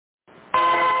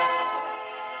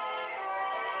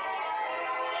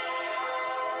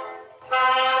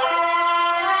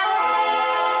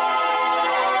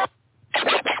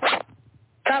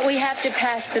have to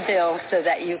pass the bill so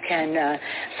that you can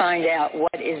find out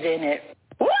what is in it.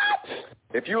 What?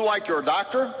 If you like your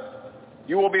doctor,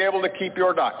 you will be able to keep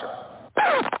your doctor.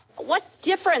 What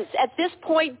difference at this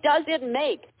point does it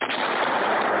make?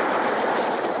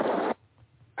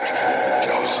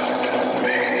 Doesn't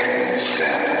make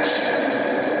sense.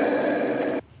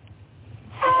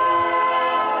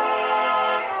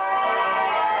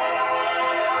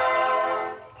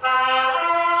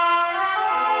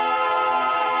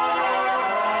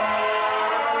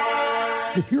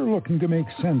 If you're looking to make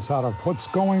sense out of what's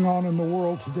going on in the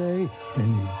world today,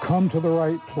 then you've come to the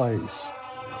right place.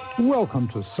 Welcome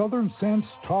to Southern Sense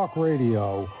Talk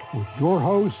Radio with your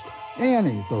host,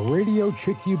 Annie, the Radio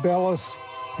Chick Ubellis,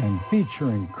 and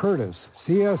featuring Curtis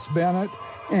C.S. Bennett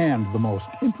and the most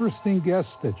interesting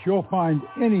guests that you'll find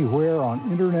anywhere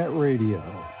on Internet radio.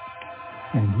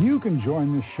 And you can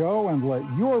join the show and let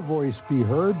your voice be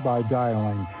heard by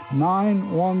dialing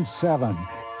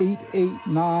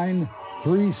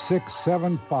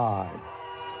 917-889-3675.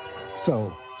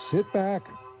 So sit back,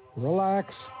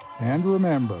 relax, and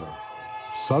remember,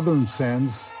 Southern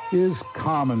Sense is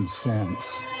common sense.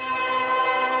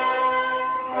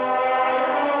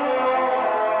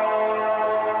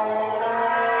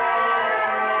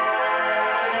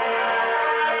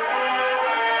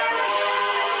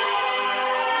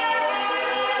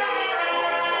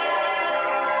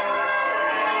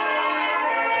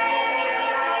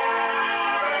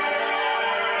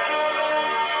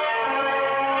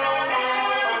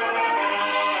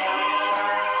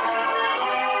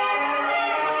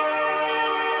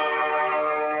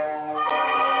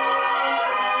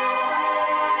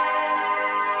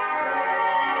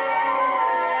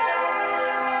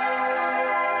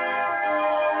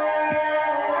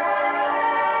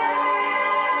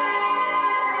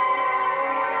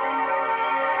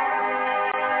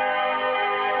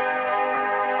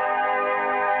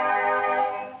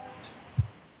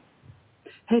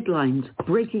 Headlines,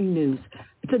 breaking news.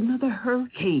 It's another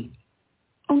hurricane.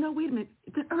 Oh, no, wait a minute.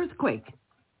 It's an earthquake.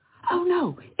 Oh,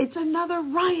 no, it's another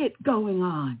riot going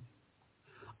on.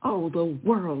 Oh, the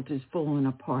world is falling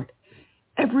apart.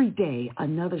 Every day,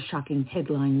 another shocking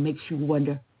headline makes you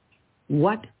wonder,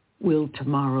 what will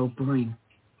tomorrow bring?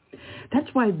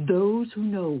 That's why those who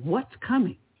know what's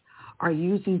coming are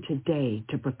using today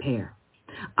to prepare.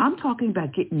 I'm talking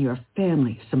about getting your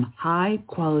family some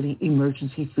high-quality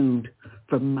emergency food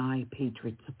from My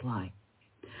Patriot Supply.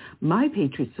 My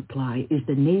Patriot Supply is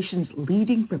the nation's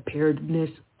leading preparedness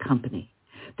company.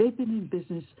 They've been in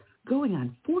business going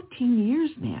on 14 years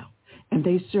now, and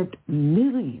they served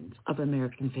millions of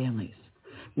American families.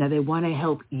 Now they want to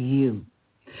help you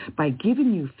by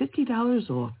giving you $50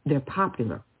 off their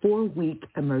popular 4-week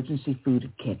emergency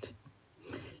food kit.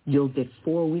 You'll get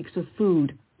 4 weeks of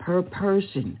food per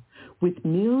person with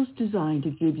meals designed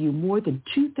to give you more than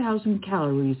 2,000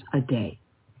 calories a day.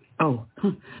 Oh,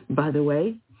 by the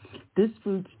way, this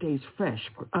food stays fresh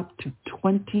for up to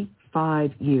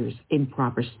 25 years in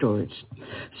proper storage,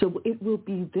 so it will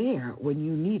be there when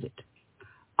you need it.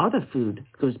 Other food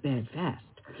goes bad fast,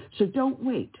 so don't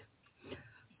wait.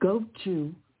 Go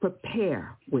to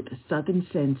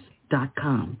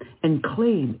preparewithSouthernSense.com and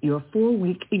claim your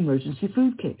 4-week emergency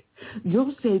food kit.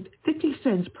 You'll save 50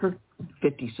 cents per,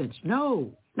 50 cents,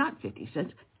 no, not 50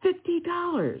 cents,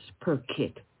 $50 per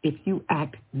kit if you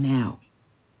act now.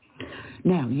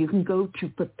 Now, you can go to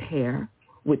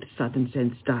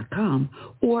preparewithSouthernSense.com,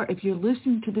 or if you're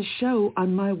listening to the show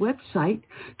on my website,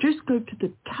 just go to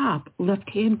the top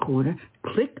left-hand corner,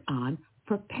 click on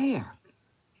Prepare.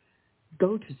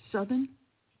 Go to Southern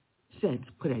Sense,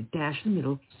 put a dash in the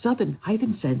middle,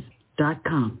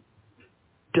 southern-sense.com.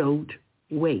 Don't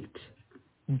wait.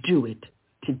 Do it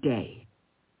today.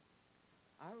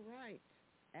 All right.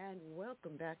 And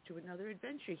welcome back to another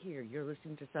adventure here. You're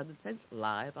listening to Southern Sense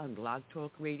live on Blog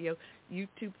Talk Radio,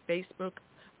 YouTube, Facebook,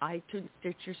 iTunes,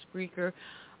 Stitcher, Spreaker,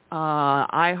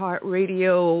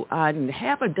 iHeartRadio, and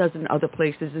half a dozen other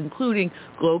places, including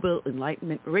Global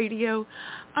Enlightenment Radio.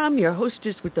 I'm your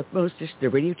hostess with the mostest, the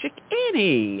Radio Chick,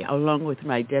 Annie, along with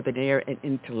my debonair and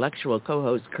intellectual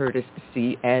co-host, Curtis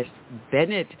C.S.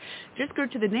 Bennett. Just go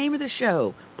to the name of the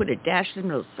show, put a dash in the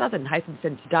middle,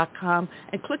 southern-sense.com,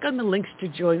 and click on the links to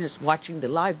join us watching the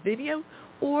live video,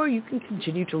 or you can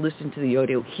continue to listen to the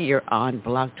audio here on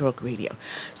Blog Talk Radio.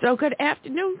 So good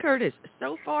afternoon, Curtis.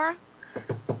 So far,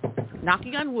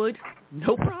 knocking on wood,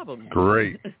 no problem.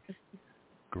 Great.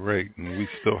 And we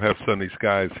still have sunny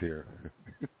skies here.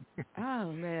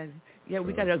 Oh, man. Yeah,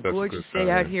 we got a gorgeous day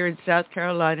out here in South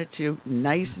Carolina, too.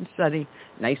 Nice and sunny,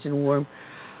 nice and warm.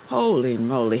 Holy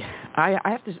moly. I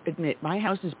have to admit, my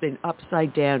house has been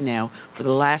upside down now for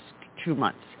the last 2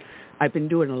 months. I've been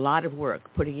doing a lot of work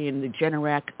putting in the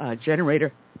Generac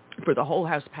generator for the whole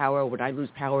house power when I lose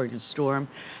power in a storm,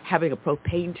 having a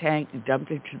propane tank dumped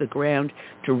into the ground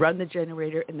to run the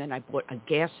generator, and then I bought a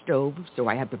gas stove, so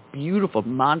I have a beautiful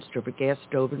monster of a gas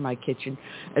stove in my kitchen,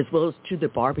 as well as the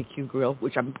barbecue grill,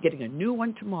 which I'm getting a new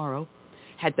one tomorrow.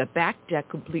 Had the back deck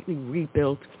completely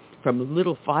rebuilt from a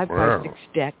little 5x6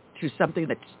 deck to something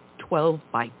that's 12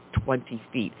 by 20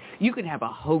 feet. You can have a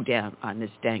hoedown on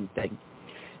this dang thing.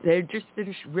 They just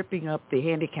finished ripping up the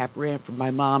handicap ramp from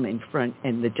my mom in front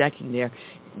and the decking there.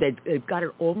 They've got it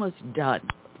almost done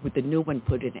with the new one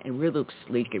put in. It really looks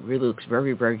sleek. It really looks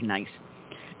very, very nice.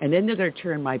 And then they're going to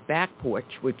turn my back porch,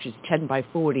 which is 10 by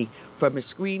 40, from a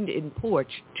screened-in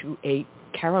porch to a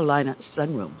Carolina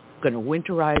sunroom. Going to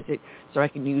winterize it so I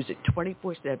can use it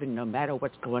 24/7 no matter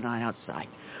what's going on outside.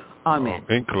 Man.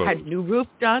 Had new roof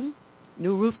done.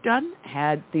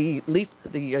 Had the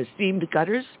seamed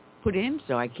gutters put in,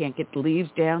 so I can't get the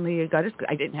leaves down the gutters.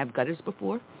 I didn't have gutters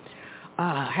before.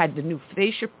 Had the new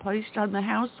fascia placed on the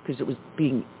house because it was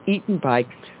being eaten by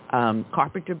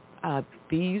carpenter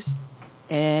bees.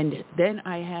 And then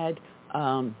I had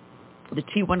the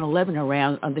T111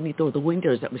 around underneath all the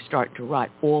windows that was starting to rot.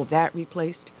 All that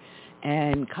replaced.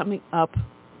 And coming up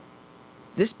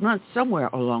this month, somewhere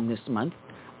along this month,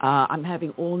 I'm having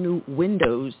all new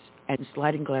windows and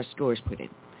sliding glass doors put in.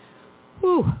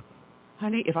 Whew.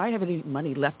 Honey, if I have any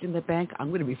money left in the bank, I'm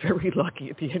going to be very lucky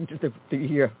at the end of the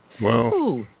year. Well,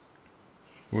 Ooh.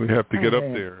 We have to get up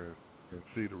there and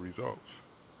see the results.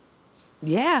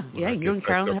 Yeah, you and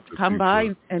Carolyn have to come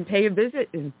by and pay a visit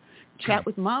and chat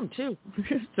with Mom, too.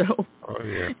 So,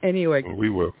 anyway. Well, we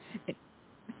will.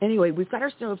 Anyway, we've got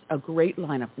ourselves a great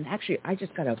lineup. And actually, I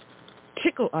just got a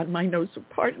tickle on my nose, so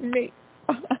pardon me.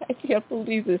 I can't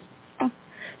believe this.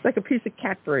 It's like a piece of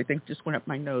cat fur, I think, just went up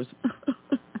my nose.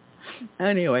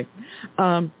 Anyway,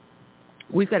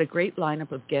 we've got a great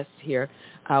lineup of guests here.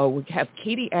 We have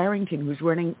Katie Arrington, who's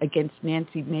running against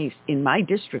Nancy Mace in my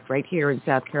district right here in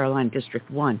South Carolina, District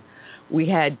 1. We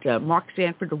had Mark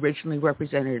Sanford originally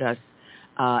represented us,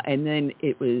 and then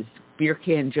it was Beer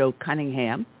Can Joe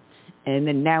Cunningham, and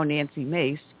then now Nancy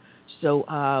Mace.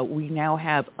 So we now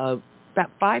have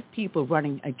about 5 people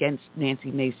running against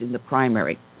Nancy Mace in the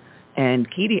primary. And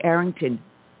Katie Arrington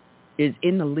is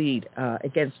in the lead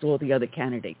against all the other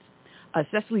candidates.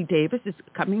 Cecily Davis is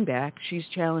coming back. She's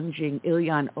challenging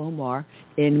Ilhan Omar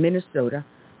in Minnesota.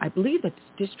 I believe that's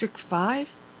District 5.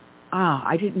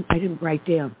 I didn't write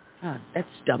down. That's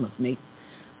dumb of me.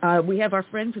 We have our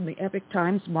friend from the Epic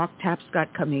Times, Mark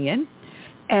Tapscott, coming in.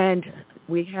 And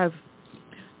we have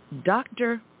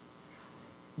Dr.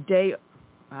 Day.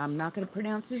 I'm not going to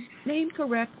pronounce his name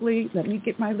correctly. Let me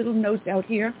get my little notes out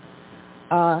here.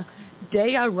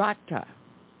 Deyaratna.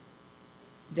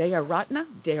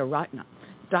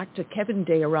 Dr. Kevin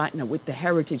Deyaratna with the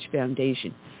Heritage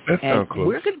Foundation. That sounds close.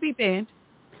 We're going to be banned.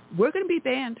 We're going to be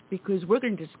banned because we're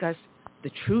going to discuss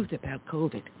the truth about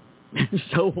COVID.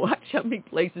 So watch how many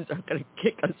places are going to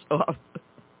kick us off.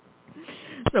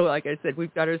 So like I said,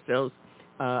 we've got ourselves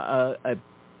a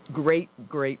great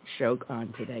show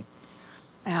on today.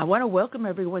 I want to welcome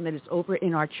everyone that is over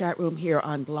in our chat room here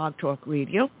on Blog Talk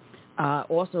Radio.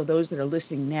 Also, those that are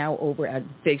listening now over at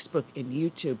Facebook and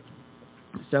YouTube.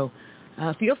 So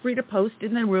feel free to post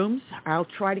in the rooms. I'll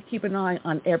try to keep an eye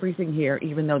on everything here,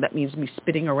 even though that means me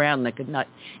spinning around like a nut.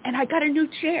 And I got a new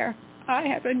chair. I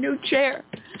have a new chair.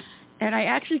 And I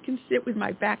actually can sit with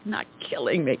my back not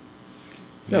killing me.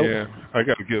 So, yeah, I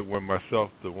got to get one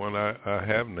myself. The one I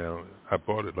have now, I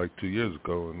bought it like 2 years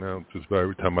ago, and now just about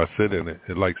every time I sit in it,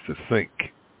 it likes to sink.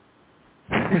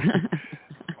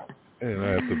 And I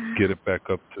have to get it back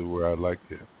up to where I like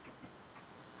it.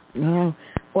 No,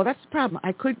 well, that's the problem.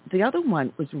 The other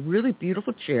one was a really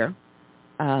beautiful chair,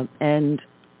 and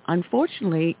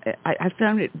unfortunately, I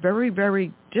found it very,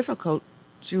 very difficult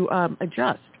to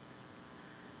adjust.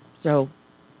 So,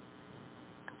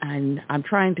 and I'm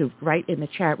trying to write in the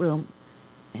chat room,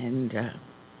 and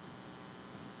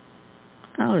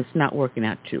it's not working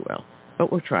out too well,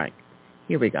 but we're trying.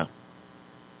 Here we go.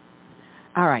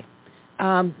 All right.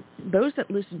 Those that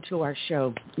listen to our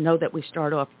show know that we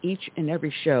start off each and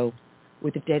every show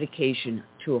with a dedication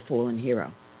to a fallen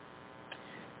hero.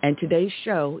 And today's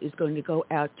show is going to go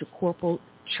out to Corporal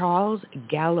Charles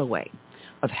Galloway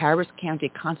of Harris County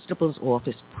Constable's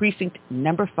Office, Precinct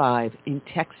Number 5 in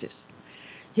Texas.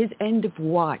 His end of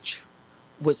watch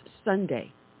was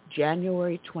Sunday,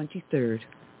 January 23rd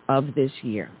of this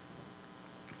year.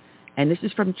 And this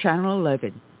is from Channel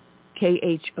 11,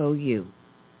 KHOU.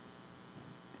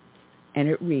 And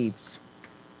it reads,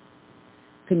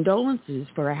 condolences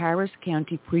for a Harris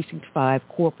County Precinct 5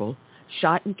 corporal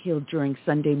shot and killed during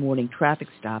Sunday morning traffic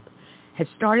stop, had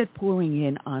started pouring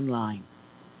in online.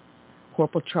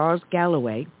 Corporal Charles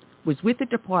Galloway was with the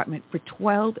department for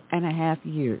 12 and a half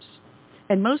years,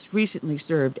 and most recently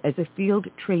served as a field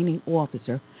training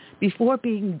officer before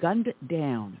being gunned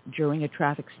down during a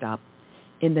traffic stop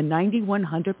in the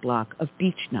 9100 block of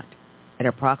Beechnut at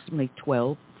approximately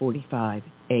 12:45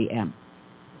 a.m.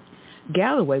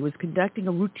 Galloway was conducting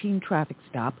a routine traffic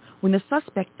stop when the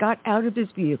suspect got out of his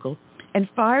vehicle and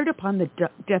fired upon the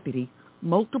deputy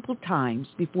multiple times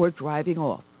before driving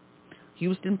off,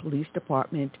 Houston Police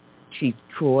Department Chief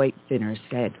Troy Finner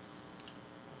said.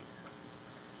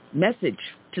 Message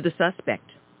to the suspect.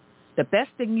 The best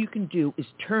thing you can do is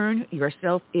turn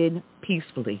yourself in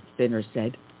peacefully, Finner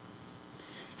said.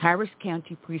 Harris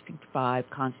County Precinct 5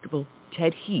 Constable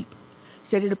Ted Heap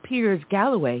said it appears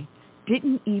Galloway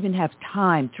didn't even have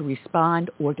time to respond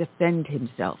or defend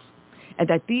himself, and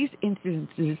that these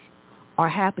incidences are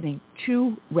happening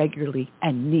too regularly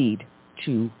and need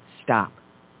to stop.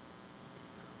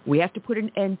 We have to put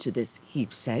an end to this, Heap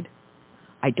said.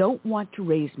 I don't want to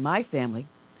raise my family,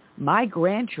 my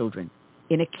grandchildren,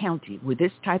 in a county where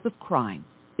this type of crime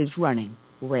is running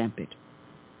rampant.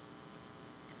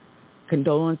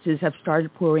 Condolences have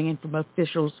started pouring in from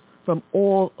officials from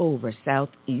all over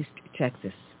southeast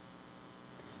Texas.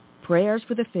 Prayers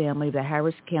for the family of the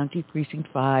Harris County Precinct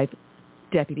 5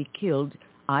 deputy killed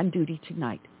on duty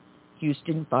tonight,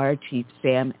 Houston Fire Chief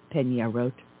Sam Pena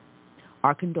wrote.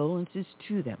 Our condolences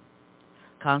to them,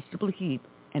 Constable Heap,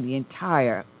 and the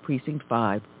entire Precinct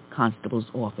 5 Constable's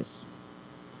office.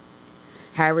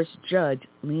 Harris Judge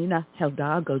Lena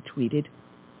Hidalgo tweeted,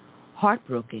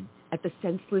 heartbroken at the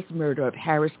senseless murder of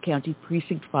Harris County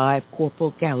Precinct 5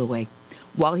 Corporal Galloway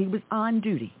while he was on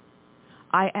duty.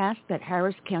 I ask that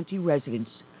Harris County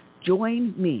residents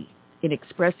join me in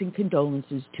expressing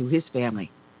condolences to his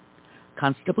family,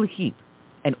 Constable Heap,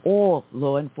 and all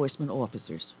law enforcement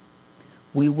officers.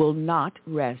 We will not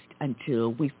rest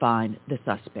until we find the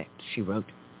suspect, she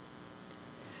wrote.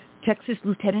 Texas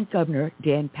Lieutenant Governor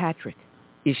Dan Patrick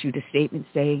issued a statement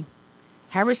saying,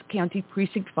 Harris County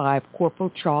Precinct 5 Corporal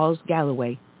Charles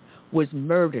Galloway was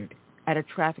murdered at a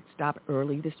traffic stop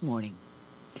early this morning.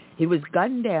 He was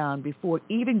gunned down before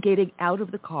even getting out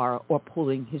of the car or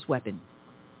pulling his weapon.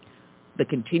 The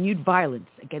continued violence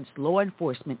against law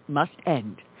enforcement must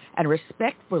end, and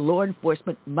respect for law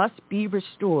enforcement must be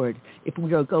restored if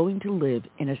we are going to live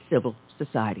in a civil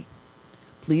society.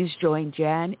 Please join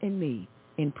Jan and me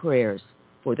in prayers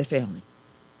for the family.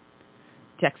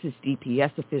 Texas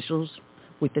DPS officials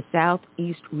with the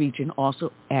Southeast region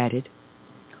also added,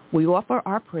 we offer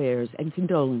our prayers and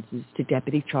condolences to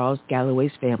Deputy Charles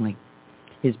Galloway's family,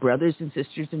 his brothers and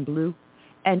sisters in blue,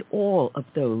 and all of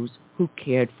those who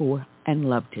cared for and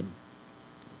loved him.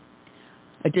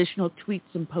 Additional tweets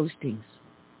and postings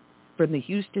from the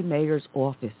Houston Mayor's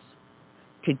office.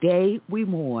 Today we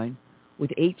mourn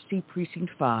with HC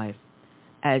Precinct 5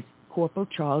 as Corporal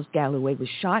Charles Galloway was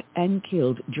shot and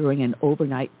killed during an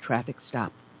overnight traffic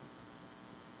stop.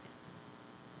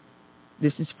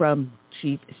 This is from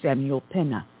Chief Samuel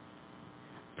Pena.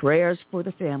 Prayers for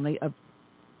the family of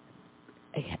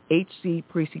HC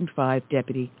Precinct 5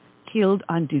 deputy killed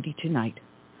on duty tonight.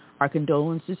 Our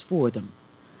condolences for them.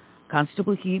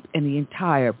 Constable Heap and the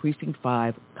entire Precinct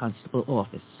 5 Constable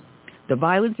Office. The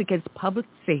violence against public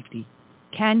safety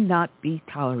cannot be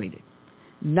tolerated.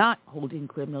 Not holding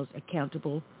criminals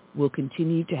accountable will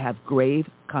continue to have grave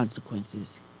consequences,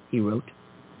 he wrote.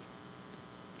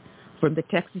 From the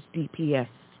Texas DPS,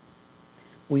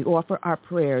 we offer our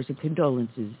prayers and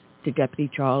condolences to Deputy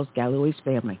Charles Galloway's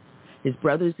family, his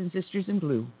brothers and sisters in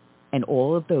blue, and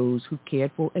all of those who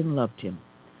cared for and loved him.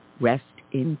 Rest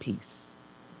in peace.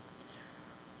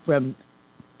 From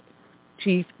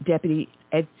Chief Deputy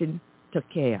Edson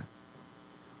Takea,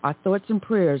 our thoughts and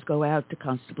prayers go out to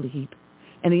Constable Heap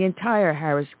and the entire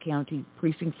Harris County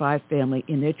Precinct 5 family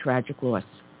in their tragic loss.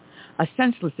 A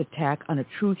senseless attack on a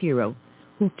true hero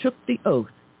who took the oath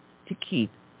to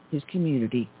keep his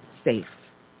community safe.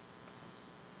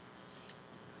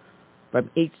 From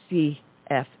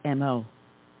HCFMO,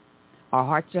 our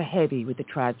hearts are heavy with the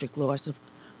tragic loss of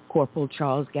Corporal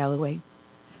Charles Galloway.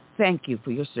 Thank you for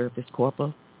your service,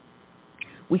 Corporal.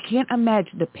 We can't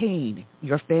imagine the pain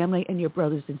your family and your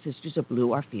brothers and sisters of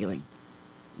blue are feeling.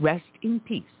 Rest in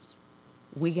peace.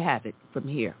 We have it from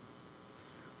here.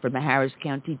 From the Harris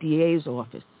County DA's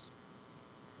office.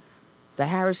 The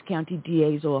Harris County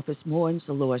DA's office mourns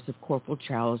the loss of Corporal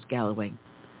Charles Galloway.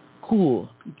 Cool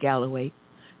Galloway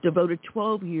devoted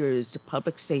 12 years to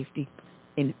public safety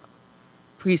in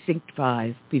Precinct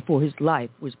 5 before his life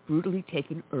was brutally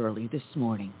taken early this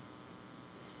morning.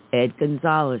 Ed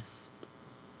Gonzalez.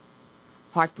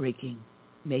 Heartbreaking.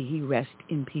 May he rest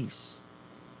in peace.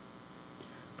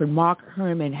 For Mark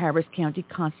Herman, Harris County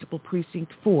Constable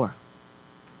Precinct 4,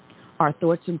 our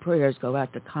thoughts and prayers go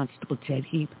out to Constable Ted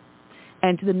Heap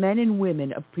and to the men and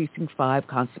women of Precinct 5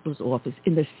 Constable's Office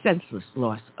in the senseless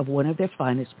loss of one of their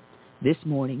finest this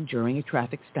morning during a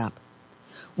traffic stop.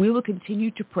 We will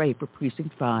continue to pray for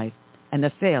Precinct 5 and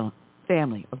the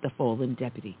family of the fallen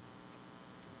deputy.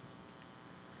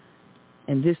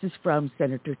 And this is from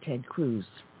Senator Ted Cruz.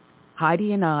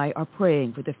 Heidi and I are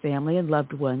praying for the family and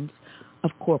loved ones of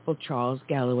Corporal Charles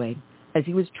Galloway as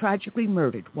he was tragically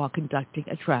murdered while conducting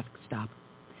a traffic stop.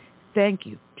 Thank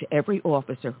you to every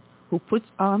officer who puts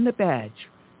on the badge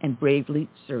and bravely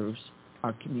serves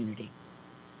our community.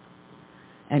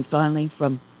 And finally,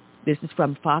 this is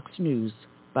from Fox News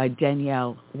by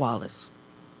Danielle Wallace.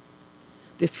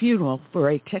 The funeral for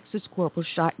a Texas corporal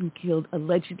shot and killed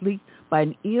allegedly by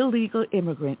an illegal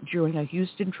immigrant during a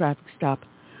Houston traffic stop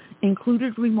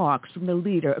included remarks from the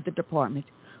leader of the department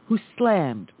who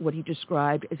slammed what he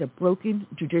described as a broken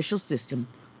judicial system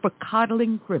for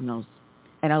coddling criminals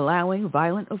and allowing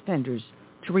violent offenders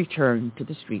to return to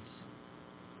the streets.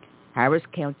 Harris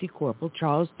County Corporal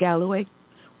Charles Galloway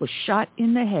was shot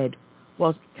in the head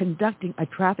while conducting a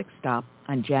traffic stop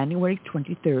on January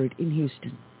 23rd in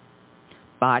Houston.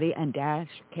 Body and dash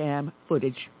cam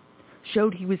footage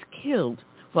showed he was killed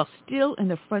while still in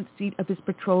the front seat of his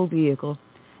patrol vehicle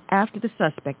after the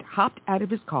suspect hopped out of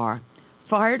his car,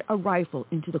 fired a rifle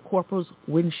into the corporal's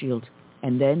windshield,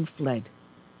 and then fled.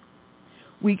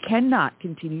 We cannot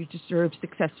continue to serve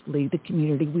successfully the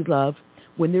community we love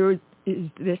when there is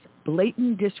this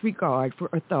blatant disregard for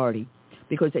authority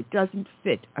because it doesn't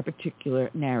fit a particular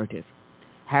narrative.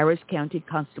 Harris County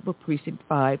Constable Precinct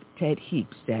 5 Ted Heap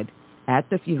said at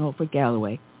the funeral for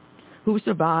Galloway, who was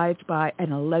survived by an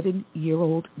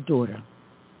 11-year-old daughter.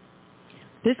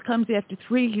 This comes after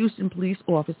 3 Houston police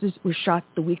officers were shot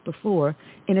the week before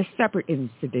in a separate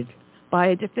incident by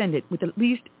a defendant with at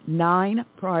least 9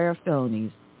 prior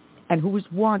felonies and who was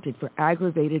wanted for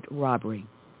aggravated robbery.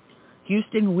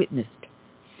 Houston witnessed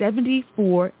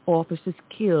 74 officers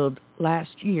killed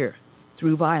last year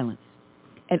through violence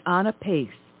and on a pace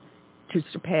to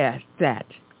surpass that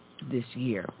this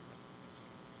year.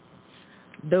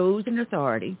 Those in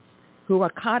authority who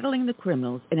are coddling the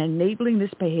criminals and enabling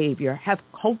this behavior have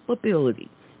culpability,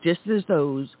 just as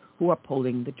those who are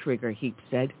pulling the trigger, Heap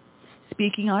said,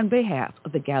 speaking on behalf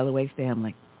of the Galloway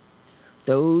family.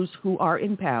 Those who are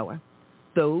in power,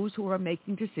 those who are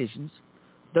making decisions,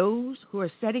 those who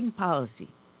are setting policy,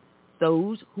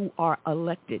 those who are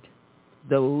elected,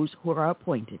 those who are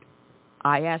appointed.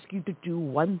 I ask you to do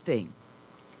one thing,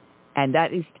 and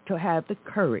that is to have the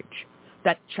courage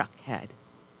that Chuck had.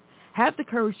 Have the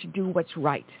courage to do what's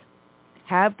right.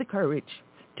 Have the courage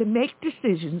to make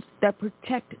decisions that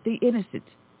protect the innocent.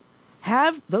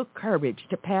 Have the courage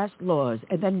to pass laws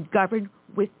and then govern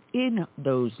within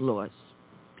those laws.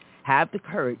 Have the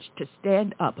courage to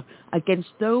stand up against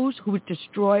those who would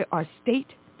destroy our state,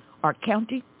 our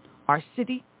county, our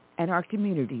city, and our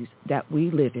communities that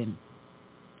we live in.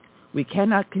 We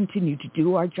cannot continue to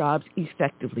do our jobs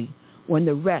effectively when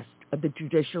the rest of the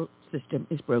judicial system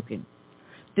is broken.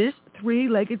 This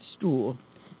 3-legged stool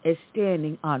is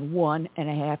standing on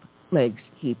 1.5 legs,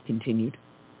 Heap continued.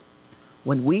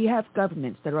 When we have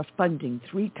governments that are funding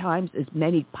 3 times as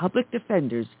many public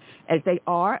defenders as they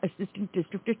are assistant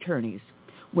district attorneys,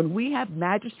 when we have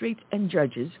magistrates and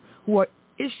judges who are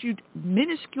issued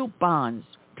minuscule bonds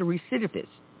to recidivists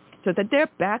so that they're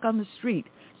back on the street,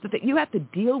 so that you have to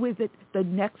deal with it the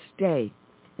next day,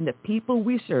 and the people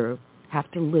we serve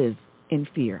have to live in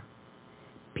fear.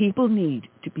 People need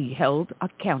to be held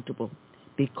accountable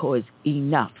because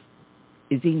enough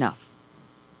is enough.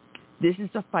 This is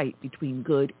a fight between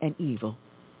good and evil,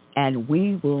 and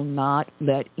we will not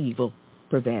let evil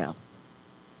prevail.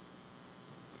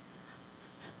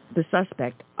 The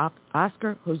suspect,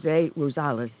 Oscar Jose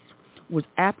Rosales, was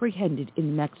apprehended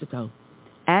in Mexico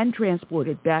and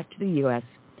transported back to the U.S.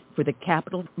 for the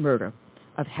capital murder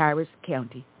of Harris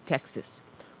County, Texas,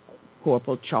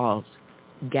 Corporal Charles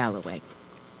Galloway.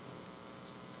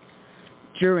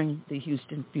 During the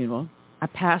Houston funeral, a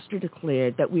pastor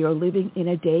declared that we are living in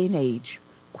a day and age,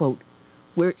 quote,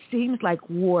 where it seems like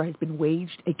war has been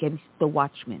waged against the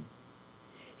watchmen.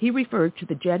 He referred to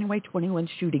the January 21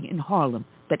 shooting in Harlem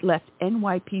that left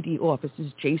NYPD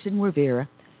officers Jason Rivera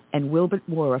and Wilbert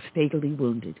Mora fatally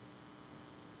wounded.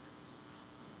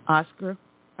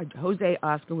 Jose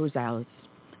Oscar Rosales,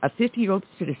 a 50-year-old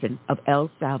citizen of El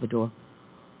Salvador,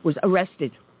 was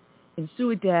arrested in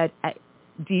Ciudad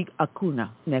de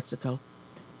Acuna, Mexico,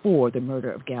 for the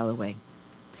murder of Galloway.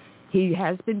 He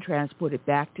has been transported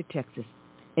back to Texas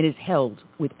and is held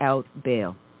without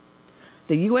bail.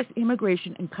 The U.S.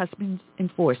 Immigration and Customs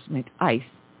Enforcement, ICE,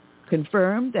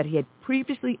 confirmed that he had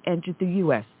previously entered the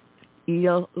U.S.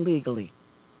 illegally.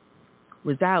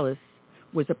 Rosales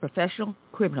was a professional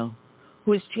criminal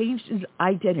who has changed his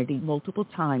identity multiple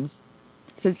times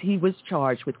since he was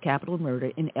charged with capital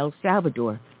murder in El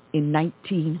Salvador in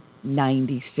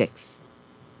 1996.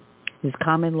 His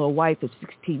common-law wife of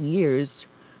 16 years,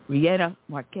 Rihanna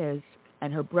Marquez,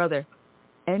 and her brother,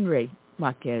 Enrique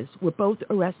Marquez, were both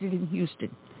arrested in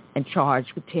Houston and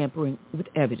charged with tampering with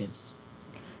evidence.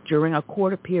 During a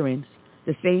court appearance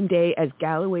the same day as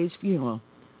Galloway's funeral,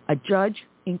 a judge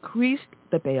increased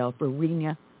the bail for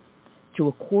Rihanna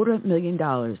to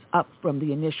 $250,000, up from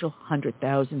the initial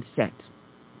 $100,000 set.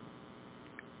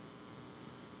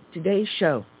 Today's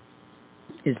show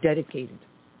is dedicated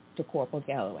to Corporal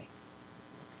Galloway.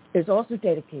 It is also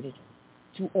dedicated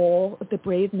to all of the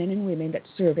brave men and women that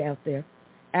serve out there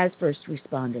as first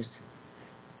responders,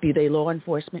 be they law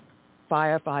enforcement,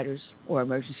 firefighters, or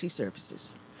emergency services.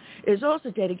 It is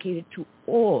also dedicated to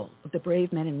all of the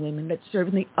brave men and women that serve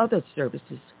in the other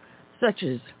services, such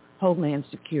as Homeland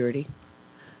Security,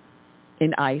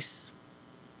 in ICE,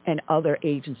 and other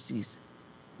agencies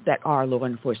that are law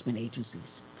enforcement agencies.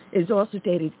 It is also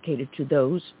dedicated to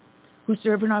those who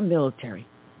serve in our military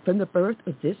from the birth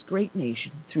of this great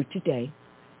nation through today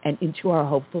and into our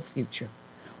hopeful future.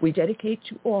 We dedicate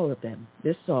to all of them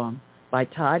this song by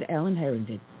Todd Allen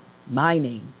Harrington, My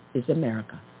Name is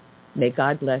America. May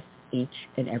God bless each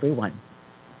and every one.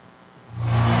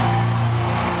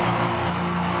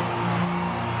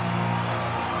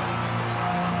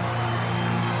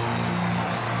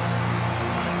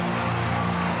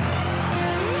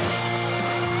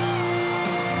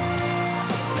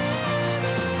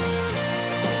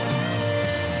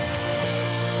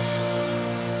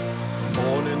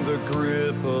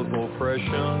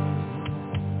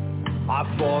 I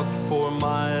fought for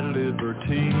my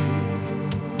liberty.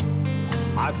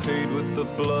 I paid with the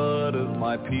blood of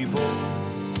my people.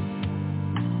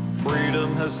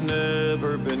 Freedom has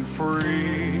never been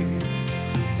free.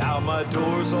 Now my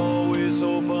door's always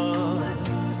open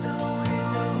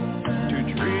to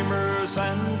dreamers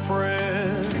and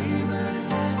friends.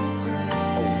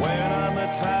 When I'm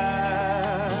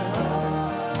attacked,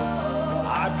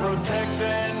 I protect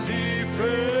and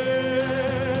defend.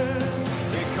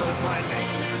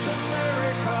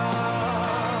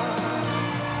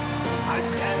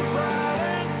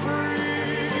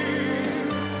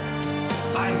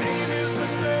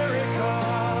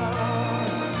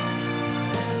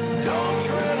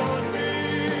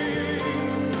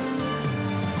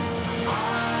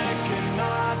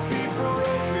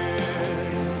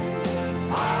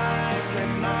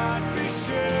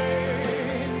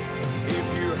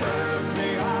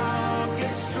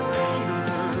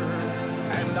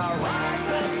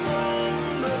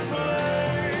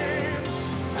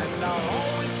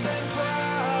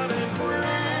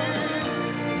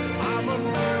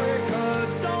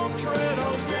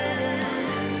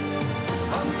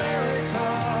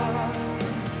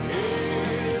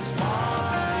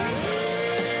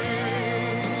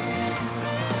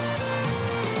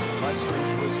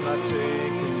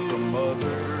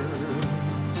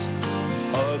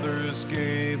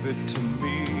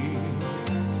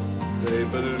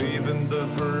 Believe in the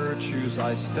virtues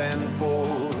I stand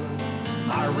for,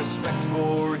 my respect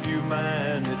for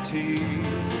humanity.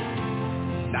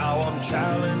 Now I'm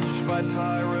challenged by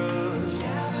tyrants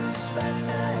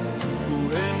who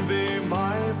envy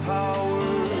my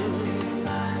power,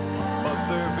 but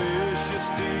their vicious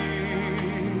deeds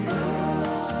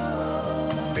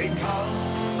become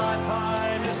my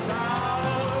finest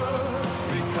hour,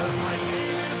 because my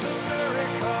name is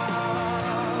America.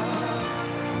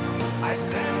 I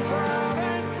stand proud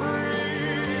and free.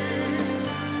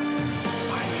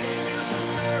 My name is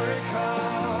America.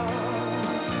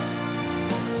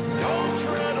 Don't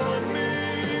tread on me.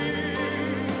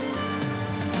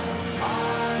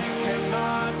 I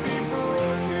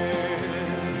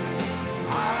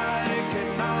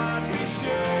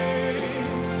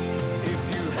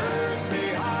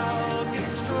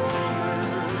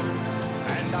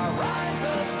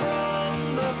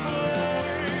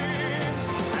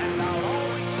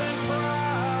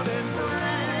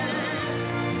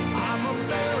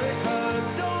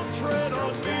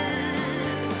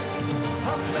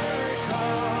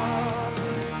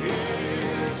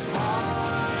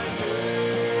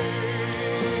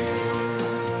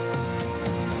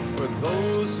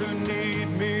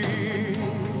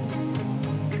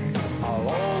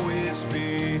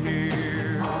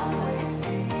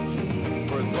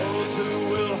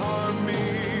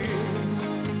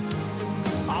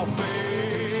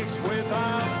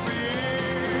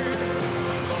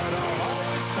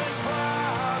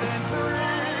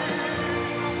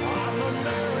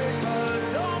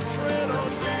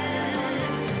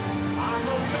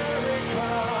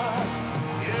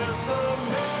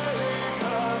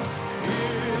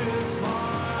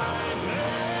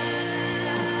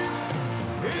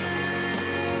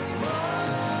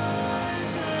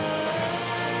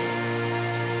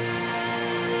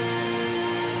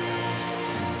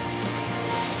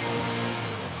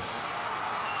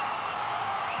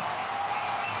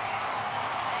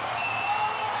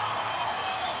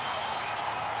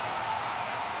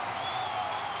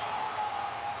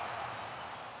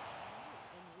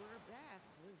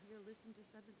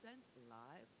presents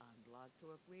live on Blog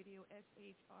Talk Radio,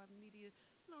 SHR Media,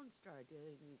 Lone Star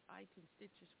Daily News, iTunes,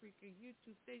 Stitcher, Spreaker,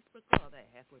 YouTube, Facebook, all that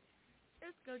halfway.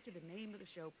 Just go to the name of the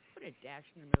show, put a dash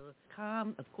in the middle,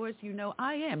 com. Of course, you know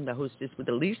I am the hostess with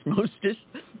the least mostest,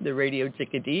 the radio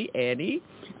chickadee, Annie,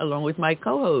 along with my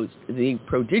co-host, the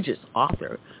prodigious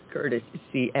author, Curtis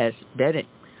C.S. Bennett.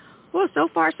 Well, so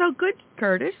far so good,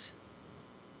 Curtis.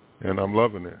 And I'm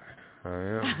loving it. I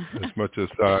am. As much as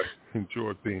I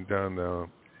enjoyed being down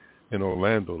in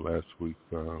Orlando last week,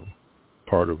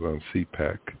 part of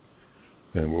CPAC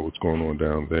and what was going on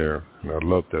down there. And I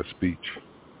loved that speech.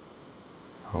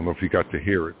 I don't know if you got to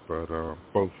hear it, but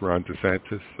both Ron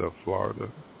DeSantis of Florida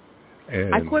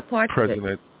and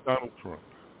President Donald Trump.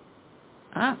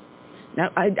 Now,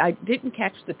 I didn't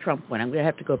catch the Trump one. I'm going to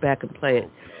have to go back and play it.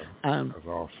 That's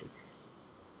awesome.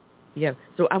 Yeah,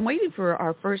 so I'm waiting for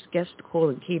our first guest to call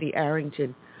in, Katie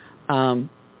Arrington,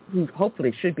 who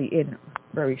hopefully should be in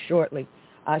very shortly.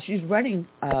 She's running,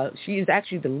 she is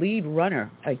actually the lead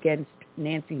runner against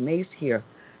Nancy Mace here,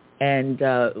 and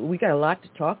we got a lot to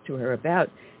talk to her about.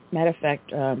 Matter of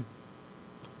fact,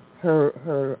 her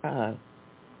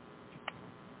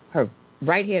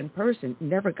right-hand person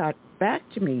never got back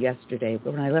to me yesterday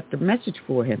when I left a message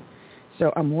for him.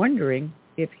 So I'm wondering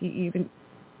if he even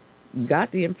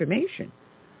got the information.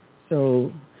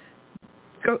 So,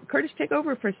 Curtis, take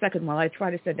over for a second while I try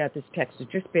to send out this text. So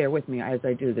just bear with me as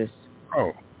I do this.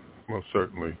 Oh, most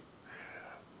certainly.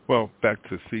 Well, back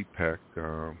to CPAC.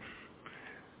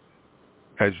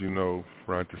 As you know,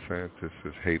 Ron DeSantis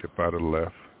is hated by the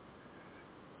left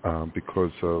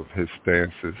because of his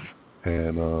stances,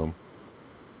 and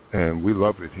we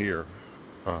love it here.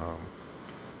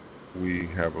 We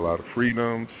have a lot of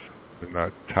freedoms. We're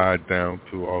not tied down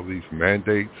to all these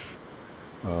mandates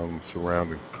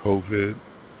surrounding COVID,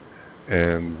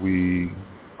 and we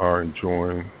are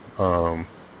enjoying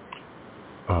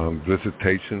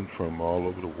visitation from all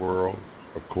over the world.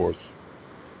 Of course,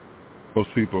 most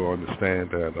people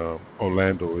understand that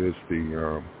Orlando is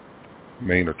the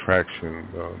main attraction,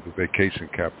 the vacation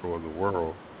capital of the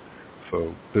world,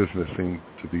 so business seems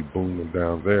to be booming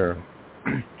down there.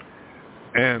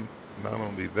 And not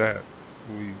only that,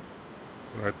 we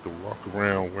have to walk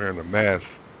around wearing a mask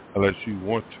unless you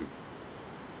want to.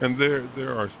 And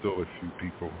there are still a few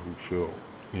people who feel,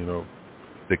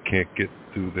 they can't get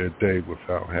through their day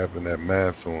without having that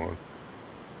mask on,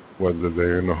 whether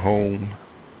they're in the home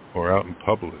or out in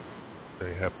public.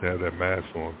 They have to have that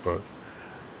mask on. But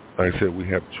like I said, we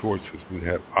have choices. We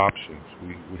have options.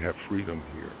 We have freedom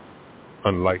here.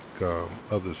 Unlike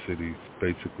other cities,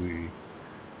 basically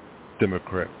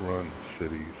Democrat-run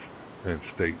cities and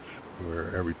states,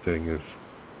 where everything is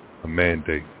a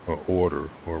mandate or order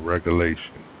or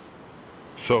regulation.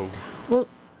 So,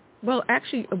 well,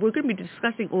 actually, we're going to be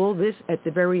discussing all this at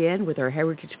the very end with our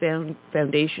Heritage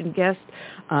Foundation guest,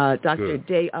 Dr.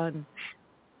 Daya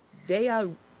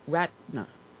Ratna.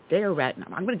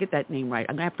 I'm going to get that name right.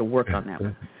 I'm going to have to work on that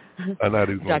one. I'm not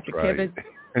even going to try it.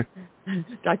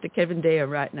 Dr. Kevin Daya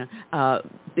Ratna,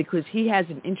 because he has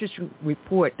an interesting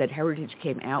report that Heritage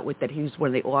came out with that he was one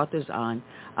of the authors on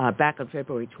back on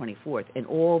February 24th. And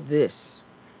all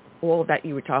that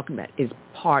you were talking about is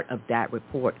part of that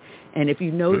report. And if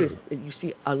you notice, you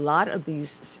see a lot of these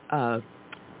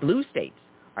blue states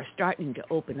are starting to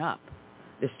open up.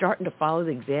 They're starting to follow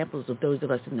the examples of those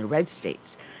of us in the red states.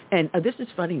 And this is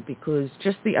funny because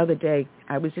just the other day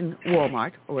I was in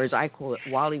Walmart, or as I call it,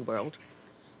 Wally World,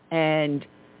 and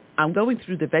I'm going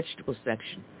through the vegetable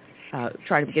section,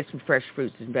 trying to get some fresh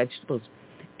fruits and vegetables.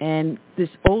 And this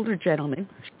older gentleman,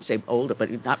 I shouldn't say older, but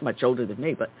he's not much older than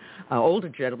me, but older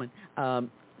gentleman,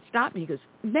 stopped me. He goes,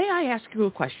 "May I ask you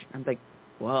a question?" I'm like,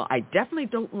 well, I definitely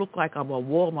don't look like I'm a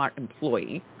Walmart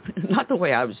employee, not the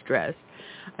way I was dressed.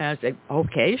 And I said,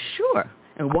 okay, sure.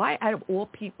 And why out of all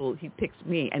people he picks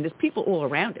me? And there's people all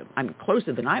around him. I'm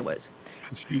closer than I was.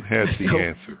 You had the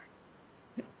answer.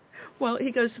 Well,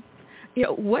 he goes,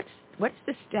 what's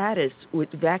the status with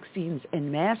vaccines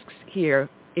and masks here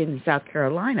in South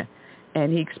Carolina?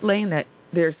 And he explained that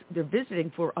they're visiting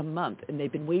for a month, and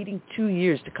they've been waiting 2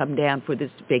 years to come down for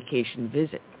this vacation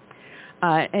visit.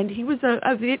 And he was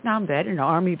a Vietnam vet, an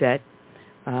Army vet,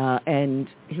 and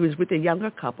he was with a younger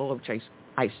couple, which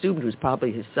I assumed was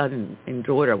probably his son and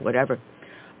daughter, whatever.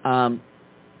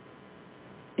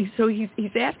 So he's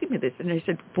asking me this, and I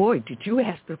said, boy, did you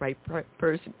ask the right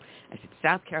person? I said,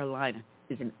 South Carolina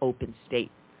is an open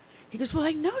state. He goes, well,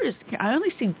 I noticed. I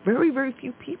only see very, very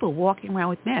few people walking around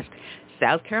with masks.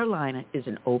 South Carolina is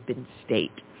an open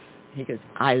state. He goes,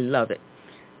 I love it.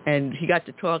 And he got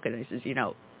to talking, and I says,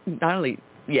 not only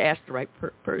you asked the right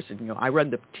person. You know, I run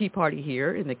the Tea Party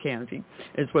here in the county,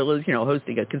 as well as, you know,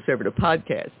 hosting a conservative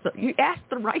podcast. So you asked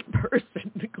the right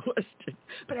person the question.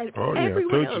 But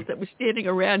everyone else that was standing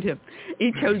around him,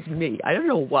 he chose me. I don't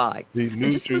know why. He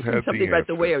knew you had something about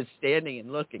the way I was standing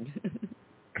and looking.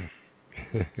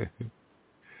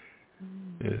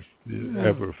 Yes,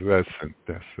 effervescent.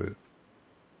 That's it.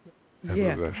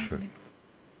 Effervescent.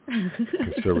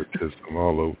 Conservatism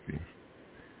all over you.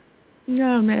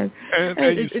 No, man.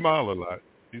 And you smile a lot.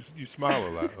 You smile a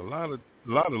lot. A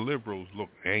lot of liberals look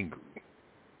angry.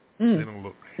 They don't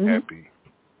look happy.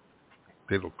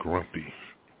 They look grumpy.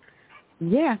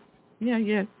 Yeah.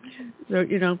 So,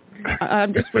 you know,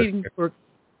 I'm just waiting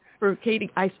for Katie.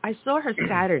 I saw her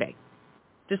Saturday,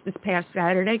 just this past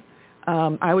Saturday.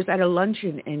 I was at a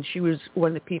luncheon, and she was one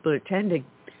of the people attending.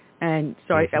 And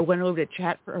so I went over to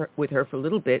chat with her for a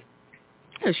little bit.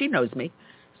 You know, she knows me.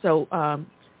 So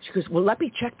she goes, well, let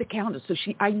me check the calendar. So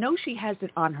I know she has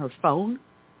it on her phone.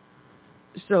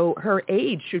 So her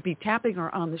aide should be tapping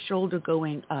her on the shoulder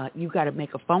going, you got to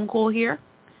make a phone call here.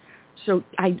 So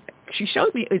she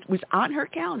showed me it was on her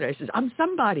calendar. I says, I'm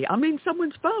somebody. I'm in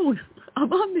someone's phone.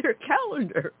 I'm on their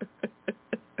calendar.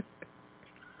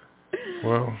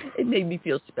 Well, it made me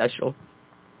feel special.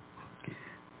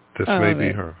 This may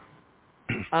be her.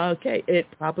 Okay, it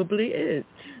probably is.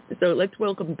 So let's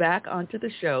welcome back onto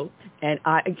the show. And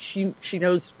she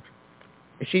knows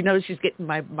she's getting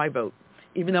my vote,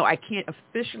 even though I can't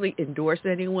officially endorse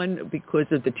anyone because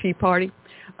of the Tea Party.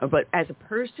 But as a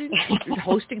person who's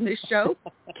hosting this show,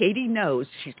 Katie knows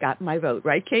she's got my vote.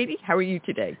 Right, Katie? How are you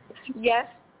today? Yes.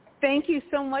 Thank you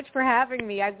so much for having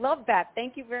me. I love that.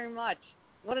 Thank you very much.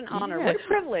 What an honor. Yeah. What a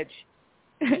privilege.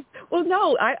 Well,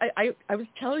 no, I was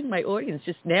telling my audience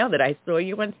just now that I saw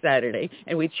you on Saturday,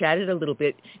 and we chatted a little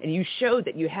bit, and you showed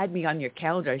that you had me on your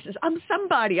calendar. I says, I'm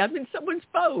somebody. I'm in someone's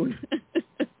phone.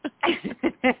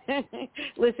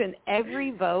 Listen,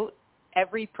 every vote,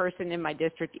 every person in my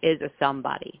district is a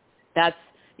somebody. That's,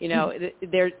 you know,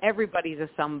 everybody's a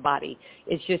somebody.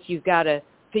 It's just you've got to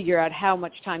figure out how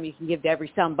much time you can give to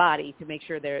every somebody to make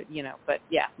sure they're, you know, but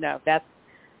yeah, no,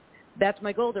 that's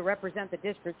my goal, to represent the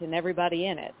district and everybody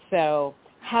in it. So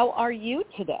how are you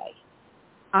today?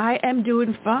 I am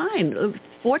doing fine.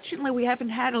 Fortunately, we haven't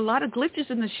had a lot of glitches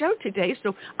in the show today,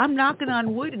 so I'm knocking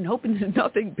on wood and hoping that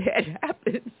nothing bad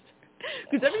happens.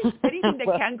 Because anything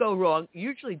that can go wrong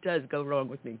usually does go wrong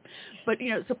with me. But, you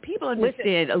know, so people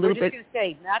understand a little bit. We're just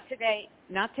going to say,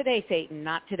 not today, Satan,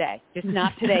 not today. Just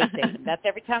not today, Satan. That's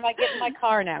every time I get in my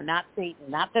car now. Not Satan,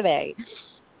 not today.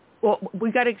 Well,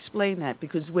 we got to explain that,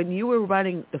 because when you were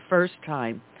running the first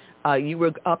time, you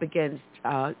were up against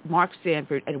Mark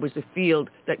Sanford, and it was a field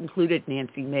that included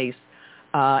Nancy Mace.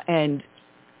 And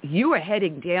you were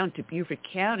heading down to Beaufort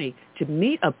County to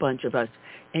meet a bunch of us,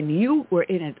 and you were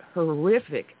in a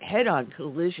horrific head-on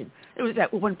collision. It was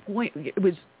at one point, it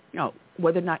was, you know,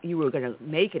 whether or not you were going to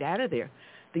make it out of there.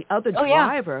 The other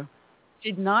driver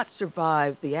did not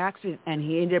survive the accident, and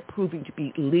he ended up proving to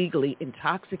be legally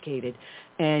intoxicated.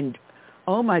 And,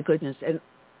 oh, my goodness, and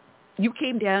you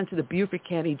came down to the Beaufort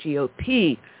County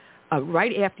GOP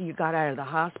right after you got out of the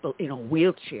hospital in a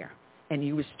wheelchair, and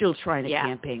you were still trying to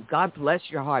campaign. God bless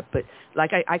your heart. But,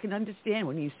 like, I can understand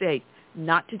when you say,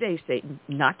 not today, Satan,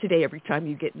 not today, every time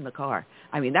you get in the car.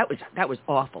 I mean, that was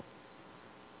awful.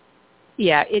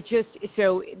 Yeah, it just,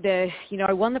 so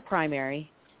I won the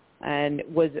primary and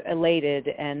was elated,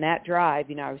 and that drive,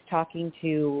 you know, I was talking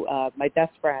to my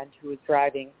best friend who was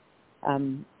driving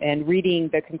and reading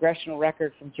the congressional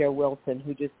record from Joe Wilson,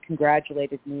 who just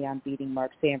congratulated me on beating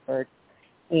Mark Sanford.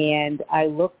 And I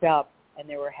looked up, and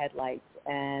there were headlights,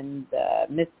 and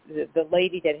the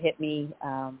lady that hit me,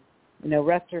 you know,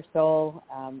 rest her soul.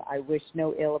 I wish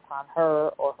no ill upon her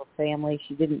or her family.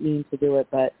 She didn't mean to do it,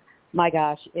 but my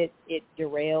gosh, it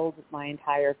derailed my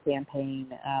entire campaign.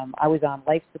 I was on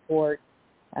life support.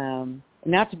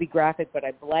 Not to be graphic, but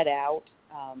I bled out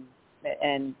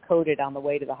and coded on the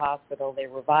way to the hospital. They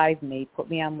revived me, put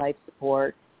me on life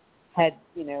support, had,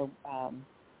 you know,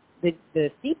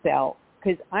 the seatbelt,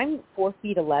 because I'm 4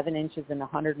 feet 11 inches and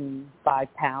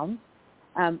 105 pounds.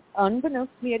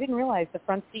 Unbeknownst to me, I didn't realize the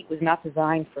front seat was not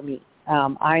designed for me.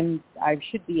 I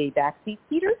should be a backseat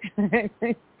seater.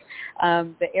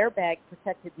 The airbag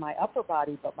protected my upper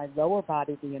body, but my lower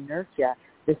body, the inertia,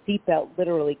 the seatbelt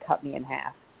literally cut me in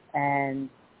half and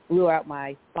blew out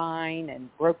my spine and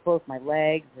broke both my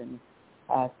legs and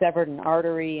severed an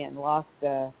artery and lost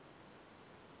some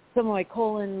of my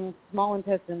colon, small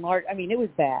intestine, large. I mean, it was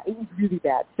bad. It was really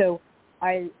bad. So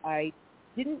I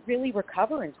didn't really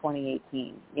recover in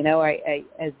 2018. You know, I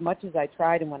as much as I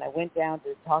tried, and when I went down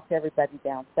to talk to everybody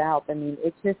down south, I mean,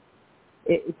 it just,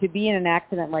 to be in an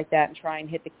accident like that and try and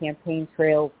hit the campaign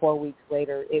trail 4 weeks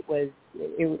later,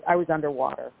 I was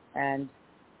underwater. And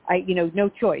no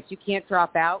choice. You can't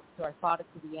drop out, so I fought it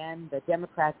to the end. The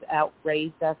Democrats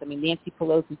outraised us. I mean, Nancy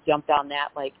Pelosi jumped on that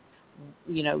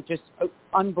just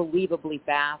unbelievably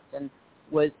fast and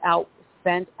was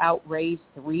outraised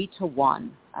 3-1,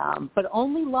 but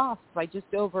only lost by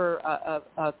just over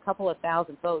a couple of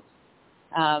thousand votes,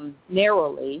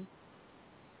 narrowly.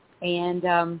 And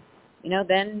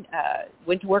then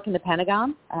went to work in the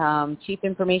Pentagon, Chief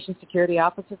Information Security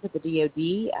Officer for the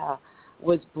DoD.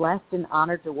 Was blessed and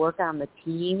honored to work on the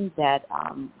team that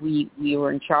we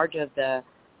were in charge of.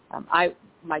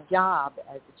 My job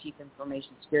as the Chief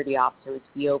Information Security Officer is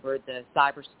to be over the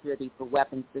cybersecurity for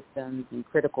weapons systems and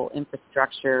critical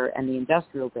infrastructure and the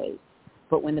industrial base.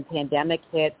 But when the pandemic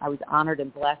hit, I was honored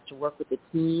and blessed to work with the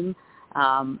team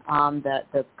on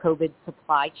the COVID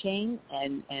supply chain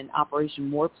and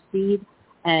Operation Warp Speed.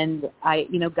 And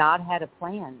God had a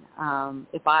plan.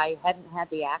 If I hadn't had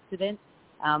the accident,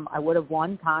 I would have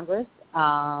won Congress,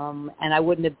 and I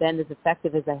wouldn't have been as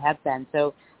effective as I have been.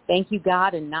 So thank you,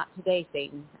 God, and not today,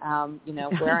 Satan,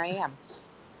 where I am.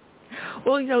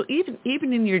 Well,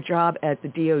 even in your job at the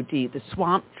DOD, the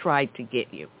swamp tried to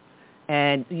get you.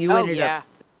 And you ended up,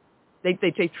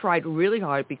 they tried really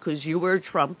hard because you were a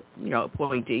Trump,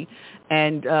 appointee,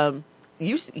 and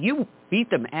you beat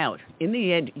them out. In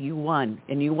the end, you won,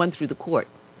 and you won through the court.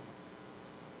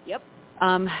 Yep.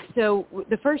 So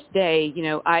the first day,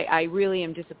 I really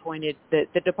am disappointed that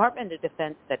the Department of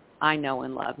Defense that I know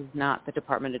and love is not the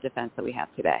Department of Defense that we have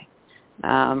today.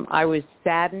 I was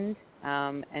saddened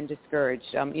and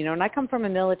discouraged. And I come from a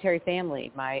military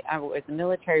family. I was a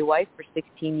military wife for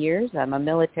 16 years. I'm a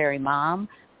military mom.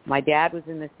 My dad was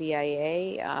in the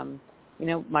CIA.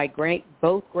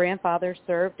 Both grandfathers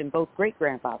served and both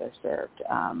great-grandfathers served.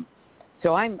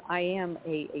 So I am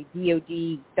a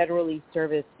DOD federally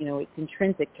service, it's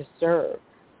intrinsic to serve.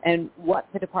 And what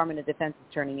the Department of Defense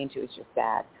is turning into is just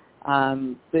that.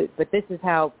 But this is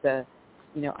how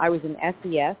I was an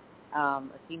SES, a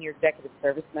senior executive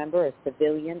service member, a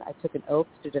civilian. I took an oath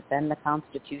to defend the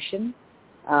Constitution.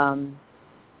 And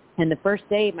the first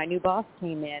day my new boss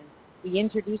came in, he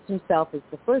introduced himself as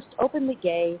the first openly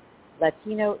gay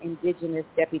Latino Indigenous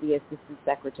Deputy Assistant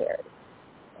Secretary.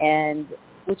 And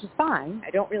which is fine. I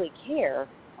don't really care.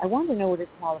 I wanted to know what his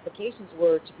qualifications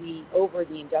were to be over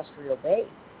the industrial base.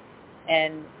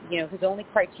 And, his only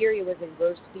criteria was a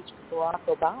verse speech for Barack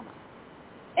Obama.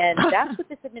 And that's what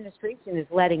this administration is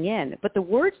letting in. But the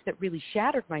words that really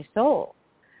shattered my soul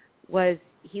was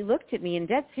he looked at me and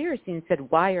dead seriously and said,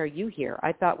 "Why are you here?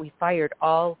 I thought we fired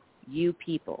all you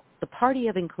people." The Party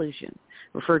of Inclusion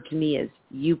referred to me as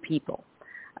you people.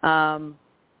 And,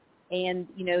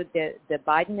 the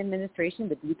Biden administration,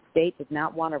 the deep state, did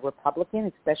not want a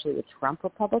Republican, especially a Trump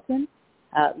Republican,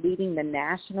 leading the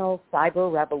national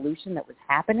cyber revolution that was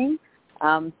happening.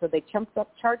 So they trumped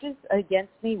up charges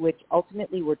against me, which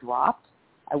ultimately were dropped.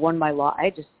 I won my law. I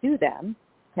had to sue them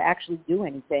to actually do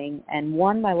anything and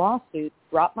won my lawsuit,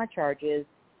 dropped my charges.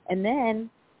 And then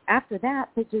after that,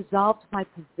 they dissolved my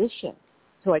position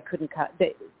so I couldn't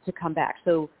to come back.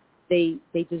 So they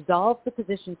dissolved the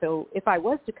position. So if I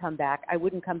was to come back, I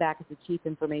wouldn't come back as the Chief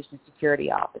Information Security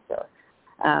Officer.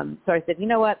 So I said, you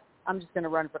know what? I'm just going to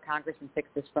run for Congress and fix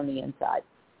this from the inside.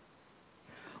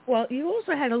 Well, you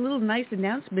also had a little nice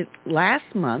announcement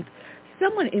last month.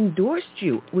 Someone endorsed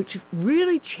you, which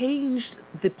really changed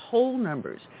the poll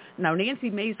numbers. Now,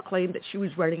 Nancy Mace claimed that she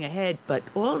was running ahead, but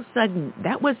all of a sudden,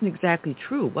 that wasn't exactly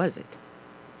true, was it?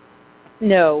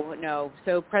 No.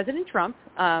 So President Trump,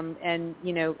 and,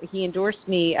 he endorsed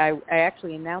me. I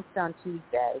actually announced on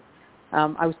Tuesday.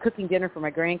 I was cooking dinner for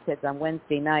my grandkids on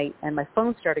Wednesday night, and my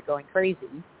phone started going crazy.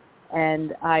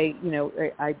 And I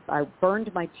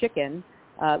burned my chicken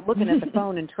looking at the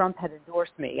phone, and Trump had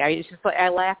endorsed me. I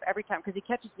laugh every time because he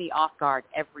catches me off guard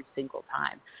every single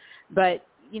time. But,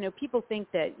 people think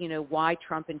that, why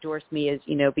Trump endorsed me is,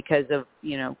 because of,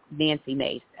 Nancy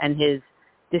Mace and his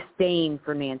disdain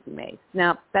for Nancy Mace.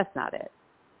 Now, that's not it.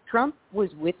 Trump was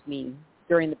with me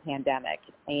during the pandemic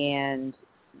and,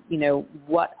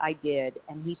 what I did,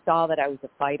 and he saw that I was a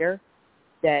fighter,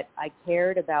 that I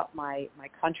cared about my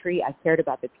country, I cared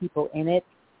about the people in it,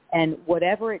 and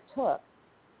whatever it took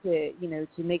to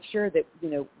make sure that,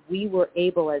 we were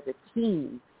able as a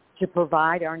team to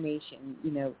provide our nation,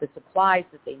 the supplies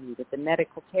that they needed, the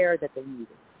medical care that they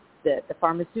needed, the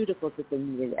pharmaceuticals that they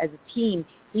needed. As a team,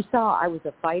 he saw I was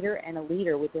a fighter and a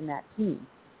leader within that team.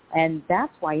 And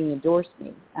that's why he endorsed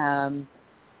me.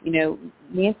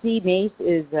 Nancy Mace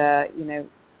is,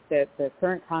 the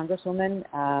current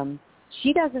congresswoman.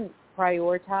 She doesn't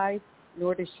prioritize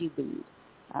nor does she lead.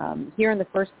 Here in the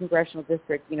 1st Congressional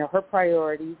District, her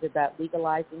priorities about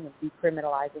legalizing and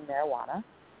decriminalizing marijuana,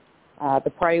 the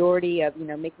priority of,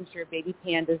 making sure baby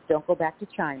pandas don't go back to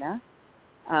China,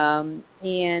 and,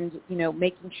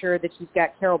 making sure that she's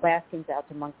got Carol Baskins out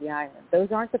to Monkey Island. Those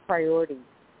aren't the priorities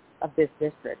of this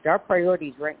district. Our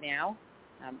priorities right now,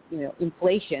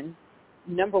 inflation,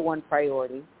 number one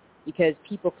priority, because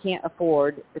people can't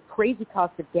afford the crazy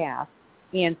cost of gas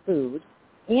and food.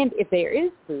 And if there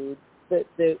is food,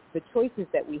 the choices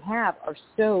that we have are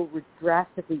so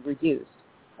drastically reduced.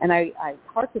 And I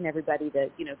hearken everybody to,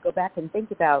 go back and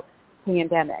think about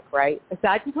pandemic, right?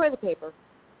 Aside from toilet paper.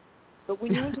 But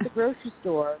when you went to the grocery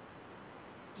store,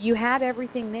 you had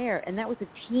everything there, and that was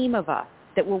a team of us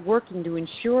that were working to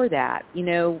ensure that,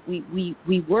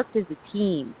 we worked as a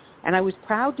team. And I was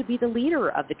proud to be the leader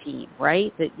of the team,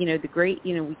 right? That,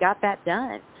 we got that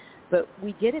done. But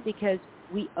we did it because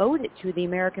we owed it to the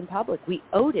American public. We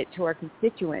owed it to our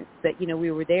constituents that,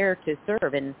 we were there to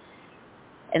serve. And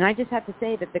I just have to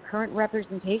say that the current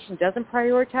representation doesn't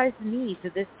prioritize the needs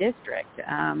of this district.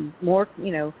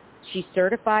 She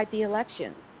certified the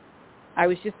elections. I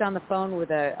was just on the phone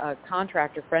with a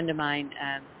contractor friend of mine,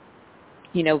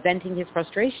 venting his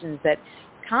frustrations that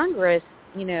Congress,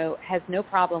 has no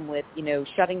problem with,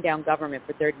 shutting down government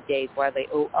for 30 days while they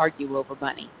argue over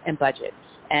money and budget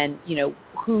and,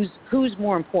 who's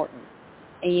more important.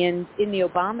 And in the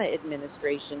Obama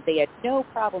administration, they had no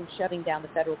problem shutting down the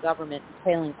federal government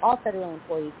and telling all federal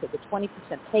employees to take a 20%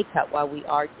 pay cut while we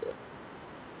argue.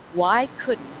 Why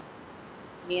couldn't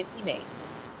Nancy Mace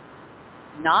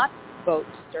not vote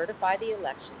to certify the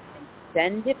election and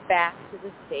send it back to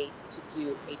the states to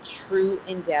do a true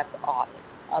in-depth audit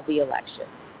of the election?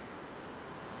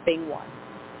 Thing one.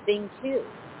 Thing two,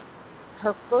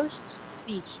 her first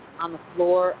speech on the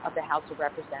floor of the House of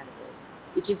Representatives,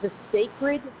 which is a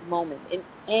sacred moment in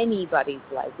anybody's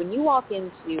life. When you walk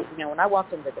into, when I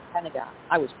walked into the Pentagon,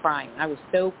 I was crying. I was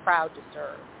so proud to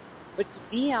serve. But to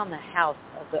be on the House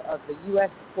of the U.S.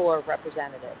 floor of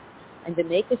Representatives and to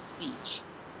make a speech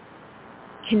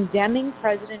condemning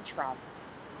President Trump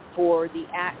for the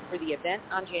event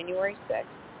on January 6th,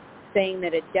 saying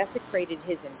that it desecrated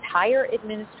his entire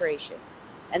administration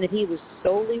and that he was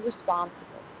solely responsible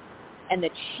and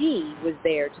that she was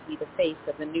there to be the face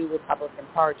of the new Republican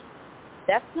Party.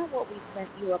 That's not what we sent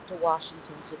you up to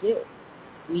Washington to do.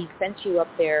 We sent you up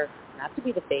there not to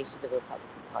be the face of the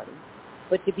Republican Party,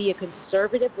 but to be a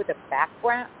conservative with a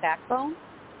backbone,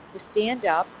 to stand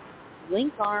up,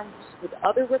 link arms with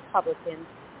other Republicans,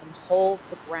 and hold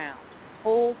the ground,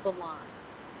 hold the line.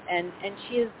 And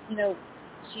she is,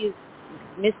 she is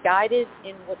misguided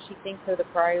in what she thinks are the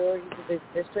priorities of this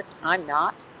district. I'm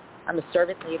not. I'm a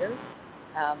servant leader.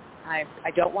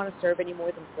 I don't want to serve any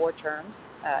more than 4 terms,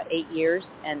 8 years,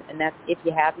 and that's if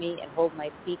you have me, and hold my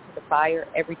feet to the fire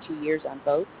every 2 years on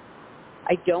votes.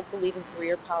 I don't believe in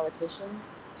career politicians,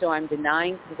 so I'm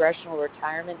denying congressional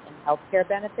retirement and health care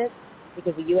benefits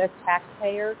because the U.S.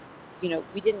 taxpayer,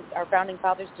 our founding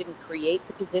fathers didn't create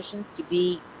the positions to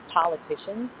be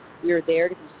politicians. We are there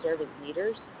to be servant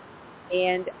leaders.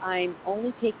 And I'm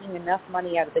only taking enough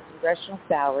money out of the congressional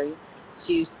salary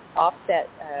to offset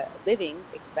living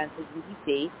expenses in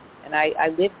D.C. And I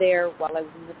lived there while I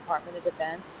was in the Department of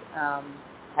Defense,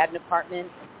 had an apartment,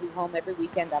 and flew home every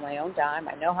weekend on my own dime.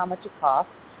 I know how much it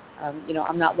costs.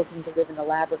 I'm not looking to live in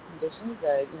elaborate conditions.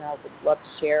 I would love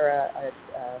to share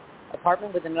a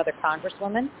apartment with another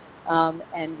congresswoman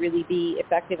and really be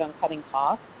effective on cutting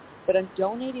costs. But I'm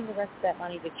donating the rest of that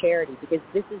money to charity because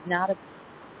this is not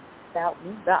about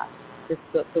me, us. This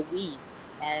is the we.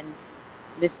 And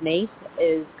Ms. Mace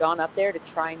has gone up there to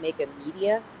try and make a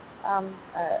media,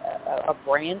 a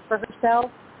brand for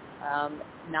herself,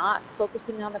 not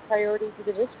focusing on the priorities of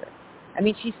the district. I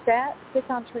mean, she sits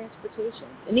on transportation.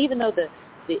 And even though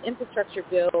the infrastructure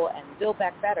bill and Build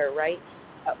Back Better, right,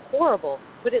 horrible,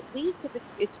 but at least if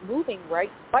it's moving right,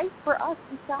 fight for us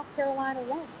in South Carolina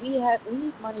one. We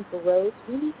need money for roads.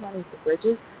 We need money for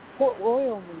bridges. Port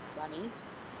Royal needs money.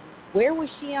 Where was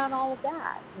she on all of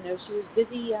that? She was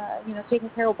busy, taking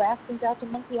Carol Baskins out to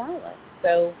Monkey Island.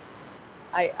 So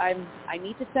I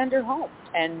need to send her home.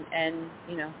 And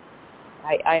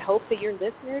I hope that your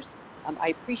listeners, I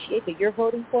appreciate that you're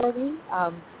voting for me,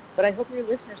 but I hope your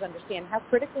listeners understand how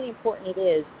critically important it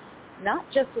is not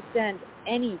just to send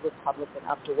any Republican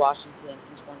up to Washington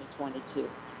in 2022,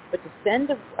 but to send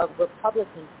a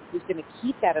Republican who's going to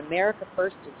keep that America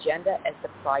First agenda as the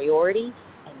priority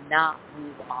and not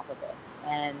move off of it.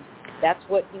 And that's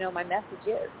what, my message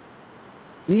is.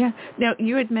 Yeah. Now,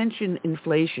 you had mentioned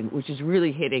inflation, which is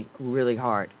really hitting really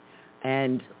hard,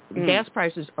 and gas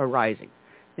prices are rising.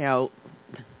 Now,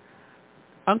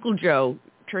 Uncle Joe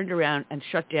turned around and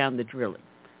shut down the drilling,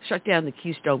 shut down the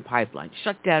Keystone Pipeline,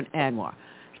 shut down ANWR.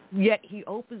 Yet he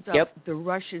opens up the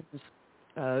Russians'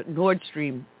 Nord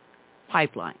Stream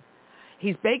pipeline.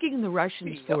 He's begging the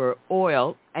Russians for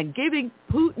oil and giving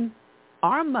Putin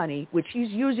our money, which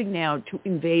he's using now to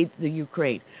invade the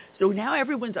Ukraine. So now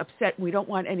everyone's upset. We don't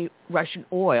want any Russian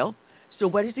oil. So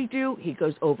what does he do? He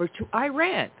goes over to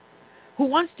Iran, who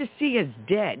wants to see us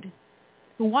dead,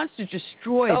 who wants to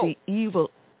destroy the evil,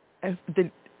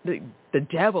 the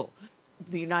devil,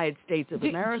 the United States of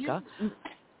America.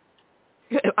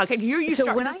 I can hear you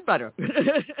starting to sputter.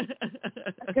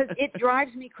 Because it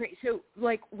drives me crazy. So,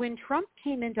 like, when Trump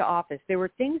came into office, there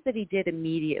were things that he did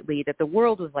immediately that the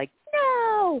world was like,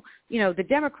 no. You know, the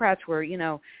Democrats were,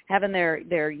 having their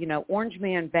orange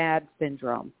man bad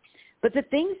syndrome. But the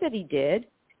things that he did,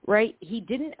 right, he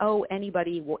didn't owe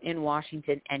anybody in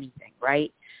Washington anything,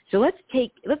 right? So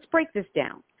let's break this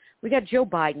down. We got Joe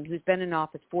Biden, who's been in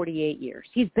office 48 years.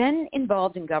 He's been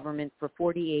involved in government for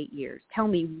 48 years. Tell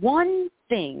me one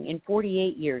thing in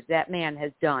 48 years that man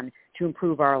has done to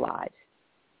improve our lives.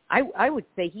 I would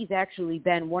say he's actually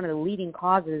been one of the leading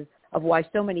causes of why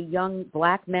so many young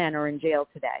black men are in jail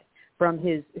today from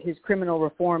his criminal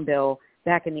reform bill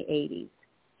back in the 80s.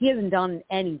 He hasn't done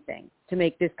anything to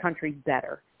make this country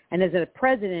better. And as a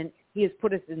president, he has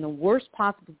put us in the worst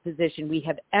possible position we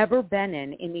have ever been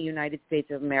in the United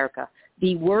States of America,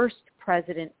 the worst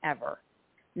president ever.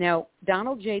 Now,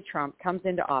 Donald J. Trump comes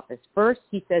into office. First,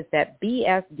 he says that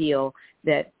BS deal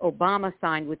that Obama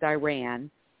signed with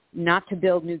Iran, not to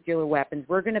build nuclear weapons,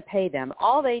 we're going to pay them.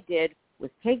 All they did was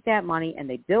take that money and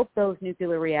they built those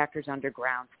nuclear reactors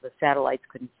underground so the satellites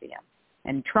couldn't see them.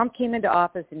 And Trump came into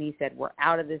office and he said, we're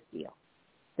out of this deal.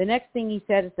 The next thing he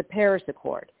said is the Paris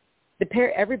Accord.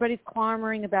 Everybody's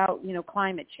clamoring about,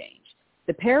 climate change.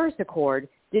 The Paris Accord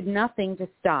did nothing to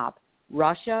stop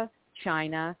Russia,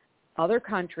 China, other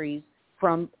countries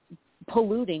from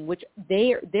polluting, which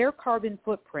their carbon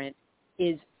footprint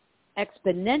is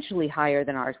exponentially higher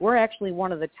than ours. We're actually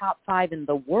one of the top 5 in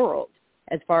the world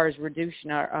as far as reduction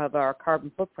of our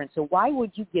carbon footprint. So why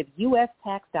would you give U.S.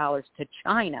 tax dollars to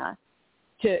China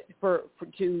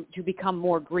to become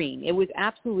more green? It was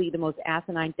absolutely the most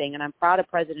asinine thing, and I'm proud of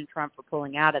President Trump for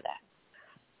pulling out of that.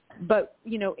 But,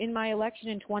 in my election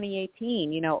in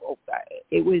 2018,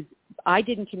 I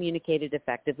didn't communicate it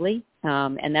effectively,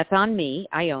 and that's on me.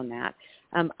 I own that.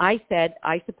 I said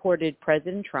I supported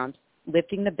President Trump's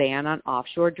lifting the ban on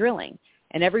offshore drilling.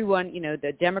 And everyone,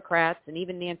 the Democrats and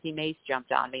even Nancy Mace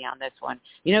jumped on me on this one.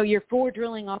 You're for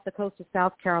drilling off the coast of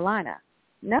South Carolina.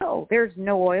 No, there's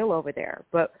no oil over there.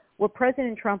 But what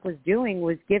President Trump was doing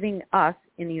was giving us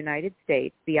in the United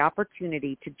States the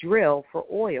opportunity to drill for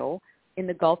oil in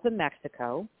the Gulf of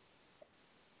Mexico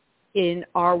in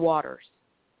our waters.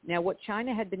 Now, what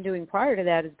China had been doing prior to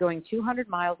that is going 200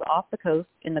 miles off the coast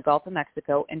in the Gulf of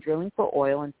Mexico and drilling for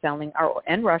oil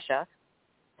and Russia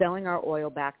selling our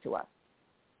oil back to us.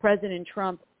 President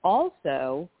Trump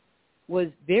also was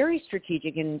very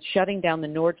strategic in shutting down the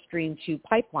Nord Stream 2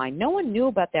 pipeline. No one knew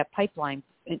about that pipeline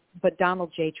but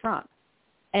Donald J. Trump.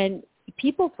 And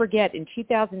people forget in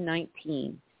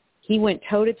 2019, he went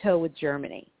toe-to-toe with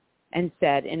Germany and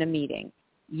said in a meeting,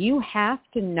 you have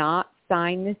to not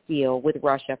sign this deal with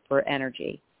Russia for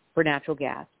energy, for natural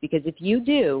gas, because if you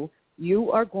do,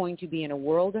 you are going to be in a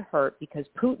world of hurt because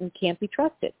Putin can't be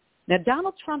trusted. Now,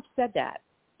 Donald Trump said that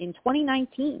in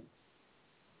 2019.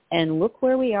 And look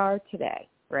where we are today,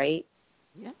 right?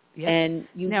 Yeah. And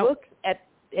you look at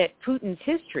Putin's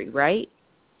history, right?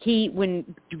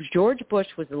 When George Bush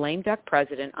was the lame duck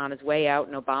president on his way out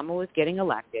and Obama was getting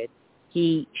elected,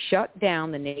 he shut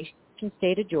down the nation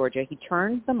state of Georgia. He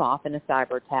turned them off in a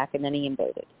cyber attack, and then he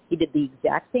invaded. He did the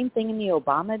exact same thing in the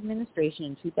Obama administration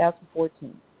in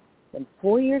 2014. Then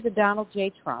 4 years of Donald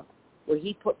J. Trump, where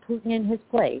he put Putin in his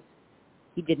place,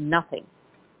 he did nothing.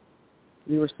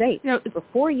 We were safe. For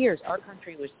 4 years, our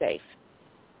country was safe.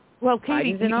 Well,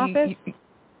 Katie, Biden's in office.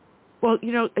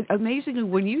 Amazingly,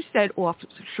 when you said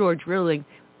offshore drilling,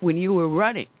 when you were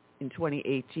running in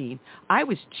 2018, I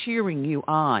was cheering you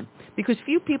on because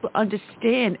few people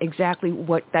understand exactly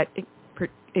what that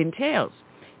entails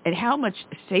and how much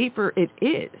safer it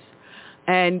is,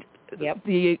 and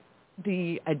the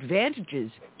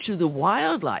advantages to the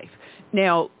wildlife.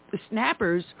 Now, the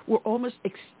snappers were almost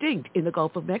extinct in the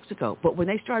Gulf of Mexico, but when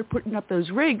they started putting up those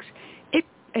rigs, it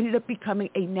ended up becoming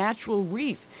a natural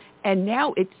reef, and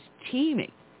now it's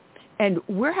teeming. And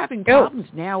we're having problems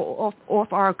now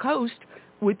off our coast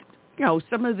with,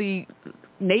 some of the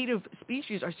native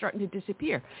species are starting to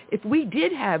disappear. If we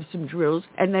did have some drills,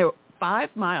 and they're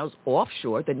 5 miles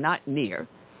offshore, they're not near,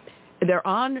 They're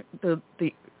on the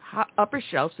upper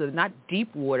shelf, so they're not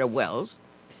deep water wells.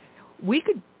 We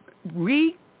could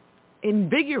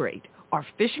reinvigorate our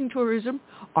fishing tourism,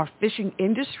 our fishing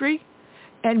industry,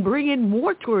 and bring in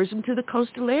more tourism to the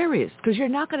coastal areas, because you're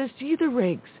not going to see the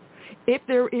rigs. If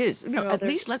there is, at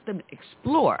least let them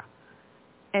explore.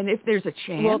 And if there's a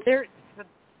chance... Well,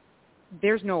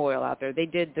 there's no oil out there. They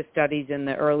did the studies in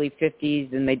the early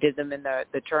 50s, and they did them in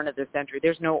the turn of the century.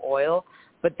 There's no oil,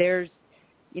 but there's,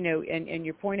 and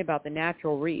your point about the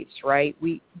natural reefs, right?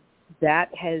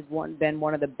 That has been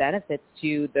one of the benefits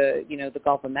to the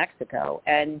Gulf of Mexico.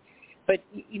 But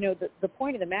the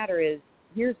point of the matter is,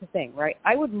 here's the thing, right?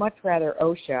 I would much rather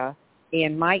OSHA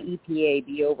and my EPA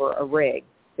be over a rig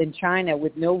than China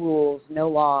with no rules, no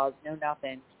laws, no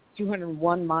nothing,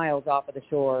 201 miles off of the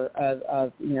shore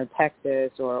of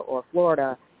Texas or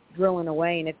Florida, drilling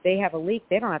away. And if they have a leak,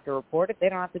 they don't have to report it. They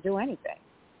don't have to do anything.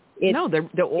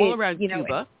 They're all around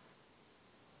Cuba.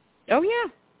 Oh yeah,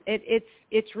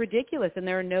 it's ridiculous, and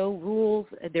there are no rules.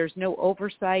 There's no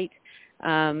oversight.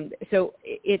 So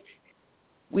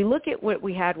we look at what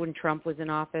we had when Trump was in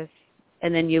office,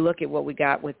 and then you look at what we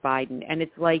got with Biden, and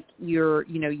it's like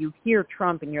you hear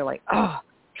Trump and you're like, oh,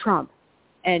 Trump.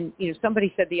 And,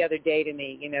 somebody said the other day to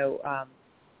me,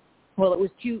 well, it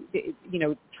was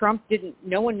Trump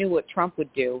no one knew what Trump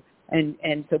would do.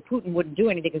 And so Putin wouldn't do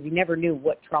anything because he never knew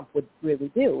what Trump would really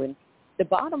do. And the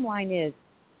bottom line is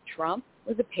Trump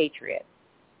was a patriot.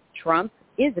 Trump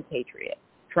is a patriot.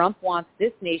 Trump wants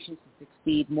this nation to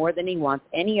succeed more than he wants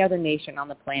any other nation on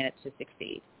the planet to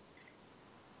succeed.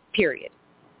 Period.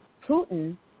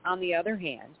 Putin, on the other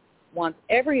hand, wants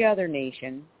every other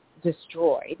nation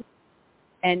destroyed,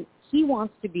 and he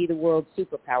wants to be the world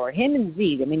superpower. Him and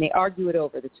Xi, they argue it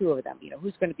over, the two of them,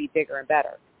 who's going to be bigger and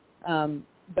better.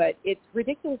 But it's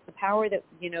ridiculous, the power that,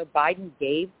 Biden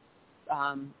gave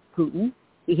Putin.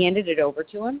 He handed it over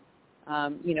to him.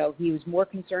 He was more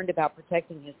concerned about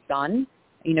protecting his son.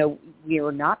 We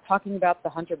are not talking about the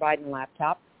Hunter Biden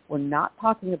laptop. We're not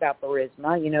talking about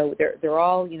Burisma. They're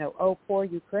all, oh, poor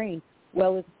Ukraine.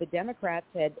 Well, if the Democrats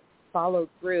had followed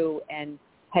through and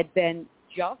had been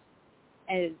just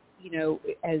as,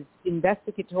 as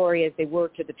investigatory as they were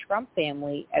to the Trump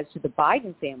family as to the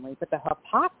Biden family, but the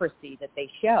hypocrisy that they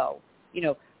show,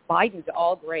 Biden's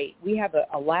all great. We have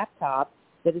a laptop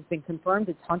that has been confirmed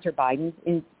it's Hunter Biden's.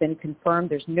 It's been confirmed.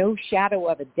 There's no shadow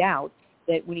of a doubt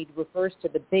that when he refers to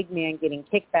the big man getting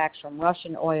kickbacks from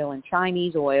Russian oil and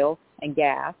Chinese oil and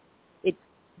gas, it's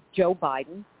Joe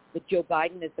Biden. That Joe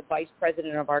Biden, as the vice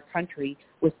president of our country,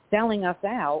 was selling us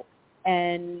out,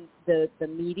 and the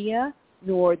media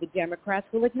nor the Democrats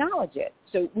will acknowledge it.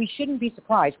 So we shouldn't be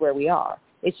surprised where we are.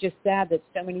 It's just sad that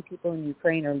so many people in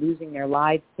Ukraine are losing their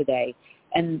lives today.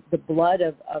 And the blood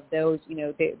of those,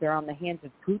 they're on the hands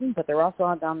of Putin, but they're also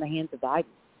on the hands of Biden,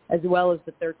 as well as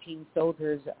the 13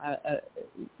 soldiers,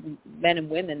 men and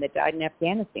women that died in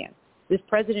Afghanistan. This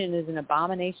president is an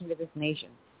abomination to this nation.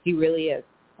 He really is.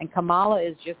 And Kamala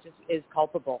is just as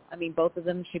culpable. Both of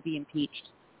them should be impeached,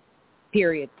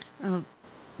 period.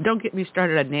 Don't get me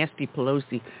started on Nancy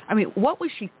Pelosi. What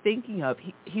was she thinking of?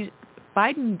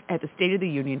 Biden at the State of the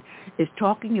Union is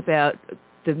talking about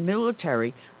the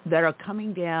military that are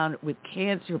coming down with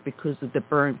cancer because of the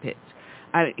burn pits.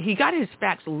 He got his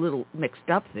facts a little mixed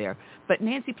up there, but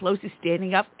Nancy Pelosi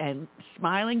standing up and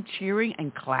smiling, cheering,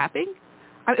 and clapping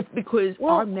because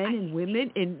our men and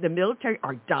women in the military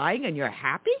are dying and you're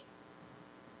happy?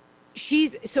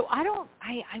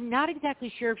 I'm not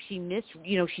exactly sure if she missed,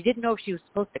 she didn't know if she was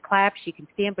supposed to clap. She can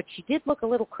stand, but she did look a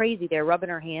little crazy there, rubbing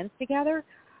her hands together.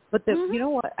 But you know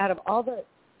what, out of all the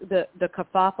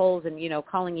kerfuffles and,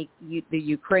 calling the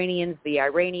Ukrainians, the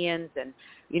Iranians, and,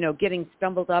 getting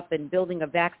stumbled up and building a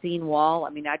vaccine wall.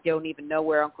 I don't even know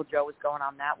where Uncle Joe was going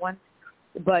on that one.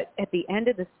 But at the end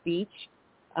of the speech,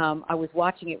 I was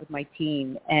watching it with my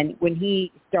team, and when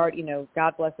he started,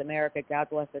 God bless America, God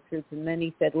bless our troops, and then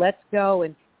he said, let's go,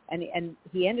 and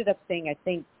he ended up saying, I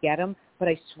think, get him, but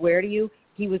I swear to you,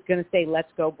 he was going to say, let's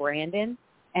go, Brandon,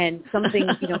 and something,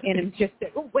 in him just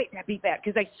said, oh, wait, that'd be bad,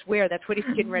 because I swear that's what he's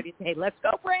getting ready to say, let's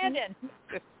go, Brandon.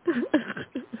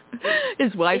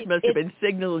 His wife must have been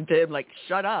signaling to him, like,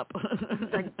 shut up.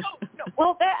 Like, no.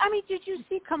 Well, did you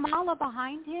see Kamala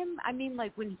behind him?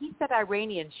 When he said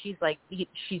Iranian, she's like,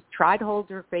 she's tried to hold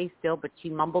her face still, but she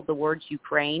mumbled the words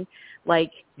Ukraine.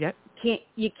 Yep.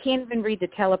 You can't even read the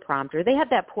teleprompter. They had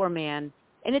that poor man,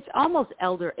 and it's almost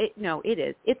elder. It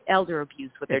is. It's elder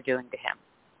abuse what they're doing to him,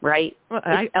 right? Well,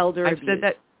 elder abuse.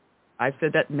 I've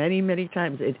said that many, many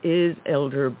times. It is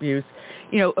elder abuse.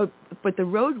 But the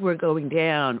road we're going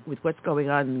down with what's going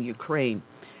on in Ukraine,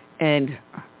 and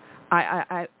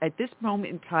I at this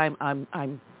moment in time,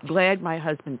 I'm glad my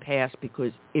husband passed,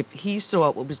 because if he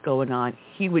saw what was going on,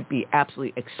 he would be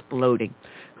absolutely exploding.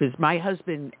 Because my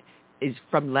husband is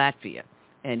from Latvia,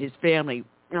 and his family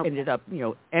ended up,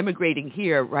 emigrating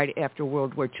here right after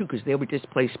World War II because they were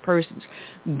displaced persons.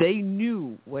 They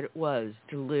knew what it was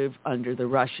to live under the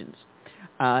Russians.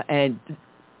 And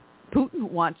Putin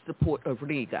wants the port of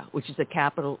Riga, which is the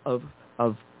capital of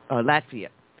Latvia,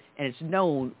 and it's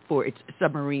known for its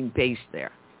submarine base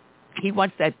there. He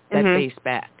wants that base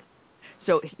back.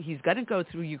 So he's going to go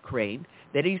through Ukraine.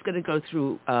 Then he's going to go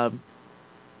through,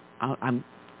 I'm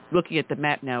looking at the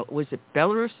map now, was it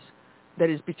Belarus? That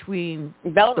is between the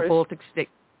Baltic State.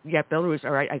 Yeah, Belarus.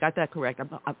 All right, I got that correct.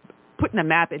 I'm putting a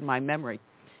map in my memory.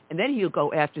 And then he'll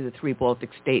go after the 3 Baltic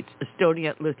states,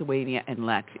 Estonia, Lithuania, and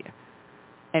Latvia.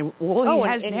 And all he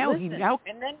has now,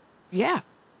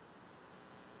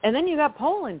 And then you got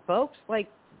Poland, folks. Like,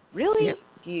 really? Yep.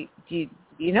 Do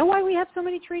you know why we have so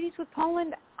many treaties with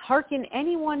Poland? Hearken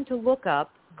anyone to look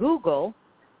up, Google,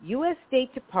 U.S.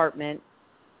 State Department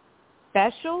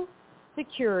Special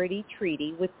Security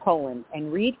Treaty with Poland,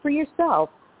 and read for yourself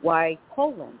why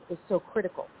Poland is so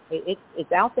critical.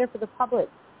 It's out there for the public.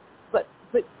 But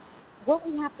what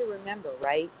we have to remember,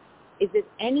 right, is that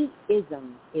any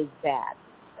ism is bad.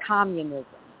 Communism,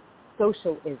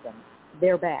 socialism,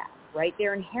 they're bad, right?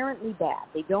 They're inherently bad.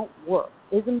 They don't work.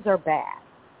 Isms are bad.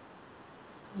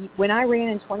 When I ran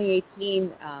in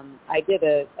 2018, I did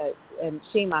and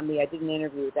shame on me, I did an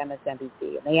interview with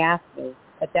MSNBC, and they asked me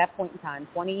at that point in time,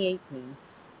 2018,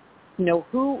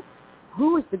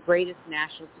 who is the greatest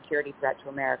national security threat to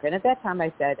America? And at that time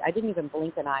I said, I didn't even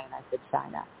blink an eye, and I said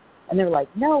China. And they were like,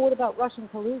 no, what about Russian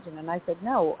collusion? And I said,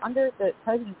 no, under the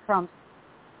President Trump's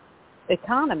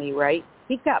economy, right,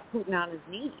 he's got Putin on his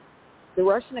knees. The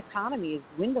Russian economy is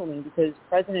dwindling because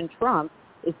President Trump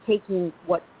is taking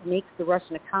what makes the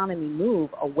Russian economy move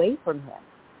away from him.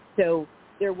 So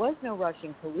there was no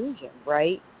Russian collusion,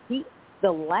 right?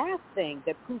 The last thing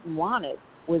that Putin wanted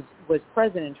was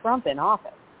President Trump in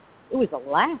office. It was the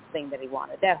last thing that he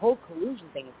wanted. That whole collusion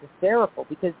thing is hysterical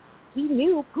because Putin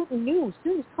knew as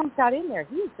soon as Trump got in there,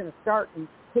 he was going to start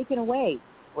taking away,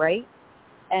 right?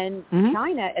 And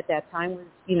China at that time was,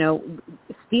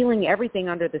 stealing everything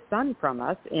under the sun from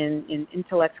us in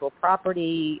intellectual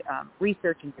property,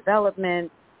 research and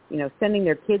development, sending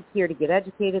their kids here to get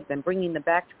educated, then bringing them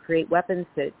back to create weapons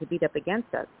to beat up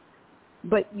against us.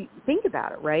 But you think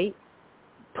about it, right?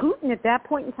 Putin at that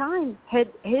point in time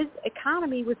his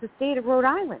economy was the state of Rhode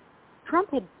Island. Trump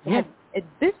had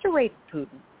eviscerated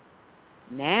Putin.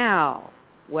 Now,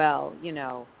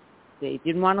 they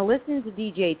didn't want to listen to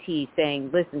DJT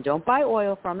saying, listen, don't buy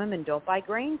oil from him and don't buy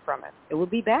grain from him. It would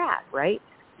be bad, right?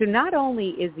 So not only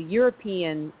is the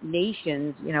European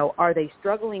nations, are they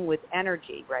struggling with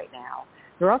energy right now,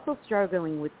 they're also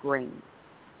struggling with grain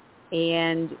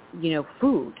and,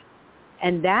 food.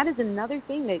 And that is another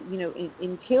thing that,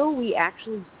 until we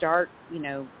actually start,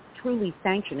 truly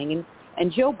sanctioning,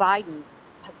 and Joe Biden,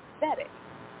 pathetic.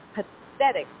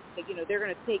 They're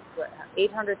going to take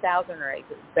 800,000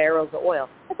 barrels of oil.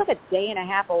 That's like a day and a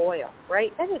half of oil,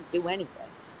 right? That doesn't do anything.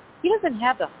 He doesn't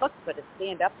have the chutzpah to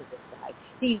stand up to this guy.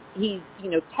 He's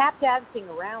tap dancing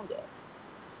around it.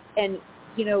 And,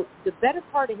 the better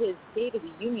part of his State of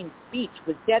the Union speech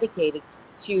was dedicated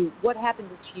to what happened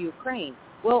to Ukraine.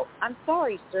 Well, I'm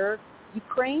sorry, sir.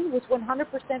 Ukraine was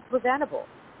 100% preventable.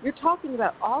 You're talking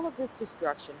about all of this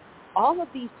destruction, all of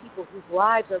these people whose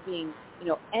lives are being,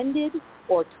 ended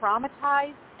or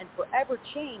traumatized and forever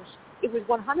changed. It was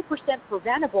 100%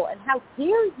 preventable. And how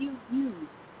dare you use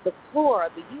the floor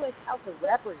of the U.S. House of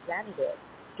Representatives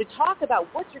to talk about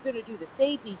what you're going to do to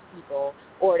save these people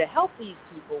or to help these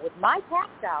people with my tax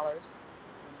dollars?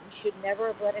 You should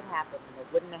never have let it happen. And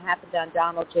it wouldn't have happened on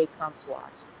Donald J. Trump's watch.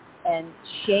 And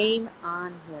shame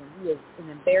on him. He is an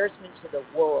embarrassment to the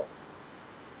world.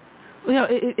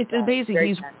 It's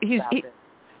amazing.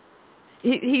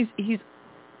 He's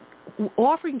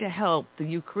offering to help the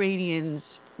Ukrainians,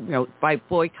 by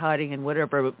boycotting and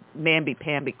whatever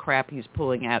mamby-pamby crap he's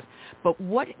pulling out. But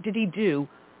what did he do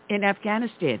in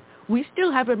Afghanistan? We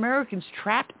still have Americans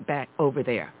trapped back over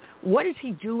there. What is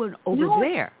he doing over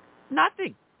there?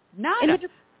 Nothing. Nada. In the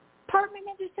Department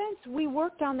of Defense, we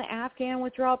worked on the Afghan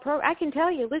withdrawal program. I can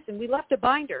tell you, listen, we left a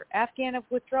binder, Afghan of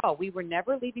withdrawal. We were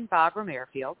never leaving Bagram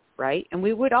Airfield, right? And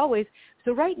we would always.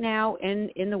 So right now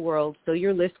in the world, so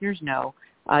your listeners know,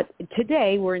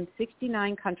 today we're in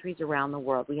 69 countries around the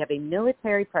world. We have a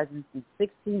military presence in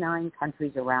 69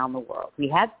 countries around the world. We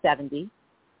had 70.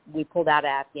 We pulled out of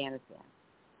Afghanistan.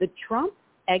 The Trump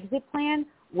exit plan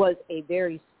was a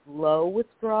very slow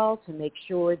withdrawal to make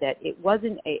sure that it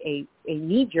wasn't a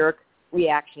knee-jerk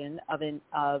reaction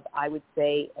of I would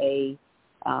say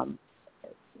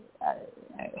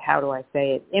how do I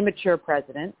say it, immature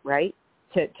president, right,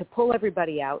 to pull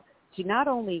everybody out, to not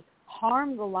only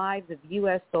harm the lives of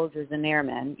U.S. soldiers and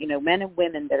airmen, men and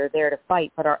women that are there to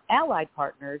fight, but our allied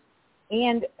partners,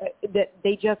 and that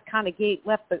they just kind of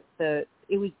left it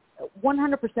was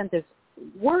 100% this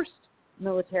worst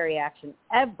military action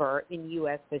ever in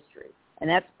U.S. history. And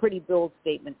that's a pretty bold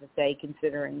statement to say,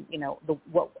 considering,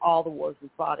 what all the wars we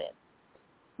fought in.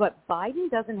 But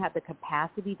Biden doesn't have the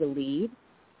capacity to lead.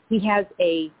 He has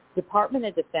a Department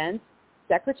of Defense,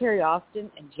 Secretary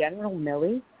Austin and General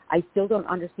Milley. I still don't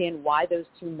understand why those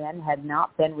two men had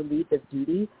not been relieved of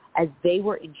duty, as they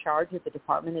were in charge of the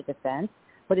Department of Defense.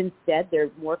 But instead, they're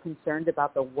more concerned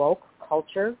about the woke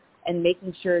culture and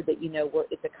making sure that,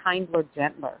 it's a kindler,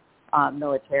 gentler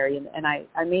military. And I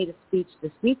made a speech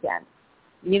this weekend.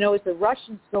 As the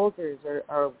Russian soldiers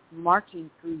are marching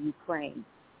through Ukraine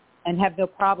and have no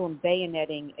problem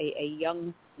bayoneting a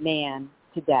young man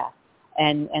to death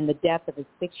and the death of a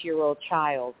 6-year-old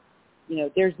child,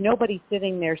 there's nobody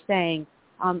sitting there saying,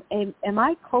 am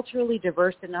I culturally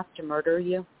diverse enough to murder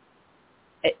you?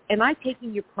 Am I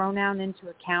taking your pronoun into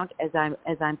account as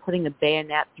I'm putting a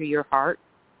bayonet through your heart?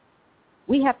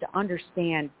 We have to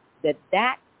understand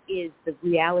that is the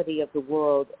reality of the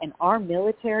world, and our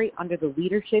military, under the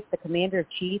leadership, the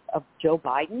commander-in-chief of Joe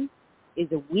Biden, is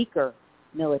a weaker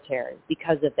military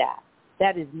because of that.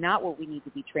 That is not what we need to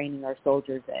be training our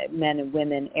soldiers, men and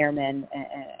women, airmen,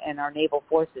 and our naval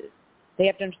forces. They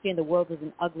have to understand the world is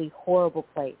an ugly, horrible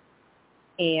place,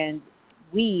 and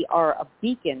we are a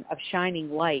beacon of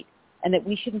shining light, and that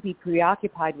we shouldn't be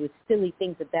preoccupied with silly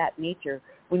things of that nature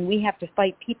when we have to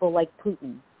fight people like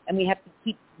Putin, and we have to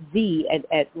keep Z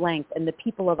at length, and the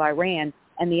people of Iran,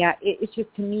 and it's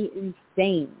just, to me,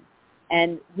 insane.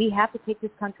 And we have to take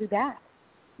this country back.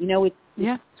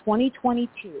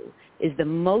 2022 is the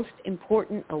most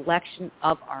important election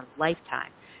of our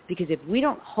lifetime, because if we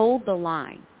don't hold the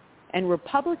line, and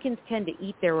Republicans tend to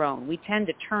eat their own, we tend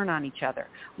to turn on each other,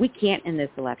 we can't in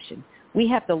this election. We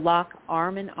have to lock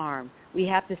arm in arm. We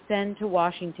have to send to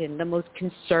Washington the most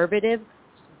conservative,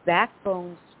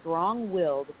 backbone,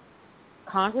 strong-willed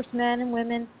congressmen and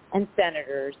women and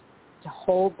senators to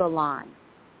hold the line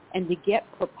and to get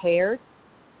prepared,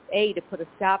 to put a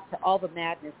stop to all the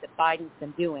madness that Biden's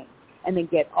been doing, and then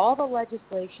get all the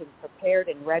legislation prepared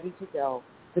and ready to go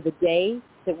for the day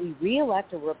that we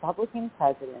reelect a Republican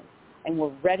president and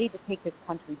we're ready to take this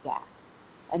country back.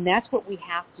 And that's what we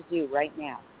have to do right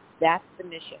now. That's the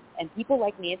mission. And people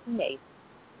like Nancy Mace,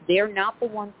 they're not the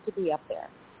ones to be up there.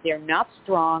 They're not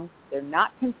strong. They're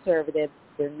not conservative.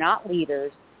 They're not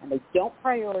leaders. And they don't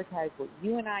prioritize what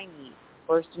you and I need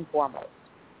first and foremost.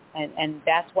 And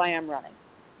that's why I'm running.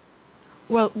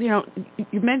 Well,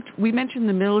 we mentioned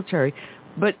the military,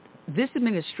 but this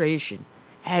administration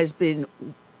has been,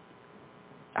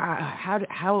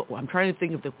 I'm trying to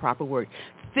think of the proper word,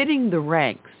 thinning the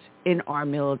ranks in our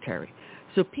military.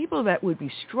 So people that would be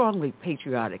strongly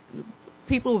patriotic,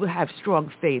 people who have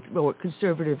strong faith or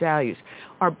conservative values,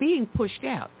 are being pushed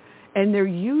out. And they're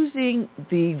using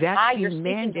the vaccine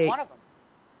mandate. One of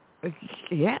them.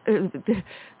 Yeah,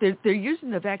 they're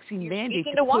using the vaccine mandate.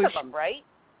 Speaking to one of them, right?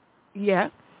 Yeah.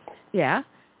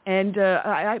 And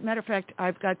matter of fact,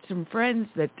 I've got some friends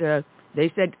that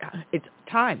they said, it's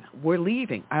time. We're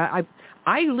leaving. I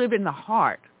live in the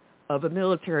heart of a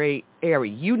military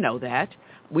area. You know that.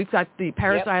 We've got the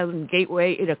Paris Island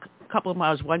Gateway in a couple of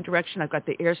miles one direction. I've got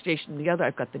the air station in the other.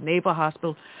 I've got the Naval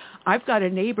Hospital. I've got a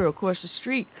neighbor across the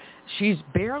street. She's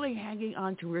barely hanging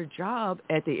on to her job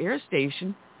at the air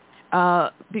station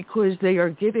because they are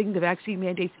giving the vaccine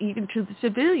mandates even to the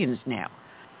civilians now.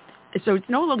 So it's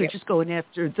no longer just going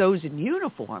after those in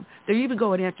uniform. They're even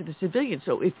going after the civilians.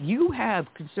 So if you have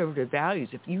conservative values,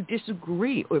 if you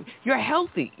disagree, or if you're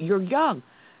healthy, you're young,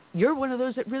 you're one of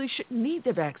those that really shouldn't need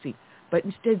the vaccine. But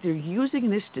instead they're using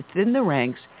this to thin the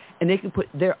ranks, and they can put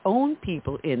their own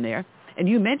people in there. And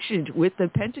you mentioned with the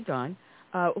Pentagon,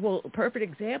 a perfect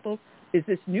example is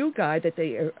this new guy that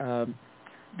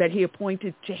that he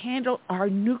appointed to handle our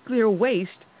nuclear waste.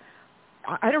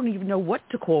 I don't even know what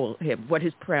to call him, what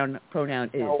his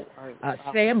pronoun is.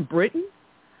 Sam Brinton?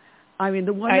 I mean,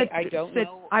 the one that I don't said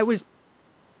know.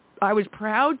 I was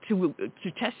proud to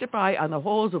testify on the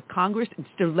halls of Congress in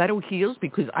stiletto heels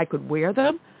because I could wear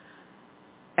them.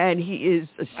 And he is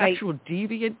a sexual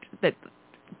deviant that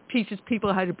teaches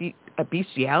people how to be a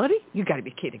bestiality? You got to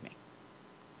be kidding me.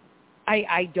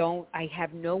 I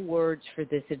have no words for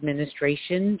this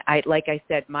administration. Like I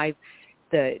said,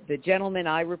 The gentleman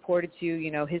I reported to,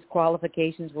 you know, his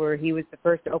qualifications were he was the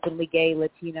first openly gay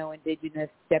Latino Indigenous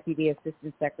Deputy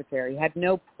Assistant Secretary, had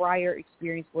no prior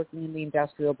experience working in the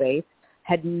industrial base,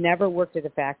 had never worked at a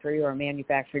factory or a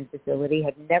manufacturing facility,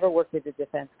 had never worked as a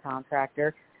defense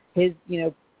contractor. His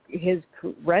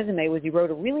resume was he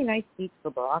wrote a really nice speech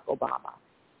for Barack Obama.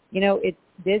 You know,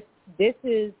 this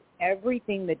is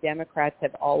everything the Democrats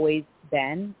have always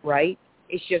been, right?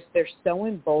 It's just they're so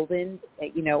emboldened,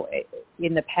 you know,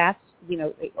 in the past, you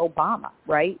know, Obama,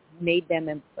 right, made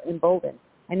them emboldened.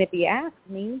 And if you ask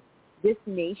me, this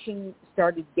nation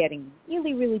started getting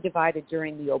really, really divided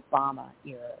during the Obama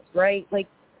era, right? Like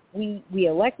we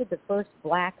elected the first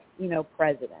black, you know,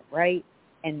 president, right?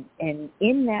 And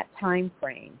in that time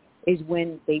frame is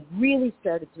when they really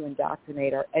started to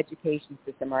indoctrinate our education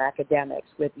system, our academics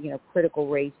with, you know, critical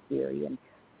race theory and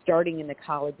starting in the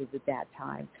colleges at that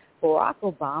time. Barack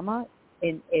Obama,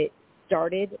 it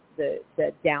started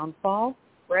the downfall,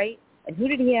 right? And who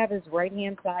did he have his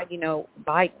right-hand side? You know,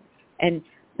 Biden. And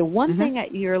the one thing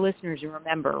that your listeners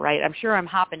remember, right, I'm sure I'm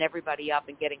hopping everybody up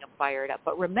and getting them fired up,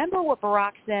 but remember what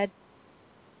Barack said?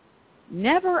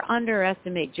 Never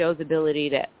underestimate Joe's ability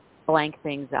to blank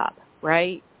things up,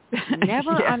 right?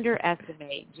 Never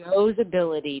underestimate Joe's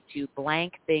ability to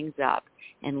blank things up.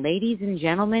 And ladies and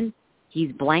gentlemen,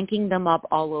 he's blanking them up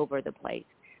all over the place.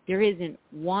 There isn't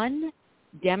one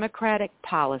Democratic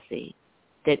policy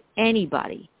that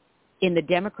anybody in the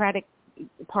Democratic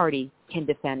Party can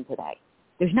defend today.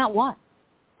 There's not one.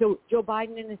 So Joe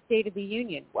Biden in the State of the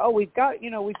Union, well, we've got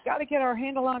to get our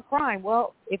handle on crime.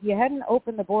 Well, if you hadn't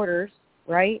opened the borders,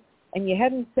 right, and you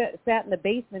hadn't sat in the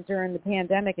basement during the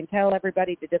pandemic and tell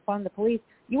everybody to defund the police,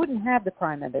 you wouldn't have the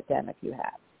crime epidemic you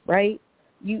have, right?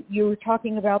 You were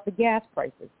talking about the gas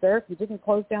prices. Sir, if you didn't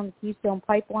close down the Keystone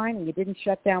Pipeline and you didn't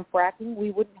shut down fracking,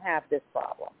 we wouldn't have this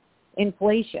problem.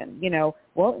 Inflation, you know,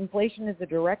 well, inflation is a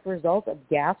direct result of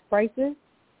gas prices.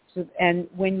 So, and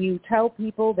when you tell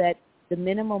people that the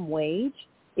minimum wage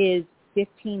is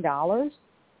 $15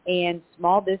 and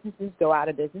small businesses go out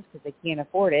of business because they can't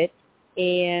afford it,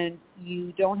 and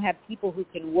you don't have people who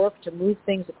can work to move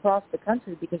things across the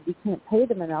country because we can't pay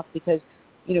them enough because,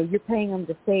 you know, you're paying them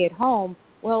to stay at home,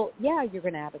 well, yeah, you're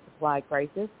going to have a supply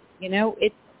crisis. You know,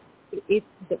 it's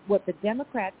what the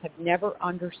Democrats have never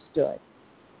understood.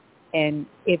 And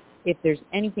if there's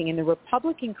anything in the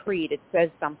Republican creed, it says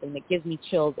something that gives me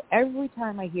chills every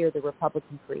time I hear the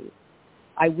Republican creed.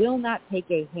 I will not take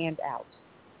a handout.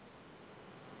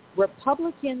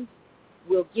 Republicans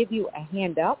will give you a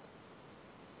hand up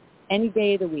any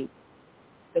day of the week.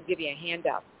 They'll give you a hand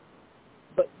up.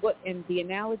 But and the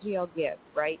analogy I'll give,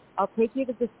 right? I'll take you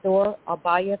to the store, I'll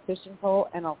buy you a fishing pole,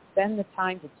 and I'll spend the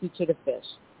time to teach you to fish.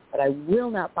 But I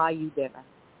will not buy you dinner.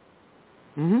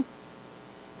 Mm-hmm.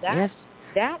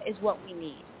 That is what we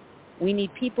need. We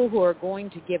need people who are going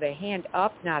to give a hand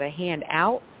up, not a hand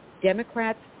out.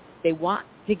 Democrats, they want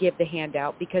to give the hand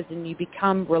out because then you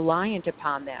become reliant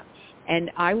upon them.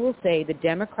 And I will say the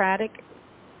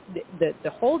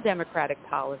whole Democratic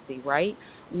policy, right,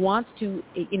 wants to,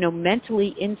 you know,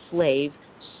 mentally enslave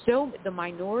the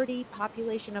minority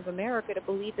population of America to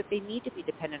believe that they need to be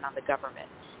dependent on the government.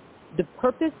 The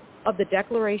purpose of the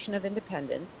Declaration of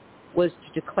Independence was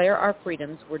to declare our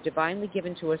freedoms were divinely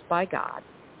given to us by God.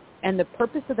 And the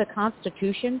purpose of the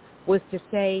Constitution was to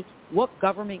say what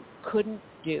government couldn't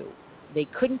do. They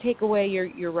couldn't take away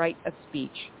your right of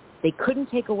speech. They couldn't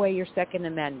take away your Second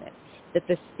Amendment. That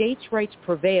the states' rights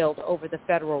prevailed over the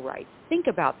federal rights. Think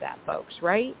about that, folks,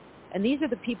 right? And these are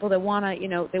the people that want to, you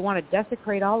know, they want to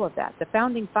desecrate all of that. The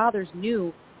Founding Fathers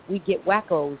knew we'd get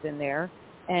wackos in there,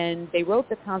 and they wrote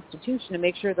the Constitution to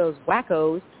make sure those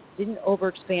wackos didn't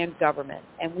overexpand government.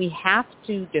 And we have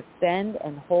to defend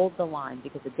and hold the line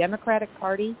because the Democratic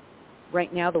Party,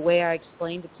 right now, the way I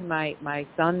explained it to my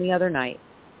son the other night,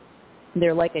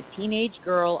 they're like a teenage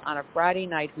girl on a Friday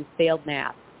night who failed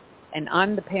math. And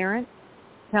I'm the parent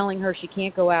telling her she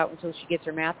can't go out until she gets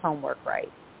her math homework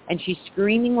right. And she's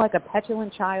screaming like a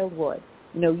petulant child would.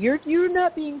 You know, you're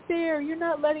not being fair. You're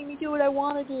not letting me do what I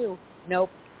want to do. Nope.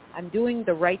 I'm doing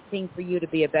the right thing for you to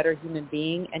be a better human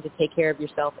being and to take care of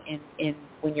yourself in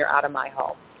when you're out of my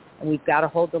home. And we've got to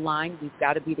hold the line. We've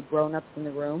got to be the grown-ups in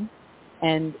the room.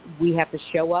 And we have to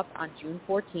show up on June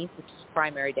 14th, which is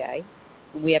primary day.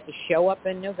 We have to show up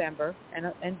in November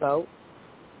and vote.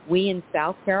 We in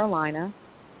South Carolina,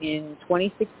 in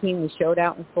 2016, we showed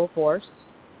out in full force.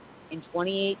 In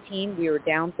 2018, we were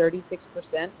down 36%.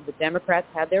 The Democrats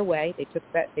had their way. They took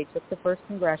the first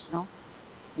congressional.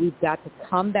 We've got to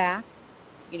come back.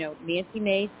 You know, Nancy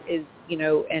Mace is, you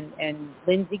know, and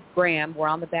Lindsey Graham were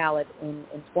on the ballot in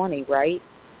 20, right?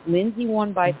 Lindsay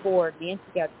won by 4. Nancy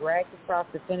got dragged across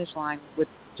the finish line with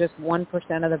just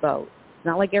 1% of the vote. It's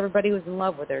not like everybody was in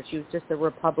love with her. She was just a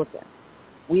Republican.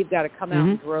 We've got to come out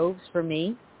in droves for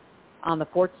me on the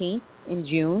 14th in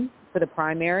June for the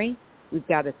primary. We've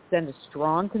got to send a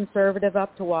strong conservative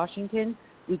up to Washington.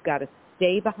 We've got to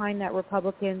stay behind that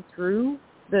Republican through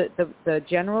the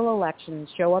general election and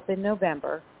show up in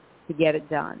November to get it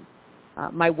done.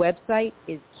 My website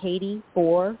is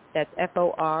Katie4, that's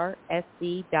FORSC.com.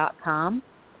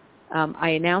 I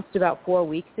announced about 4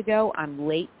 weeks ago I'm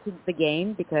late to the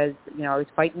game because, I was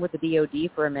fighting with the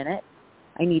DOD for a minute.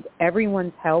 I need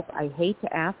everyone's help. I hate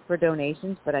to ask for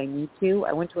donations, but I need to.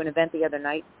 I went to an event the other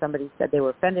night. Somebody said they were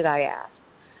offended I asked.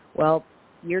 Well,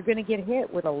 you're going to get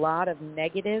hit with a lot of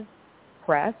negative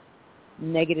press,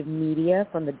 negative media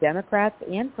from the Democrats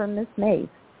and from Miss Mace,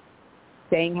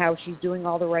 saying how she's doing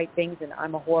all the right things and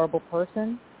I'm a horrible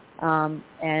person.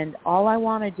 And all I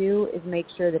want to do is make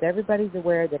sure that everybody's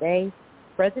aware that, A,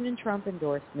 President Trump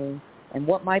endorsed me, and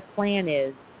what my plan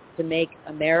is to make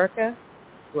America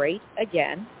great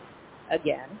again,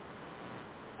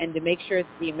 and to make sure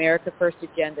that the America First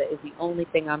agenda is the only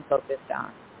thing I'm focused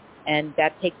on. And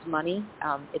that takes money.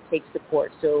 It takes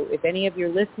support. So if any of your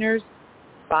listeners,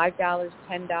 $5,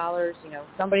 $10,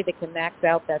 somebody that can max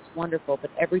out, that's wonderful.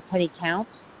 But every penny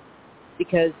counts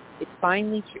because it's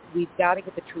finally, we've got to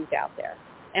get the truth out there.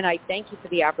 And I thank you for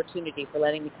the opportunity for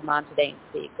letting me come on today and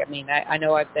speak. I mean, I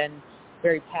know I've been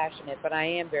very passionate, but I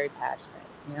am very passionate.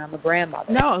 I'm a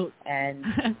grandmother. No. And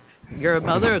you're a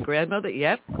mother, a grandmother.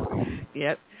 Yep.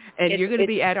 And you're going to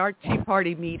be at our Tea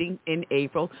Party meeting in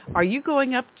April. Are you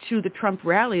going up to the Trump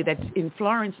rally that's in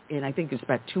Florence in, I think it's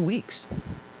about 2 weeks?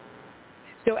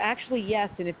 So actually, yes.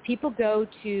 And if people go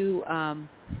to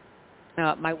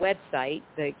my website,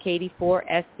 the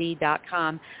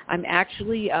Katie4SC.com, I'm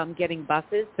actually getting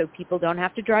buses so people don't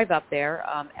have to drive up there.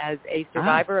 As a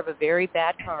survivor of a very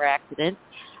bad car accident,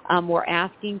 we're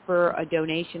asking for a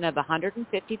donation of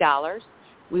 $150.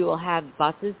 We will have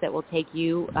buses that will take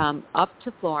you up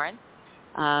to Florence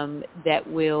that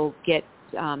will get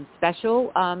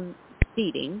special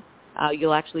seating.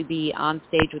 You'll actually be on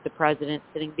stage with the president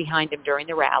sitting behind him during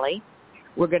the rally.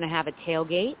 We're going to have a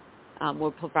tailgate.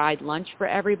 We'll provide lunch for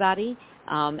everybody.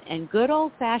 And good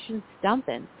old-fashioned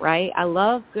stumping, right? I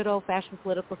love good old-fashioned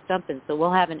political stumping. So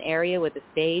we'll have an area with a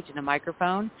stage and a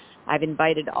microphone. I've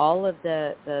invited all of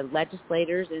the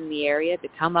legislators in the area to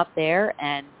come up there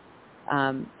and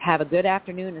have a good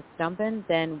afternoon of stumping.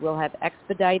 Then we'll have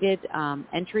expedited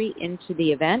entry into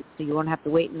the event, so you won't have to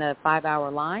wait in the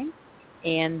 5-hour line.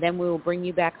 And then we will bring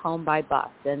you back home by bus.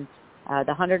 And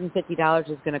the $150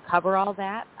 is going to cover all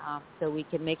that, so we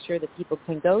can make sure that people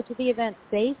can go to the event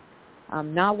safe,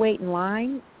 not wait in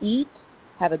line, eat,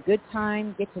 have a good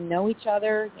time, get to know each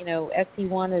other.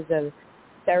 SC1 is a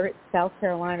South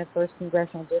Carolina 1st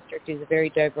Congressional District. Is a very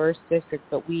diverse district,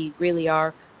 but we really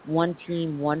are one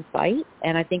team, one fight.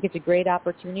 And I think it's a great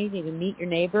opportunity to meet your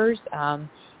neighbors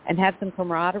and have some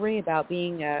camaraderie about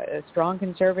being a strong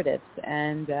conservatives,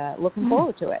 and looking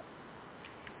forward to it.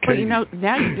 Well,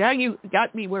 now you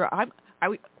got me where I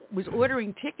was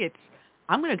ordering tickets.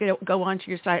 I'm going to go onto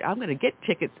your site. I'm going to get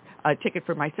a ticket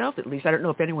for myself at least. I don't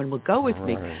know if anyone will go with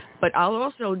me, but I'll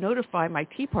also notify my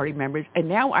Tea Party members. And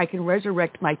now I can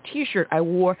resurrect my T-shirt I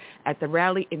wore at the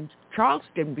rally in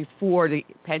Charleston before the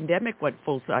pandemic went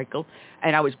full cycle,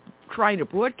 and I was trying to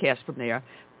broadcast from there.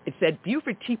 It said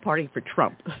Buford Tea Party for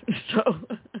Trump. So.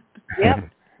 Yep.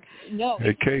 No.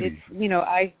 Hey, Katie.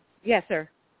 Yes, sir.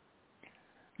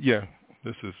 Yeah,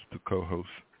 this is the co-host.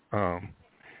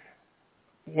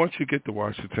 Once you get to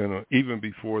Washington, or even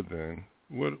before then,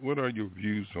 what are your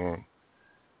views on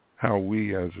how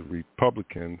we as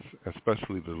Republicans,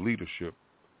 especially the leadership,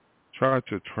 try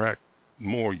to attract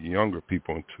more younger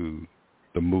people into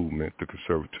the movement, the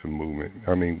conservative movement?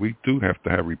 I mean, we do have to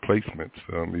have replacements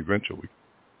eventually.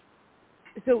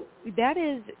 So that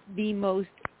is the most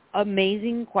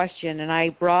amazing question, and I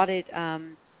brought it.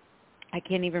 I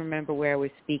can't even remember where I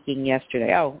was speaking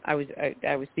yesterday. I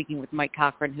was speaking with Mike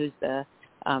Cochran, who's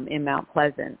in Mount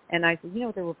Pleasant, and I said,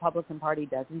 what the Republican Party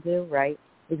doesn't do, right,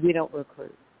 is we don't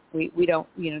recruit. We don't.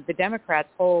 The Democrats'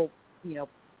 whole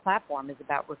platform is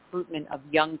about recruitment of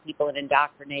young people and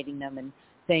indoctrinating them and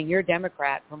saying you're a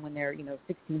Democrat from when they're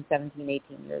 16, 17,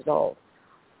 18 years old.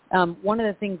 One of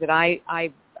the things that I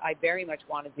very much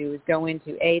want to do is go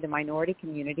into the minority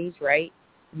communities, right?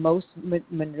 Most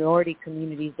minority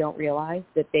communities don't realize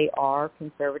that they are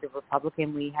conservative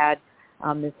Republican. We had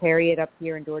Ms. Harriet up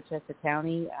here in Dorchester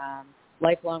County,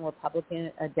 lifelong Republican,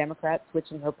 Democrat,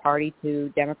 switching her party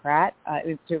to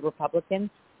Republican.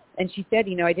 And she said,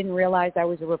 I didn't realize I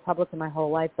was a Republican my whole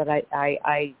life, but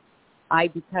I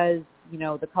because,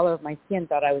 the color of my skin,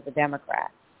 thought I was a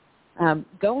Democrat.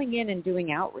 Going in and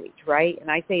doing outreach, right?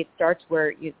 And I say it starts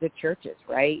where the churches,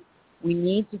 right? We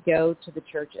need to go to the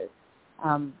churches.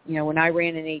 When I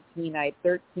ran in 2018, I had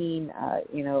 13,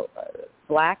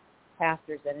 black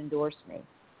pastors that endorsed me.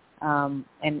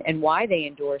 And why they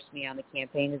endorsed me on the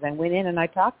campaign is I went in and I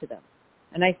talked to them.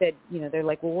 And I said, they're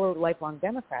like, well, we're lifelong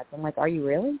Democrats. I'm like, are you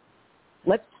really?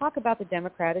 Let's talk about the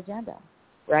Democrat agenda,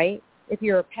 right? If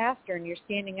you're a pastor and you're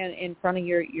standing in front of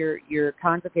your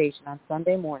congregation on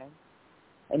Sunday morning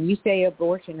and you say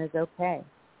abortion is okay,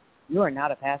 you are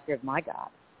not a pastor of my God.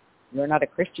 You're not a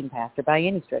Christian pastor by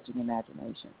any stretch of the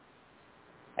imagination.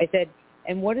 I said,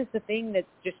 and what is the thing that's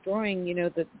destroying,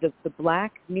 the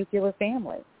black nuclear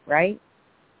family, right?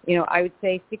 I would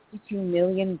say 62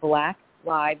 million black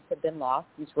lives have been lost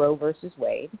since Roe versus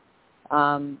Wade.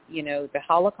 The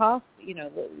Holocaust,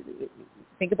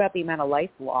 think about the amount of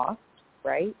life lost,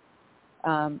 right?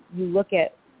 You look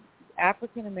at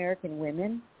African-American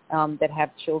women that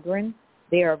have children.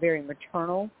 They are very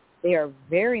maternal. They are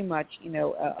very much,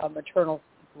 a maternal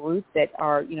group that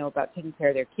are, about taking care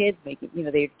of their kids,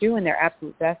 they're doing their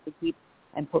absolute best to keep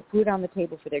and put food on the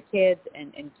table for their kids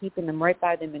and keeping them right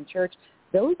by them in church.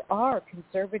 Those are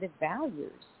conservative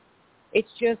values. It's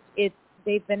just,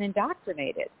 they've been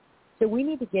indoctrinated. So we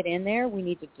need to get in there. We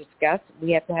need to discuss.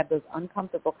 We have to have those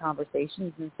uncomfortable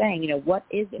conversations and saying, what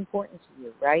is important to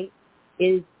you, right?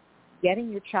 Is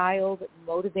getting your child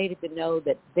motivated to know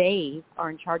that they are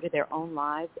in charge of their own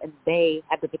lives and they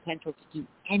have the potential to do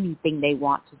anything they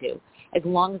want to do, as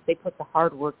long as they put the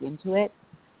hard work into it.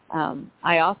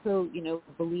 I also,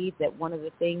 believe that one of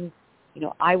the things,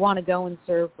 I want to go and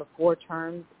serve for 4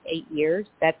 terms, 8 years.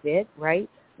 That's it, right?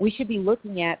 We should be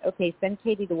looking at, okay, send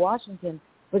Katie to Washington,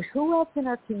 but who else in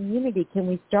our community can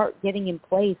we start getting in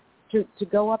place to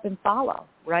go up and follow,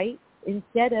 right?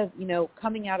 Instead of,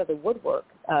 coming out of the woodwork,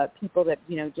 people that,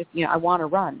 I want to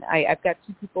run. I've got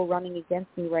 2 people running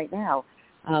against me right now.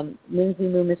 Lindsay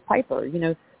Loomis Piper,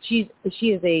 she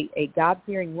is a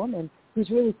God-fearing woman who's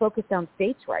really focused on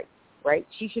states' rights, right?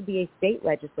 She should be a state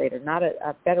legislator, not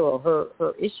a federal.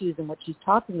 Her issues and what she's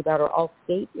talking about are all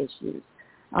state issues.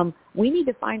 We need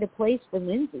to find a place for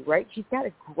Lindsay, right? She's got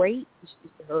a great,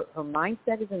 her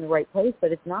mindset is in the right place,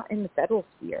 but it's not in the federal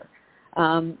sphere.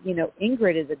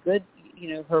 Ingrid is a good,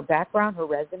 her background, her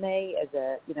resume as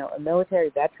a military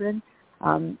veteran.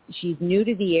 She's new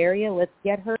to the area. Let's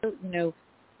get her,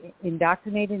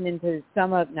 indoctrinated into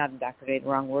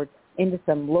into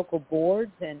some local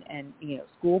boards and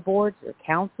school boards or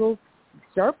councils.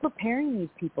 Start preparing these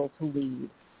people to lead.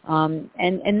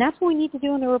 And that's what we need to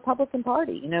do in the Republican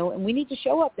Party, and we need to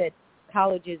show up at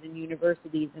colleges and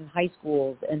universities and high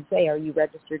schools and say, are you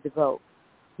registered to vote?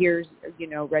 Here's,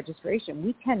 registration.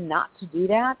 We tend not to do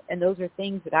that, and those are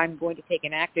things that I'm going to take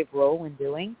an active role in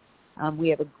doing. We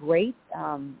have a great,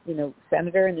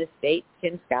 senator in this state,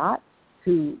 Tim Scott,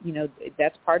 who,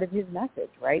 that's part of his message,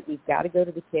 right? We've got to go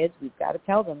to the kids. We've got to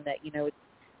tell them that,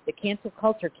 the cancel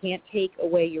culture can't take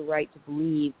away your right to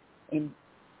believe in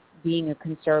being a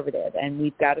conservative, and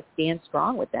we've got to stand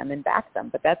strong with them and back them.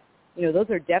 But that's, those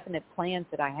are definite plans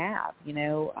that I have,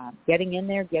 getting in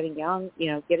there, getting young,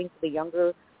 getting to the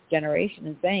younger generation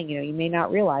and saying, you may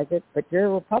not realize it, but you're a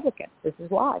Republican. This is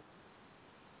why.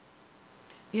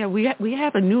 Yeah, we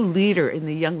have a new leader in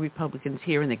the Young Republicans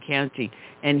here in the county,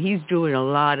 and he's doing a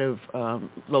lot of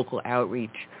local outreach,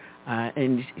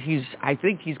 and I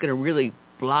think he's going to really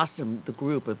blossom the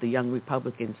group of the Young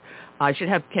Republicans. I should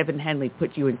have Kevin Henley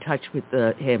put you in touch with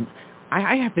him.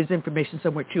 I have his information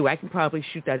somewhere, too. I can probably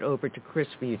shoot that over to Chris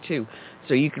for you, too,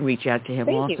 so you can reach out to him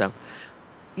also.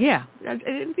 Yeah,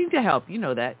 anything to help. You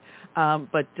know that.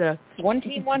 But one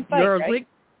team, one fight, right?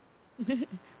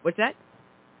 What's that?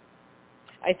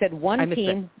 I said one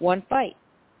team, one fight.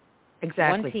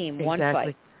 Exactly. One team, one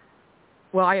fight.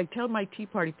 Well, I tell my Tea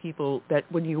Party people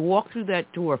that when you walk through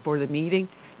that door for the meeting,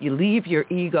 you leave your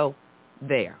ego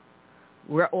there.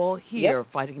 We're all here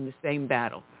fighting the same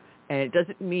battle. And it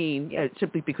doesn't mean,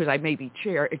 simply because I may be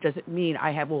chair, it doesn't mean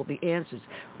I have all the answers.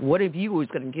 What of you is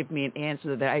going to give me an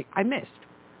answer that I missed?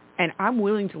 And I'm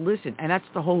willing to listen. And that's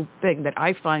the whole thing that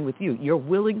I find with you. You're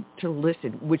willing to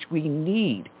listen, which we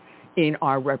need in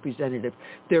our representative.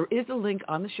 There is a link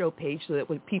on the show page so that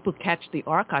when people catch the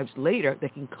archives later, they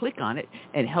can click on it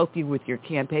and help you with your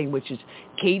campaign, which is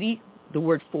the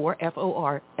word for,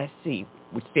 FORSC,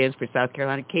 which stands for South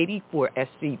Carolina,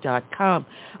 Katie4SC.com.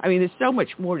 I mean, there's so much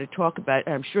more to talk about,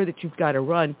 and I'm sure that you've got to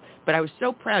run, but I was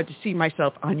so proud to see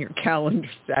myself on your calendar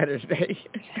Saturday.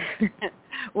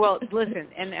 Well, listen,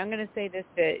 and I'm going to say this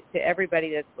to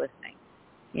everybody that's listening.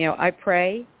 You know, I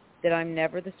pray that I'm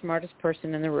never the smartest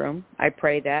person in the room. I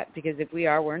pray that, because if we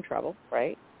are, we're in trouble,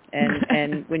 right?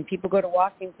 And when people go to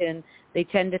Washington, they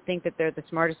tend to think that they're the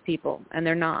smartest people, and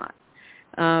they're not.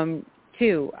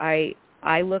 Two,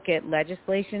 I look at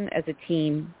legislation as a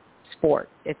team sport,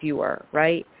 if you were,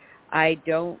 right? I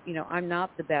don't, you know, I'm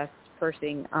not the best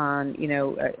person on, you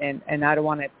know, and I don't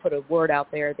want to put a word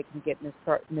out there that can get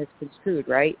misconstrued,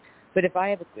 right? But if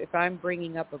I'm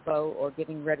bringing up a vote or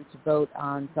getting ready to vote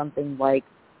on something like,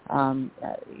 you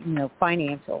know,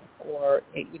 financial or,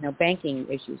 you know, banking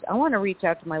issues, I want to reach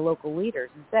out to my local leaders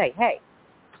and say, hey,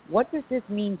 what does this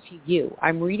mean to you?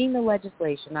 I'm reading the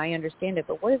legislation. I understand it,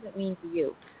 but what does it mean to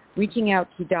you? Reaching out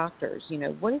to doctors, you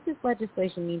know, what does this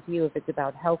legislation mean to you if it's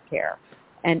about health care?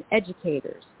 And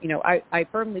educators. You know, I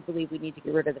firmly believe we need to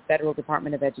get rid of the Federal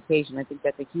Department of Education. I think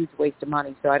that's a huge waste of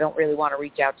money, so I don't really want to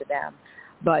reach out to them.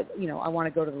 But, you know, I want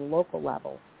to go to the local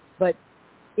level. But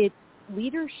it's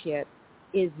leadership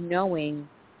is knowing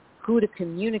who to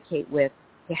communicate with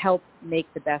to help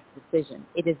make the best decision.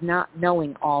 It is not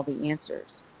knowing all the answers.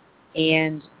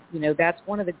 And, you know, that's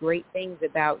one of the great things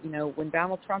about, you know, when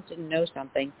Donald Trump didn't know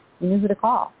something, he knew who to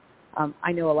call.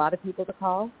 I know a lot of people to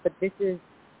call, but this is,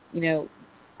 you know,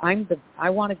 I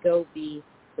want to go be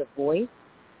the voice,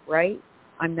 right?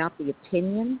 I'm not the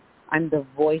opinion. I'm the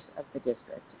voice of the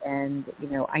district. And, you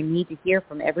know, I need to hear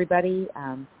from everybody.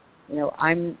 You know,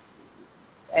 I'm,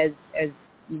 as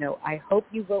you know, I hope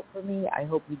you vote for me. I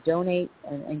hope you donate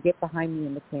and get behind me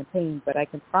in the campaign. But I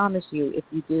can promise you, if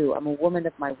you do, I'm a woman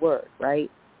of my word,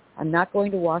 right? I'm not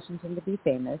going to Washington to be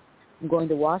famous. I'm going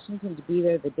to Washington to be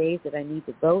there the days that I need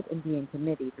to vote and be in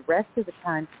committee. The rest of the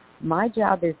time, my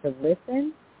job is to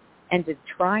listen and to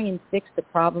try and fix the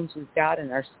problems we've got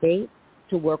in our state,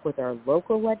 to work with our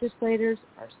local legislators,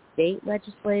 our state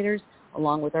legislators,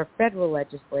 along with our federal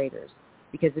legislators,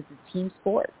 because it's a team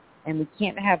sport. And we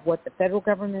can't have what the federal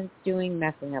government's doing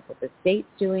messing up what the state's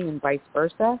doing and vice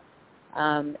versa.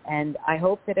 And I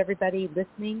hope that everybody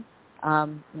listening,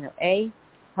 you know,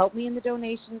 help me in the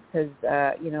donations, because,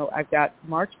 you know, I've got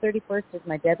March 31st as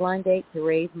my deadline date to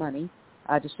raise money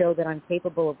to show that I'm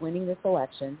capable of winning this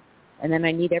election. And then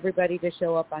I need everybody to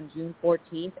show up on June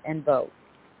 14th and vote.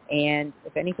 And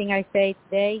if anything I say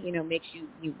today, you know, makes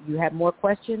you have more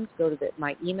questions, go to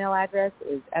my email address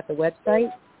is at the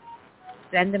website.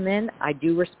 Send them in. I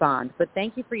do respond. But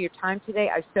thank you for your time today.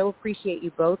 I so appreciate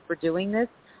you both for doing this,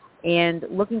 and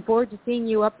looking forward to seeing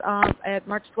you up at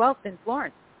March 12th in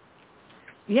Florence.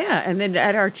 Yeah, and then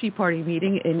at our Tea Party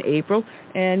meeting in April,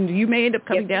 and you may end up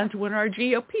coming down to one of our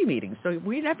GOP meetings. So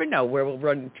we never know where we'll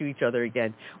run into each other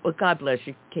again. Well, God bless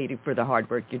you, Katie, for the hard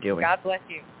work you're doing. God bless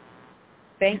you.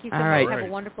 Thank you so much. Have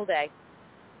a wonderful day.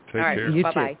 Take care. You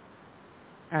Bye-bye. Too.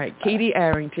 All right, Katie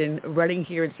Arrington, running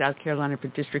here in South Carolina for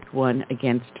District 1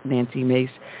 against Nancy Mace.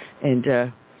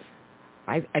 And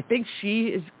I think she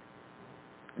is,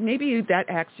 maybe that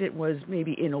accident was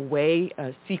maybe in a way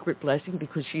a secret blessing,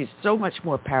 because she is so much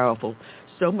more powerful,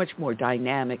 so much more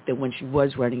dynamic than when she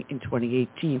was running in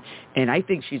 2018. And I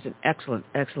think she's an excellent,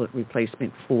 excellent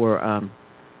replacement for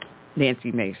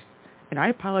Nancy Mace. And I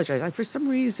apologize. For some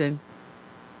reason,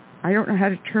 I don't know how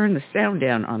to turn the sound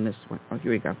down on this one. Oh,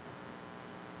 here we go.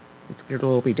 It'll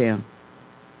all be down.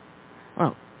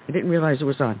 Oh, I didn't realize it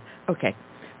was on. Okay.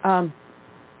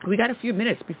 We got a few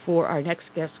minutes before our next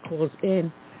guest calls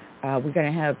in. We're going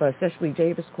to have Cecily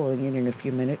Davis calling in a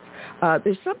few minutes.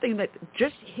 There's something that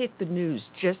just hit the news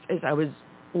just as I was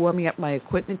warming up my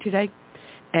equipment today.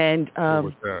 And what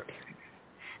was that?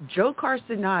 Joe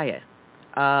Carcinaya,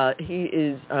 he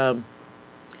is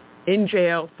in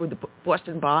jail for the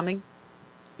Boston bombing.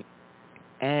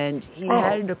 And he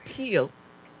had an appeal.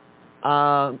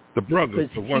 The brother,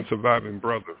 the one surviving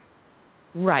brother.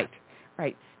 Right.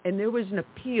 And there was an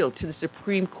appeal to the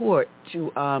Supreme Court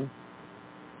to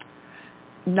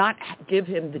not give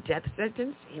him the death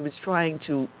sentence. He was trying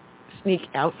to sneak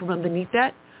out from underneath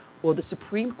that. Well, the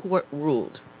Supreme Court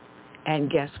ruled. And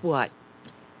guess what?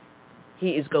 He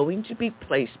is going to be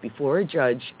placed before a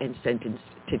judge and sentenced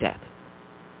to death.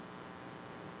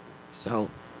 So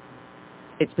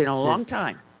it's been a long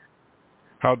time.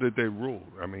 How did they rule?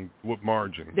 I mean, what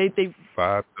margin? They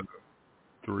 5-3.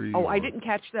 Oh, I didn't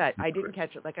catch that. I didn't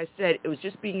catch it. Like I said, it was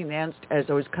just being announced as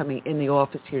I was coming in the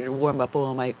office here to warm up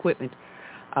all my equipment.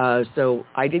 So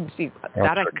I didn't see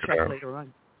that. I can check later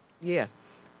on. Yeah,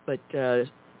 but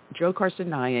Joe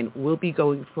Carcinian will be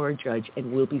going for a judge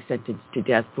and will be sentenced to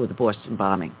death for the Boston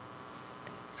bombing.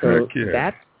 So Heck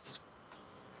yeah.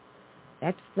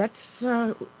 that's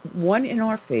one in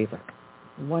our favor.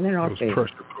 One in our Those favor.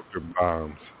 pressure cooker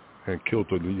bombs and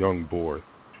killed a young boy.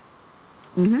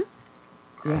 Mhm.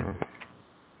 Yeah.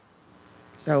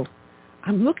 So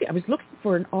I was looking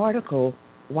for an article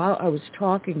while I was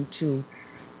talking to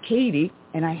Katie,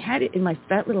 and I had it in my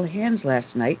fat little hands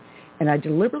last night, and I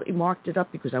deliberately marked it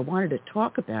up because I wanted to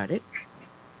talk about it,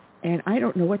 and I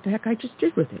don't know what the heck I just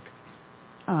did with it.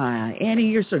 Annie,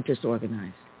 you're so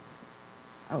disorganized.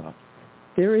 Oh, well.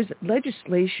 There is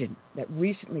legislation that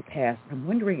recently passed. I'm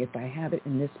wondering if I have it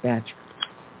in this batch.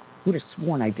 I would have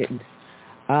sworn I didn't.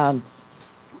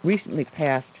 Recently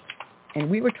passed, and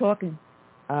we were talking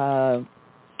to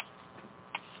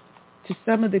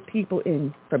some of the people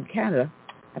from Canada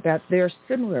about their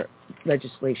similar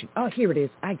legislation. Oh, here it is.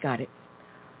 I got it.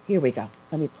 Here we go.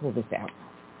 Let me pull this out.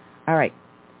 All right.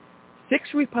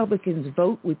 6 Republicans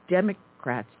vote with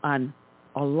Democrats on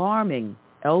alarming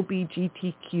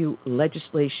LGBTQ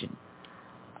legislation.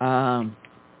 And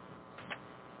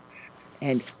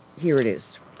here it is.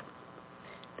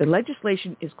 The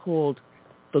legislation is called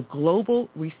the Global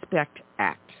Respect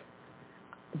Act.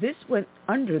 This went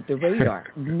under the radar.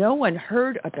 No one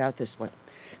heard about this one.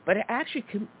 But it actually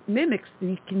mimics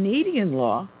the Canadian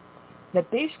law that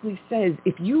basically says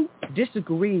if you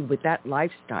disagree with that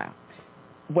lifestyle,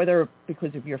 whether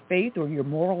because of your faith or your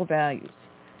moral values,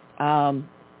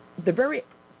 the very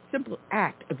simple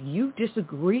act of you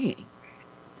disagreeing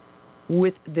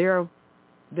with their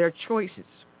choices,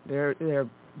 their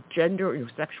gender or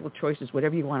sexual choices,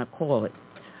 whatever you want to call it,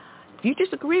 if you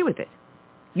disagree with it,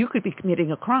 you could be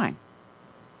committing a crime.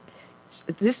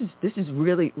 This is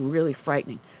really, really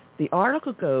frightening. The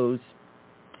article goes,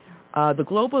 the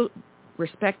Global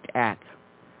Respect Act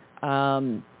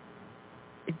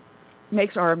it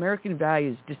makes our American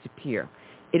values disappear.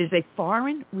 It is a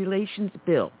foreign relations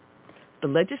bill. The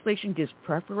legislation gives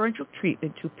preferential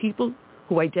treatment to people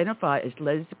who identify as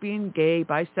lesbian, gay,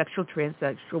 bisexual,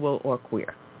 transsexual, or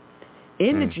queer.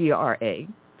 In the GRA,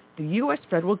 the U.S.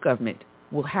 federal government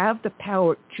will have the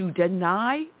power to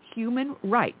deny human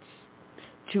rights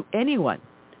to anyone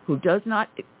who does not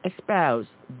espouse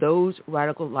those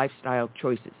radical lifestyle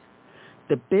choices.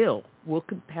 The bill will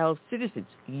compel citizens,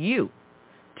 you,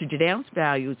 to denounce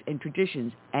values and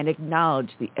traditions and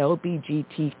acknowledge the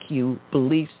LGBTQ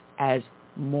beliefs as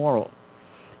moral.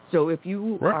 So if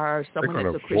you are someone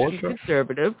that's a Christian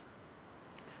conservative,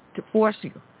 to force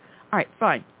you. All right,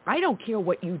 fine. I don't care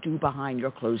what you do behind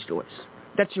your closed doors.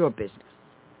 That's your business.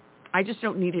 I just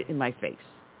don't need it in my face,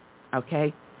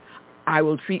 okay? I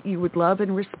will treat you with love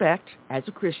and respect as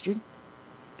a Christian.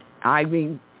 I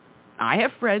mean, I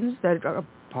have friends that are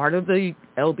part of the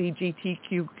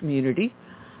LGBTQ community.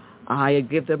 I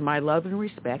give them my love and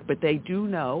respect, but they do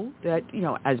know that,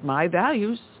 as my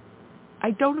values,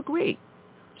 I don't agree.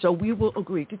 So we will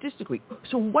agree to disagree.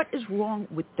 So what is wrong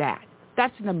with that?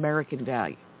 That's an American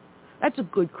value. That's a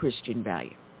good Christian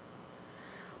value.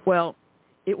 Well,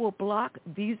 it will block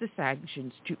visa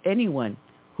sanctions to anyone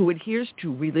who adheres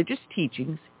to religious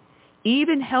teachings,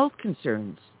 even health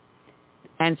concerns,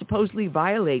 and supposedly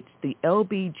violates the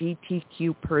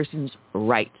LGBTQ person's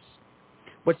rights.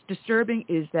 What's disturbing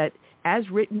is that, as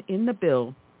written in the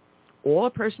bill, all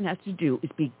a person has to do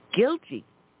is be guilty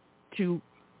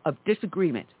of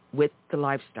disagreement with the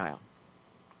lifestyle.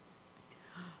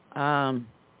 No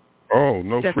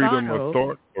freedom of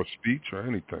thought or speech or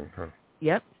anything, huh?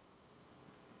 Yep.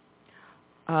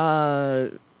 All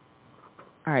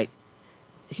right.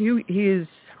 This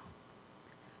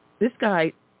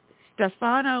guy,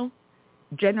 Stefano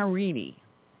Gennarini.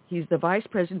 He's the Vice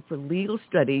President for Legal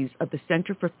Studies of the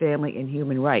Center for Family and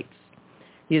Human Rights.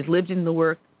 He has lived in the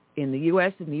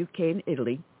U.S., in the U.K., and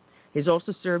Italy. He's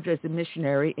also served as a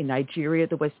missionary in Nigeria,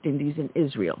 the West Indies, and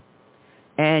Israel.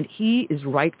 And he is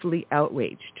rightfully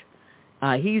outraged.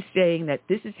 He's saying that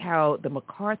this is how the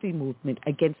McCarthy movement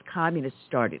against communists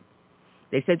started.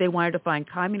 They said they wanted to find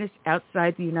communists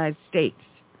outside the United States,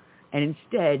 and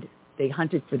instead they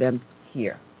hunted for them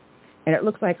here. And it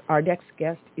looks like our next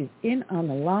guest is in on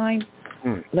the line.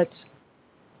 Let's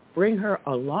bring her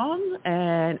along.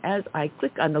 And as I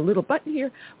click on the little button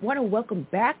here, I want to welcome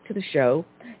back to the show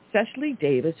Cecily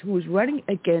Davis, who is running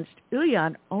against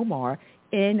Ilhan Omar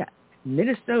in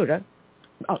Minnesota.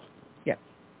 Oh, yeah.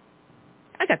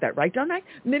 I got that right, don't I?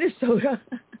 Minnesota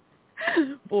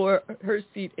for her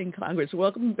seat in Congress.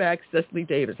 Welcome back, Cecily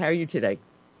Davis. How are you today?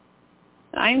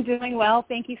 I'm doing well.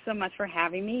 Thank you so much for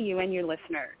having me, you and your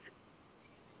listeners.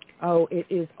 Oh, it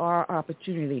is our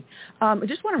opportunity. I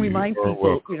just want to remind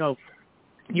people,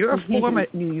 You're a former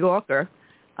New Yorker,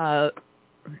 an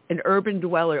urban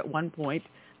dweller at one point.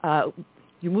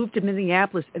 You moved to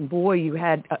Minneapolis, and boy, you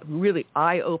had a really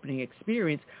eye-opening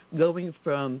experience going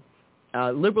from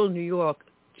liberal New York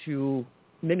to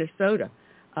Minnesota.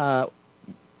 And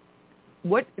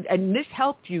this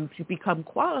helped you to become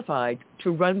qualified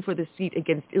to run for the seat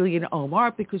against Ilhan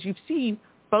Omar because you've seen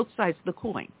both sides of the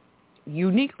coin,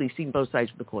 uniquely seen both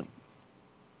sides of the coin.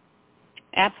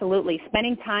 Absolutely.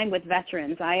 Spending time with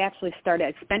veterans. I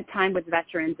spent time with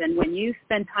veterans, and when you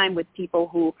spend time with people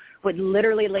who would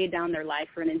literally lay down their life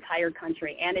for an entire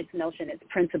country and its notion, its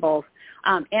principles,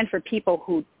 and for people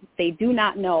who they do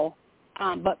not know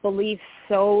but believe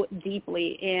so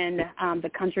deeply in the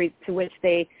country to which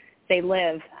they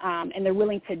live, and they're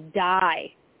willing to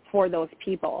die for those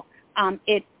people,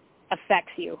 it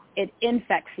affects you. It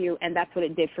infects you, and that's what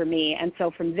it did for me. And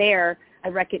so from there, I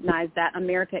recognize that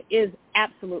America is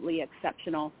absolutely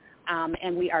exceptional,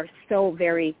 and we are so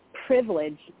very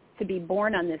privileged to be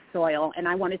born on this soil, and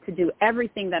I wanted to do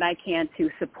everything that I can to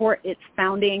support its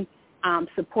founding,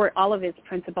 support all of its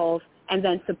principles, and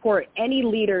then support any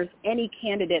leaders, any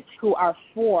candidates who are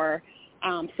for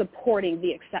supporting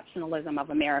the exceptionalism of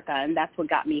America, and that's what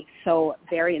got me so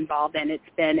very involved, and it's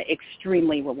been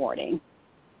extremely rewarding.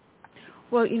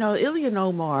 Well, Ilhan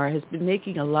Omar has been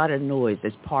making a lot of noise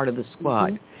as part of the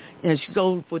squad. And she's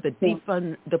going for the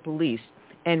defund the police.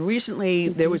 And recently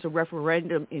there was a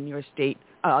referendum in your state,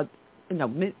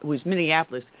 it was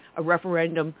Minneapolis, a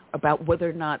referendum about whether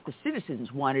or not the citizens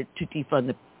wanted to defund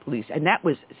the police. And that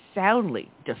was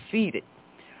soundly defeated.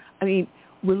 I mean,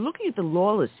 we're looking at the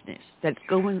lawlessness that's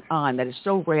going on that is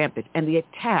so rampant and the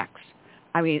attacks,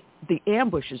 the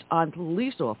ambushes on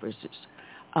police officers.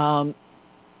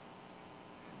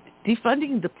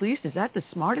 Defunding the police, is that the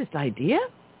smartest idea?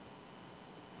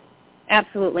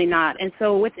 Absolutely not. And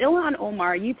so with Ilhan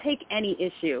Omar, you take any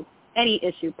issue,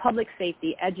 public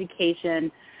safety,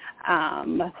 education,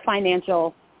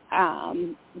 financial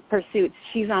pursuits,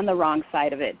 she's on the wrong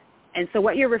side of it. And so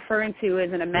what you're referring to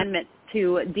is an amendment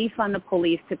to defund the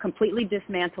police, to completely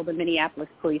dismantle the Minneapolis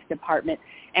Police Department.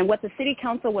 And what the city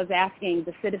council was asking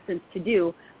the citizens to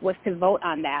do was to vote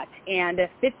on that. And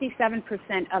 57%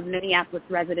 of Minneapolis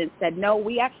residents said, no,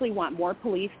 we actually want more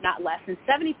police, not less. And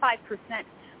 75%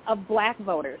 of black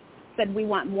voters said we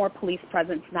want more police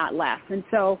presence, not less. And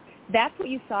so that's what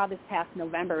you saw this past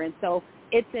November. And so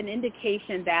it's an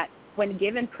indication that when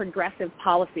given progressive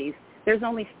policies, there's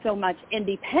only so much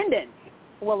independence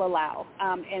will allow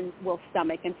and will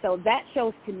stomach. And so that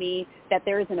shows to me that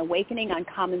there is an awakening on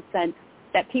common sense,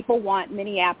 that people want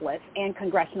Minneapolis and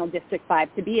Congressional District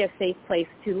 5 to be a safe place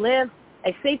to live,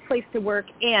 a safe place to work,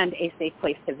 and a safe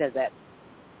place to visit.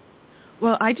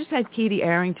 Well, I just had Katie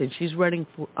Arrington. She's running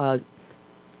for,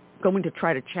 going to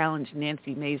try to challenge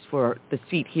Nancy Mace for the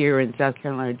seat here in South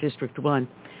Carolina District 1.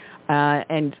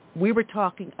 And we were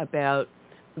talking about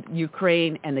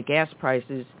Ukraine and the gas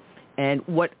prices and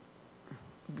what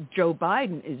Joe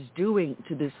Biden is doing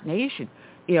to this nation.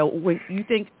 When you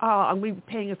think, I'm going to be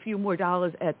paying a few more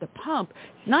dollars at the pump,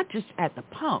 it's not just at the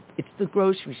pump. It's the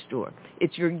grocery store.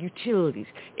 It's your utilities.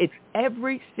 It's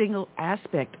every single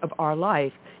aspect of our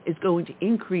life is going to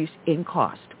increase in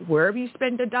cost. Wherever you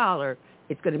spend a dollar,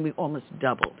 it's going to be almost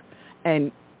doubled.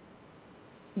 And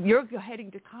you're heading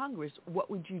to Congress.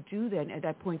 What would you do then at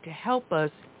that point to help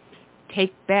us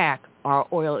take back our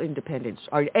oil independence,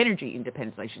 our energy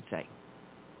independence, I should say?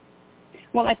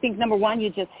 Well, I think, number one, you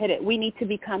just hit it. We need to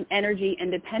become energy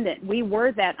independent. We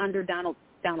were that under Donald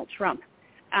Trump.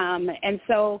 And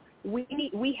so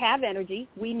we have energy.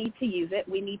 We need to use it.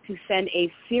 We need to send a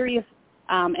serious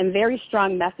and very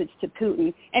strong message to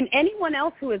Putin and anyone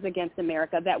else who is against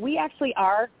America that we actually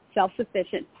are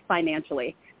self-sufficient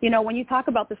financially. When you talk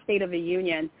about the State of the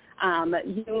Union,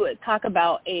 you talk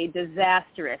about a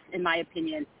disastrous, in my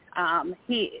opinion,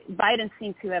 Biden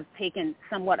seemed to have taken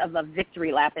somewhat of a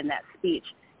victory lap in that speech.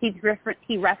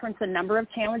 He referenced a number of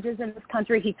challenges in this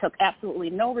country. He took absolutely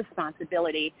no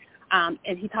responsibility. And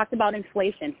he talked about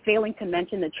inflation, failing to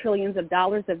mention the trillions of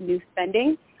dollars of new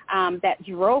spending that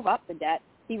drove up the debt.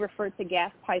 He referred to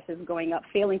gas prices going up,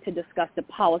 failing to discuss the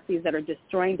policies that are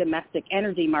destroying domestic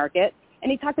energy market. And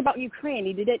he talked about Ukraine.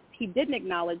 He didn't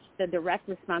acknowledge the direct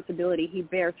responsibility he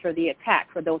bears for the attack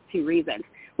for those two reasons.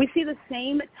 We see the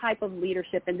same type of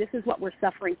leadership, and this is what we're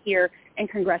suffering here in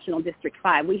Congressional District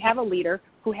 5. We have a leader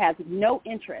who has no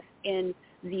interest in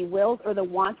the wills or the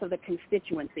wants of the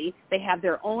constituency. They have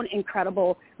their own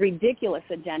incredible, ridiculous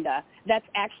agenda that's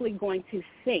actually going to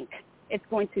sink It's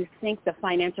going to sink the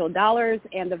financial dollars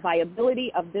and the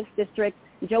viability of this district.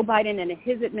 Joe Biden and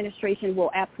his administration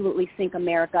will absolutely sink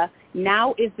America.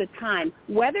 Now is the time,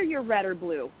 whether you're red or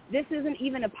blue. This isn't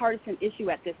even a partisan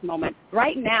issue at this moment.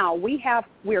 Right now,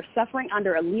 we're suffering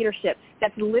under a leadership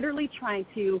that's literally trying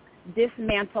to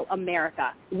dismantle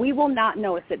America. We will not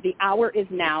notice it. The hour is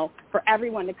now for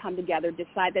everyone to come together,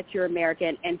 decide that you're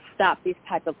American, and stop these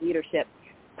type of leadership.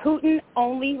 Putin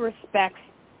only respects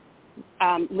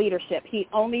leadership. He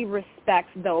only respects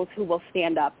those who will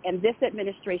stand up. And this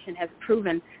administration has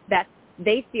proven that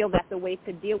they feel that the way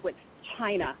to deal with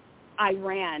China,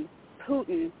 Iran,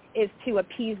 Putin is to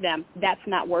appease them. That's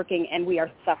not working, and we are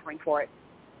suffering for it.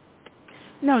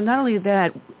 No, not only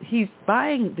that, he's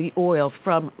buying the oil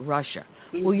from Russia.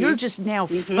 Mm-hmm. Well, you're just now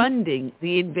funding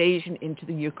the invasion into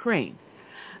the Ukraine.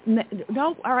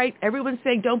 No, all right, everyone's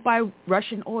saying don't buy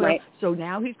Russian oil. Right. So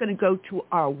now he's going to go to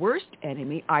our worst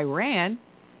enemy, Iran.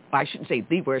 I shouldn't say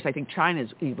the worst. I think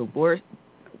China's even worse,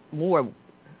 more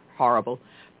horrible.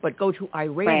 But go to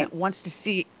Iran, right. Wants to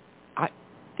see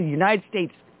the United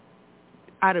States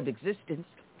out of existence,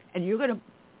 and you're going to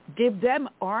give them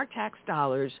our tax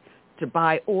dollars to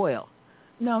buy oil.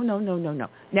 No.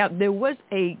 Now, there was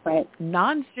a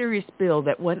non-serious bill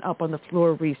that went up on the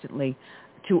floor recently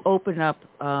to open up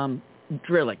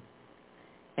drilling,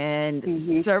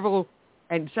 and several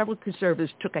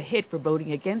conservatives took a hit for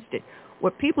voting against it.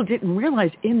 What people didn't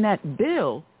realize in that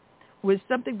bill was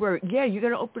something where, you're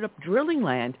going to open up drilling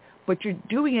land, but you're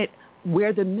doing it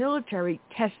where the military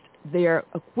tests their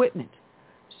equipment.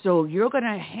 So you're going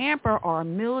to hamper our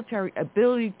military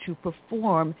ability to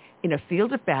perform in a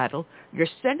field of battle. You're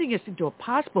sending us into a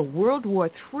possible World War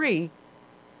III,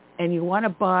 and you want to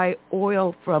buy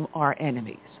oil from our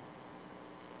enemies.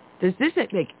 Does this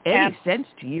make any sense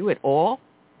to you at all?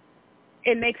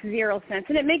 It makes zero sense,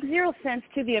 and it makes zero sense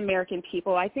to the American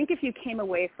people. I think if you came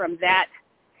away from that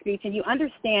speech and you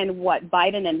understand what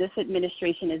Biden and this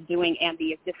administration is doing and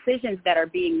the decisions that are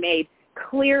being made,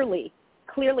 clearly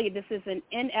this is an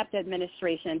inept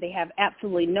administration. They have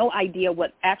absolutely no idea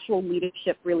what actual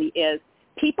leadership really is.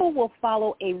 People will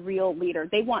follow a real leader.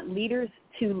 They want leaders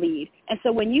to lead. And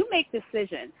so when you make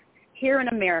decisions here in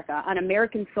America, on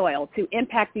American soil, to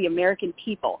impact the American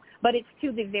people, but it's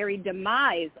to the very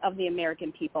demise of the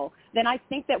American people, then I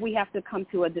think that we have to come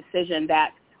to a decision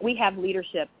that we have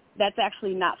leadership that's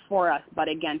actually not for us but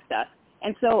against us.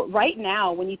 And so right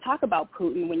now, when you talk about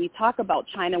Putin, when you talk about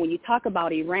China, when you talk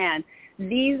about Iran,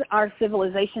 these are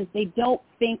civilizations. They don't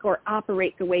think or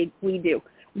operate the way we do.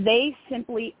 They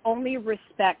simply only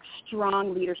respect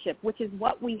strong leadership, which is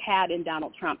what we had in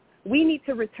Donald Trump. We need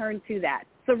to return to that.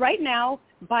 So right now,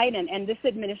 Biden and this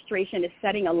administration is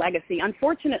setting a legacy.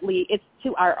 Unfortunately, it's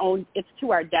to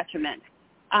our detriment.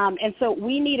 And so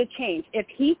we need a change. If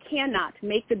he cannot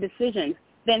make the decisions,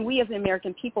 then we as the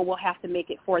American people will have to make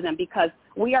it for them, because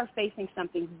we are facing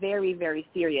something very, very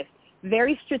serious.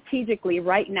 Very strategically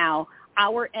right now,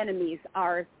 our enemies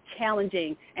are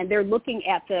challenging, and they're looking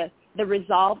at the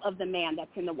resolve of the man that's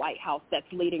in the White House that's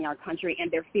leading our country, and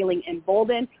they're feeling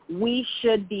emboldened. We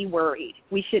should be worried.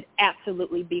 We should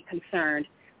absolutely be concerned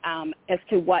as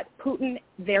to what Putin,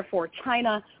 therefore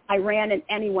China, Iran, and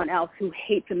anyone else who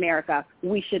hates America,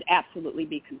 we should absolutely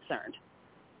be concerned.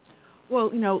 Well,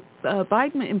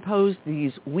 Biden imposed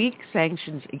these weak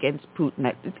sanctions against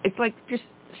Putin. It's like just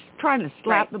trying to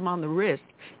slap them on the wrist.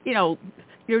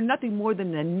 You're nothing more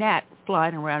than a gnat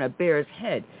flying around a bear's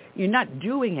head. You're not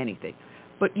doing anything.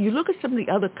 But you look at some of the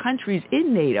other countries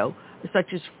in NATO,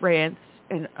 such as France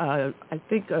and I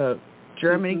think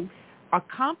Germany, are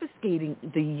confiscating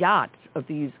the yachts of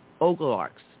these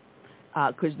oligarchs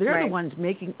because they're the ones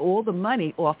making all the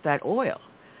money off that oil.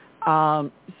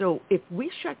 So if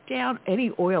we shut down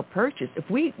any oil purchase, if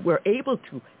we were able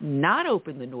to not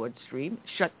open the Nord Stream,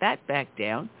 shut that back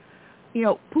down,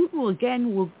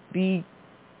 Putin will be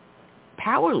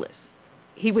powerless.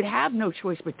 He would have no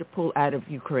choice but to pull out of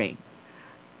Ukraine.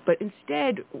 But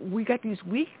instead, we got these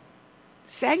weak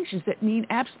sanctions that mean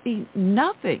absolutely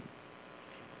nothing.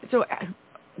 So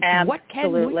what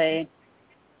can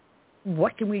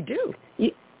we do?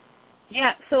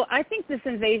 Yeah, so I think this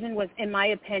invasion was, in my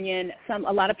opinion,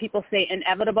 a lot of people say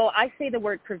inevitable. I say the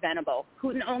word preventable.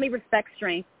 Putin only respects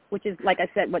strength, which is, like I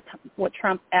said, what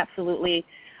Trump absolutely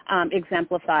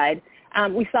exemplified.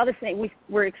 We saw the same.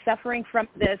 We're suffering from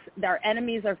this. Our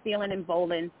enemies are feeling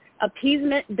emboldened.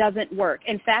 Appeasement doesn't work.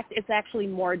 In fact, it's actually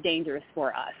more dangerous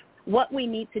for us. What we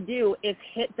need to do is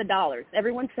hit the dollars.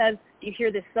 Everyone says, you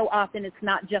hear this so often, it's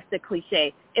not just a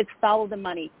cliche. It's follow the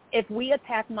money. If we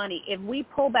attack money, if we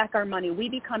pull back our money, we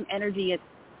become energy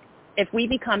if we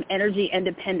become energy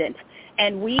independent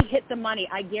and we hit the money,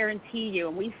 I guarantee you,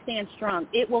 and we stand strong,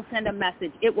 it will send a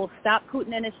message. It will stop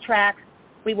Putin in his tracks.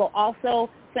 We will also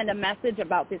send a message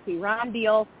about this Iran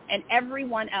deal and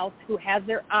everyone else who has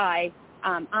their eye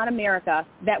on America,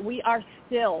 that we are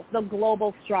still the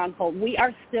global stronghold. We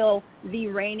are still the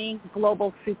reigning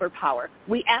global superpower.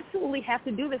 We absolutely have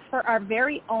to do this for our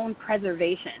very own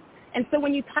preservation. And so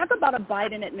when you talk about a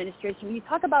Biden administration, when you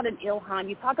talk about an Ilhan,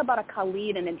 you talk about a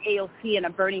Khalid and an AOC and a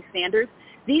Bernie Sanders,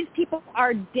 these people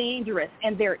are dangerous,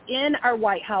 and they're in our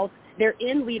White House, they're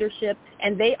in leadership,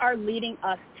 and they are leading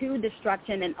us to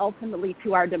destruction and ultimately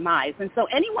to our demise. And so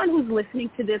anyone who's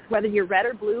listening to this, whether you're red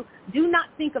or blue, do not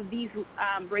think of these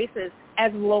races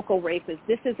as local races.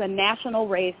 This is a national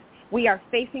race. We are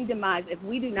facing demise if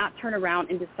we do not turn around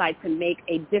and decide to make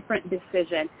a different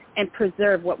decision and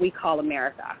preserve what we call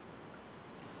America.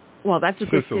 Well, that's a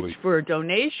good pitch for a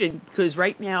donation, because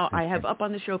right now I have up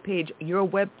on the show page your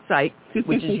website,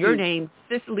 which is your name,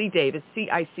 Cicely Davis,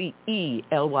 Cicely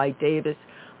Davis.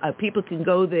 People can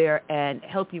go there and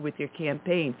help you with your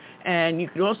campaign. And you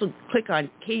can also click on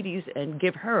Katie's and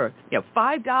give her,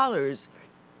 $5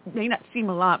 may not seem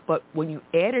a lot, but when you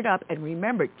add it up, and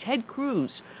remember, Ted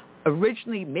Cruz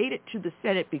originally made it to the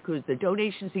Senate because the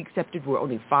donations he accepted were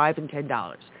only $5 and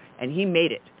 $10, and he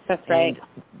made it. That's right.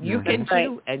 And you can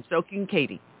too, and so can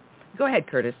Katie. Go ahead,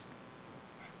 Curtis.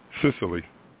 Cicely,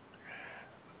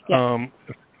 yes.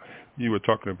 You were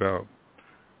talking about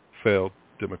failed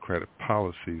Democratic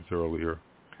policies earlier,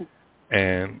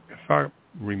 and if I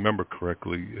remember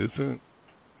correctly, isn't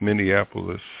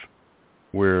Minneapolis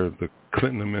where the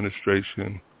Clinton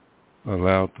administration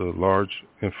allowed the large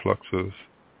influx of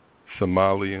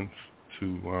Somalians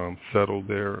to settle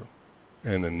there,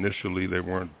 and initially they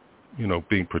weren't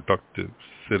being productive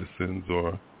citizens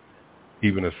or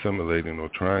even assimilating or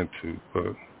trying to,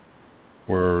 but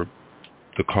were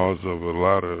the cause of a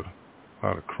lot of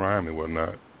crime and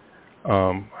whatnot.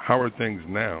 How are things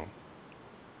now?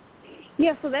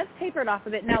 Yeah, so that's tapered off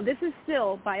of it. Now, this is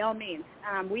still, by all means,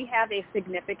 we have a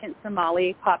significant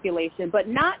Somali population, but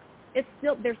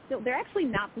they're actually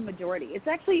not the majority. It's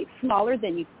actually smaller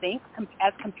than you think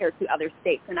as compared to other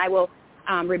states, and I will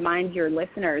remind your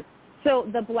listeners. So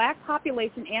the black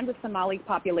population and the Somali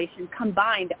population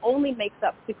combined only makes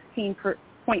up 16.3%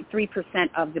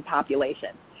 of the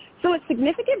population. So it's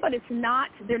significant, but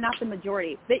they're not the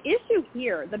majority. The issue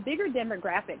here, the bigger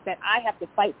demographic that I have to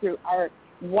fight through are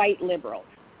white liberals.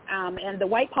 And the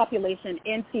white population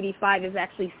in CD5 is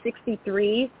actually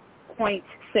 63.6%.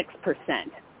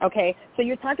 Okay, so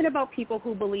you're talking about people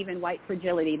who believe in white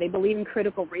fragility. They believe in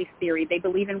critical race theory. They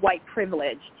believe in white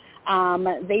privilege.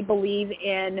 They believe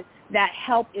in that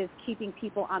help is keeping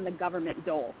people on the government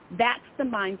dole. That's the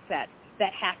mindset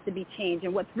that has to be changed.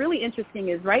 And what's really interesting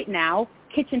is right now,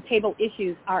 kitchen table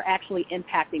issues are actually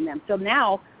impacting them. So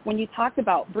now when you talked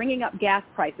about bringing up gas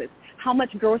prices, how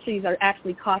much groceries are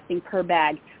actually costing per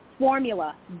bag,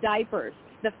 formula, diapers,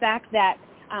 the fact that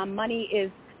the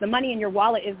money in your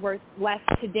wallet is worth less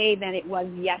today than it was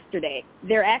yesterday.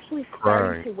 They're actually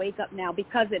starting to wake up now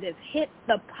because it has hit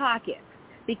the pockets.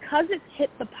 Because it's hit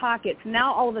the pockets,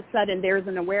 now all of a sudden there's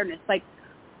an awareness like,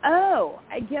 oh,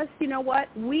 I guess, you know what?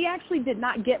 We actually did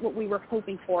not get what we were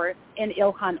hoping for in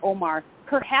Ilhan Omar.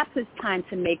 Perhaps it's time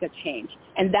to make a change.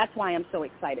 And that's why I'm so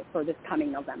excited for this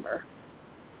coming November.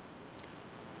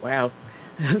 Wow.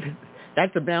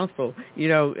 That's a mouthful.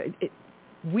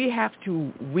 We have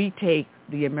to retake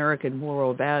the American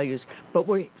moral values, but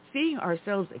we're seeing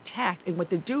ourselves attacked. And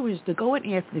what they do is to go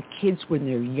in after the kids when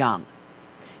they're young.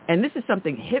 And this is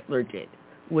something Hitler did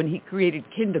when he created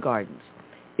kindergartens.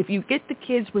 If you get the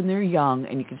kids when they're young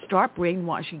and you can start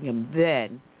brainwashing them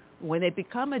then, when they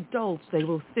become adults, they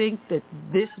will think that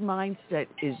this mindset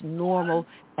is normal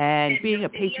and being a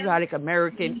patriotic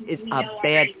American is a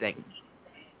bad thing.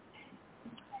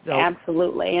 So,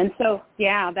 absolutely. And so,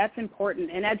 yeah, that's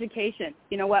important. And education,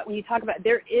 you know what, when you talk about,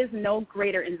 there is no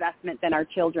greater investment than our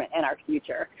children and our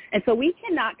future. And so we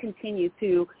cannot continue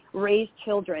to raise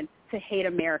children to hate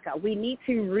America. We need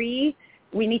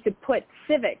to put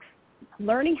civics,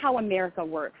 learning how America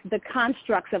works, the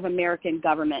constructs of American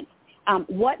government,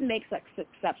 what makes us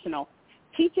exceptional,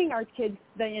 teaching our kids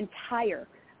the entire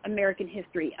American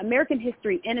history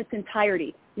in its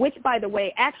entirety, which, by the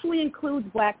way, actually includes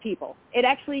black people. It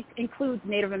actually includes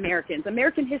Native Americans.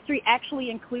 American history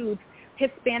actually includes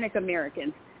Hispanic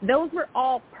Americans. Those were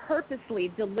all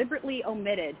purposely, deliberately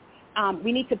omitted.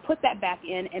 We need to put that back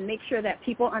in and make sure that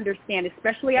people understand,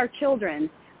 especially our children,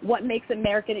 what makes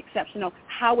American exceptional,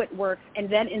 how it works, and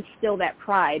then instill that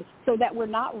pride so that we're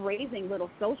not raising little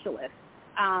socialists.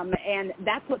 And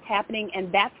that's what's happening,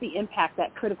 and that's the impact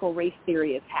that critical race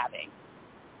theory is having.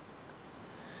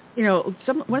 You know,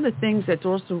 one of the things that's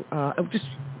also, just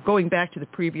going back to the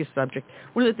previous subject,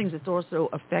 one of the things that's also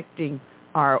affecting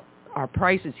our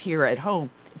prices here at home,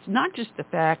 it's not just the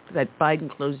fact that Biden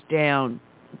closed down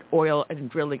oil and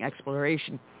drilling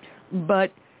exploration,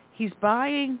 but he's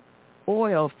buying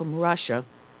oil from Russia,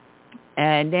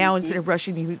 and now instead of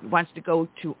Russia, he wants to go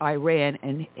to Iran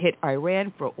and hit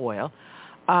Iran for oil.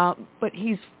 But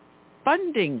he's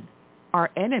funding our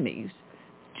enemies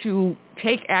to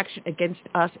take action against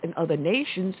us and other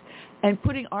nations and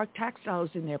putting our tax dollars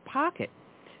in their pocket.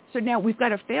 So now we've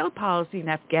got a failed policy in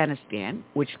Afghanistan,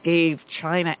 which gave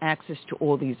China access to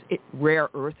all these rare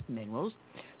earth minerals,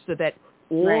 so that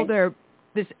all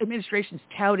this administration's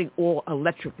touting all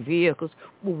electric vehicles.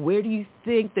 Well, where do you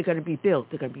think they're going to be built?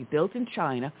 They're going to be built in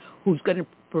China, who's going to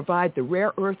provide the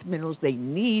rare earth minerals they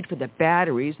need for the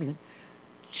batteries. And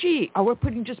we're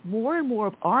putting just more and more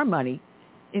of our money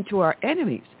into our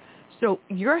enemies. So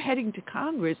you're heading to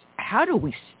Congress. How do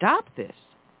we stop this?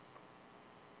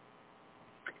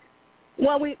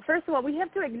 Well, first of all, we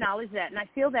have to acknowledge that, and I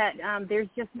feel that there's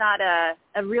just not a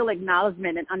real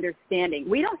acknowledgement and understanding.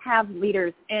 We don't have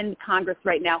leaders in Congress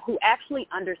right now who actually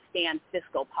understand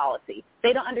fiscal policy.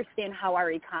 They don't understand how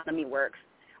our economy works.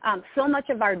 So much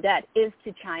of our debt is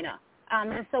to China,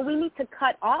 and so we need to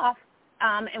cut off,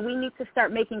 and we need to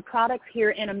start making products here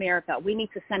in America. We need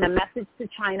to send a message to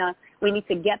China. We need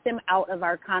to get them out of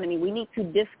our economy. We need to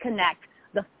disconnect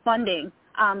the funding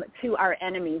to our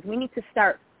enemies. We need to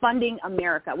start funding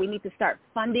America. We need to start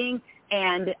funding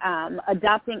and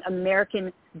adopting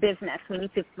American business. We need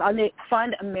to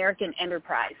fund American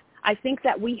enterprise. I think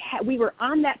that we were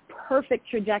on that perfect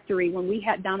trajectory when we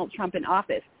had Donald Trump in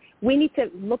office. We need to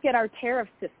look at our tariff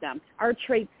system, our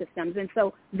trade systems. And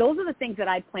so those are the things that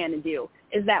I plan to do,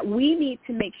 is that we need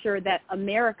to make sure that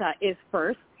America is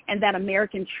first, and that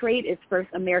American trade is first,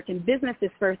 American business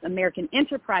is first, American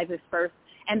enterprise is first,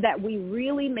 and that we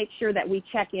really make sure that we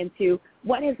check into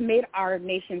what has made our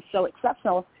nation so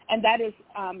exceptional, and that is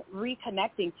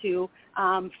reconnecting to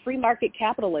free market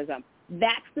capitalism.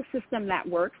 That's the system that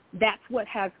works. That's what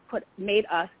has made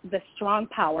us the strong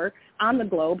power on the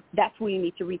globe. That's what we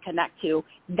need to reconnect to.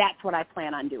 That's what I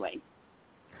plan on doing.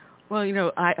 Well, you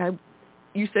know,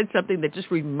 you said something that just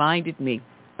reminded me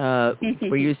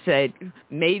where you said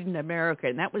made in America,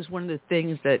 and that was one of the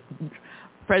things that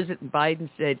President Biden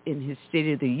said in his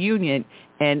State of the Union,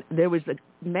 and there was a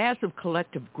massive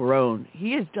collective groan.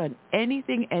 He has done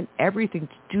anything and everything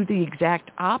to do the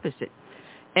exact opposite.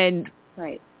 And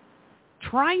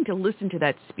trying to listen to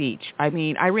that speech, I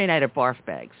mean, I ran out of barf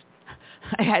bags.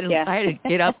 I had to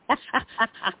get up.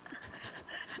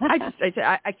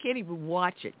 I can't even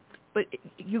watch it. But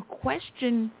you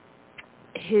question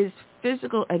his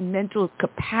physical and mental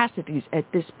capacities at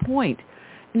this point.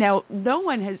 Now, no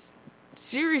one has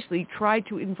seriously tried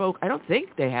to invoke, I don't think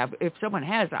they have, if someone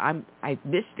has, I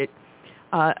missed it,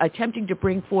 attempting to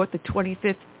bring forth the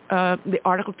 25th, the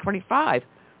Article 25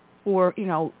 for,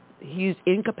 he's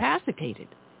incapacitated.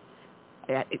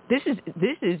 This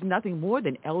is nothing more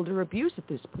than elder abuse at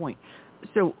this point.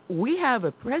 So we have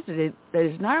a president that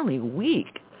is not only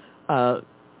weak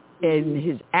in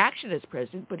his action as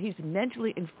president, but he's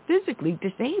mentally and physically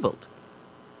disabled.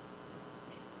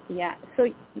 Yeah, so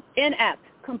inept,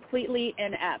 completely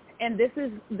inept. And this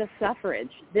is the suffrage.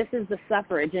 This is the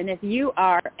suffrage. And if you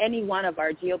are any one of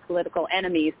our geopolitical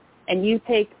enemies and you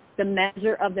take the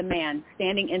measure of the man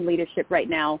standing in leadership right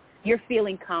now, you're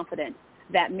feeling confident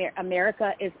that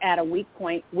America is at a weak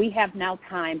point. We have now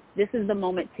time. This is the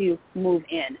moment to move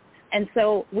in. And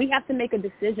so we have to make a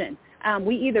decision.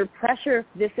 We either pressure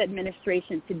this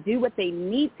administration to do what they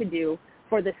need to do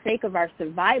for the sake of our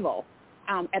survival.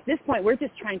 At this point, we're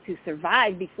just trying to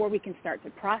survive before we can start to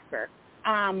prosper.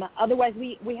 Otherwise,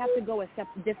 we have to go a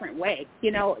different way.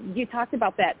 You talked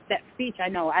about that speech. I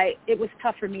know it was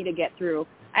tough for me to get through.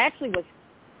 I actually was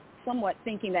somewhat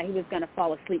thinking that he was going to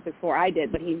fall asleep before I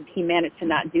did, but he managed to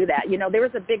not do that. There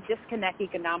was a big disconnect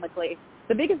economically.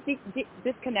 The biggest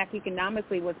disconnect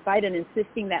economically was Biden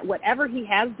insisting that whatever he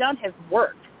has done has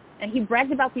worked. And he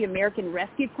bragged about the American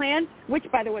Rescue Plan, which,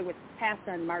 by the way, was passed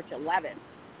on March 11th.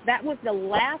 That was the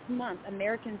last month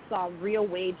Americans saw real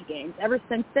wage gains. Ever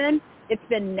since then, it's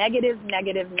been negative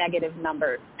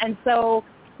numbers. And so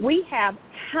we have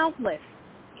countless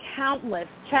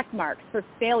check marks for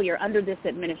failure under this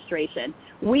administration.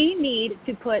 We need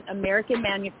to put American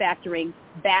manufacturing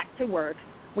back to work.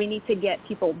 We need to get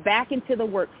people back into the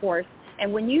workforce,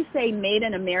 And when you say made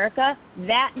in America,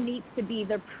 that needs to be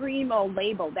the primo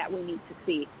label that we need to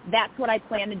see. That's what I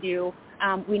plan to do.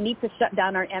 We need to shut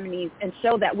down our enemies and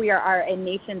show that we are a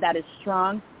nation that is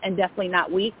strong and definitely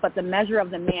not weak, but the measure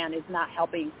of the man is not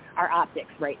helping our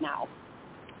optics right now.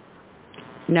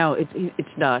 No, it's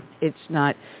not. It's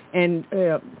not. And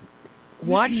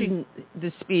watching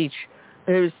the speech,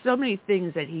 there's so many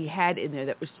things that he had in there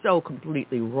that was so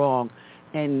completely wrong.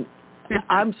 And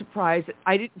I'm surprised that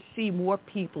I didn't see more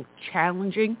people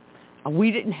challenging.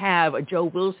 We didn't have a Joe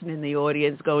Wilson in the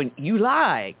audience going, "You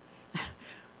lie."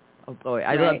 Oh boy,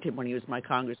 I loved him when he was my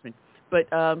congressman. But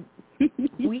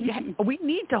we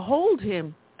need to hold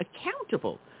him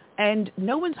accountable, and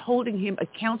no one's holding him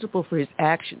accountable for his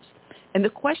actions. And the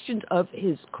questions of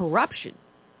his corruption,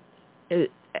 and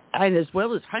as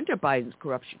well as Hunter Biden's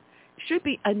corruption, should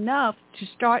be enough to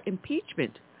start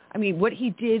impeachment. I mean, what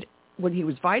he did when he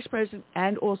was vice president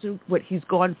and also what he's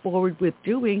gone forward with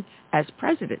doing as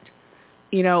president.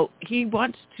 You know, he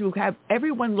wants to have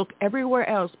everyone look everywhere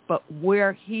else but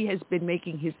where he has been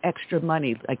making his extra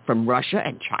money, like from Russia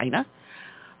and China.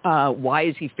 Why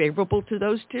is he favorable to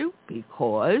those two?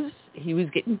 Because he was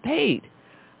getting paid.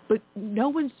 But no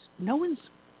one's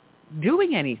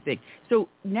doing anything. So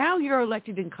now you're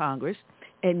elected in Congress,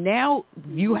 and now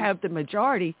you have the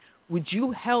majority. Would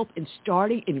you help in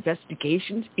starting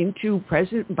investigations into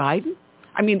President Biden?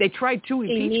 I mean, they tried 2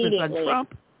 impeachments on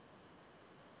Trump.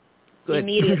 Good.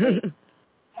 Immediately.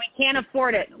 We can't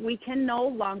afford it. We can no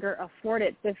longer afford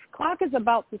it. This clock is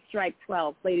about to strike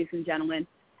 12, ladies and gentlemen.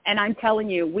 And I'm telling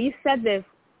you, we said this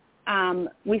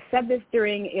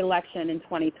during election in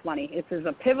 2020. This is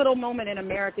a pivotal moment in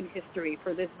American history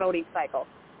for this voting cycle.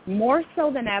 More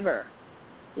so than ever.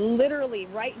 Literally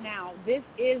right now, this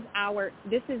is our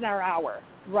hour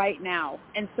right now.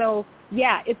 And so,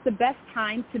 yeah, it's the best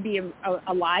time to be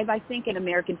alive, I think, in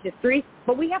American history.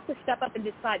 But we have to step up and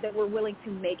decide that we're willing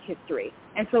to make history.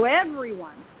 And so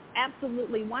everyone,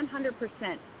 absolutely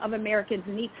 100% of Americans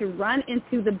need to run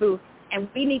into the booth, and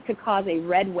we need to cause a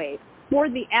red wave for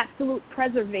the absolute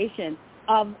preservation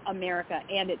of America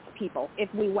and its people.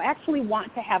 If we actually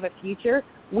want to have a future,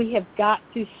 we have got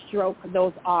to stroke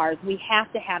those R's. We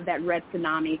have to have that red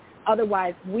tsunami.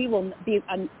 Otherwise, we will be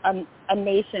a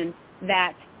nation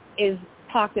that is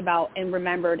talked about and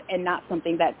remembered and not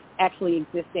something that's actually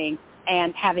existing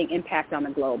and having impact on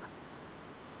the globe.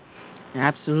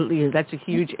 Absolutely. That's a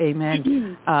huge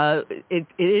amen.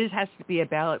 It has to be a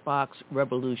ballot box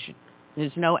revolution.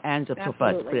 There's no ands up to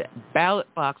buts. Ballot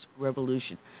box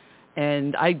revolution.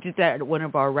 And I did that at one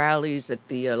of our rallies at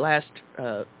the last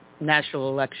national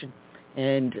election.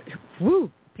 And,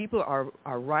 people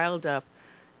are riled up.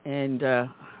 And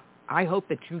I hope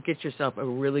that you get yourself a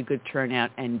really good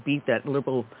turnout and beat that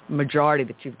liberal majority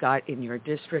that you've got in your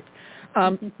district.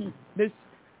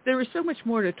 There is so much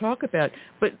more to talk about.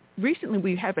 But recently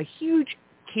we have a huge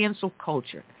cancel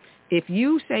culture. If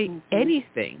you say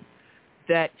anything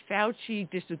that Fauci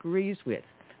disagrees with,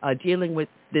 dealing with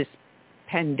this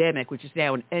pandemic, which is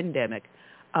now an endemic,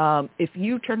 if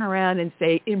you turn around and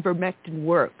say ivermectin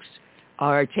works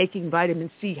or taking vitamin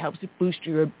C helps it boost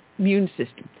your immune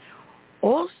system,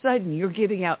 all of a sudden you're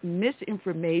giving out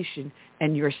misinformation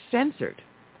and you're censored.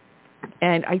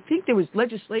 And I think there was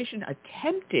legislation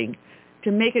attempting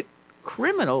to make it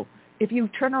criminal if you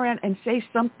turn around and say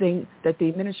something that the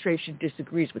administration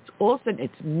disagrees with. All of a sudden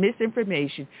it's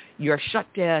misinformation, you're shut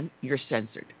down, you're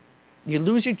censored. You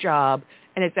lose your job,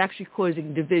 and it's actually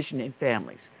causing division in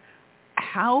families.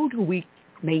 How do we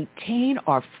maintain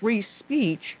our free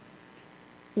speech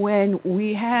when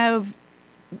we have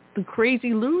the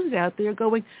crazy loons out there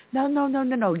going,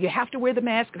 no, you have to wear the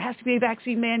mask, it has to be a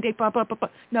vaccine mandate, blah, blah, blah, blah.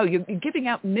 No, you're giving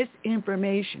out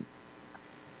misinformation.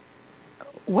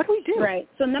 What do we do? Right.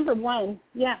 So number one,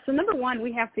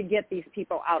 we have to get these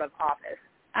people out of office.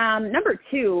 Number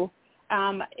two,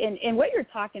 and what you're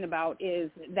talking about is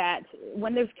that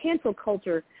when there's cancel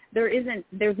culture,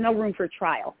 there's no room for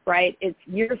trial, right? It's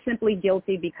you're simply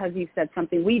guilty because you said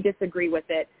something. We disagree with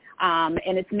it,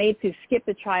 and it's made to skip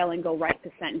the trial and go right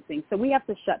to sentencing. So we have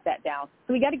to shut that down.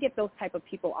 So we got to get those type of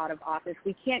people out of office.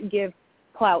 We can't give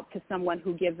clout to someone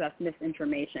who gives us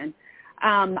misinformation.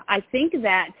 I think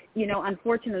that,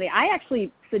 unfortunately, I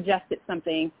actually suggested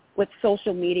something with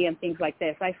social media and things like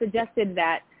this. I suggested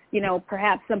that,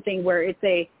 perhaps something where it's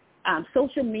a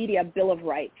social media bill of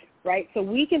rights, right? So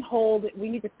we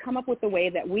need to come up with a way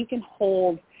that we can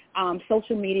hold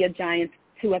social media giants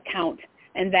to account,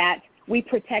 and that we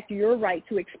protect your right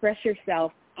to express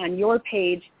yourself on your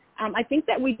page I think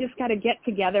that we just got to get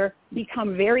together,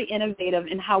 become very innovative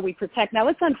in how we protect. Now,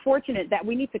 it's unfortunate that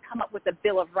we need to come up with a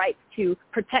Bill of Rights to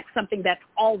protect something that's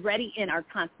already in our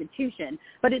Constitution,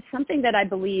 but it's something that I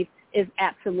believe is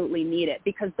absolutely needed,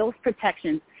 because those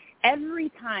protections,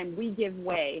 every time we give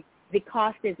way, the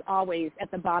cost is always, at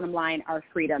the bottom line, our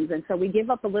freedoms. And so we give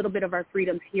up a little bit of our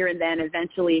freedoms here and then.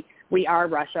 Eventually, we are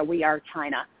Russia, we are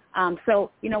China.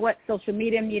 So you know what? Social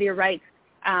media rights,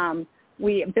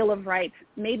 Bill of Rights,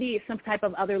 maybe some type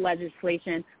of other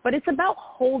legislation, but it's about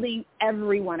holding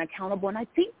everyone accountable. And I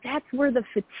think that's where the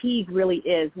fatigue really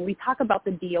is. When we talk about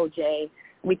the DOJ,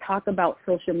 we talk about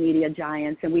social media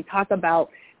giants, and we talk about,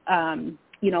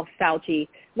 Fauci,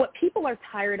 what people are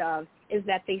tired of is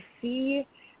that they see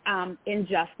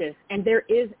injustice, and there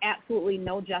is absolutely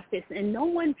no justice, and no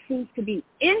one seems to be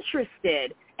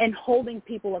interested in holding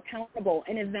people accountable.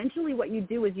 And eventually what you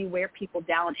do is you wear people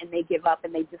down, and they give up,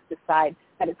 and they just decide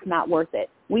that it's not worth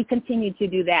it. We continue to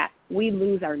do that, we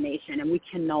lose our nation, and we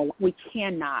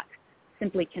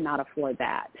simply cannot afford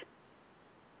that.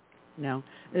 No.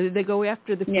 They go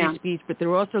after the free speech, but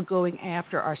they're also going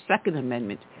after our Second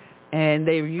Amendment, and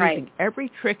they're using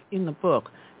every trick in the book.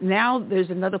 Now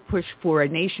there's another push for a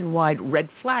nationwide red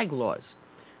flag laws.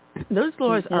 Those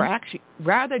laws are actually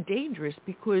rather dangerous,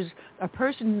 because a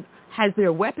person has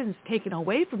their weapons taken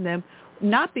away from them,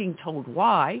 not being told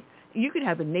why. You can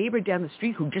have a neighbor down the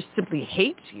street who just simply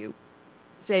hates you,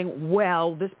 saying,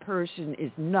 well, this person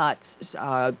is nuts,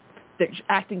 they're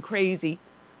acting crazy,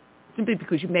 simply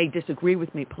because you may disagree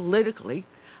with me politically.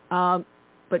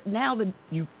 But now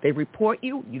they report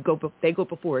you, they go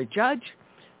before a judge.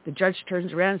 The judge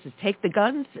turns around and says, take the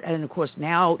guns. And, of course,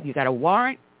 now you got a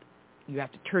warrant. You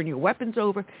have to turn your weapons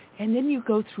over. And then you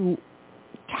go through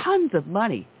tons of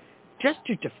money just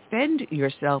to defend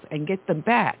yourself and get them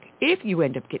back, if you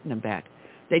end up getting them back.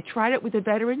 They tried it with the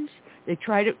veterans. They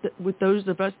tried it with those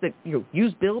of us that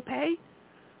use bill pay,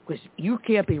 because you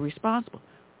can't be responsible.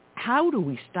 How do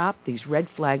we stop these red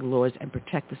flag laws and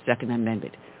protect the Second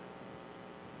Amendment?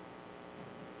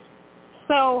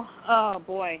 So, oh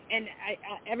boy, and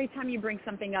every time you bring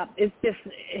something up,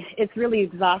 it's really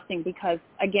exhausting, because,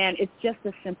 again, it's just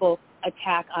a simple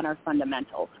attack on our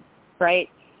fundamentals, right?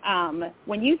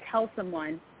 When you tell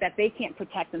someone that they can't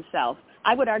protect themselves,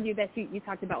 I would argue that you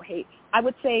talked about hate. I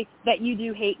would say that you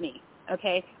do hate me,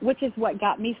 okay, which is what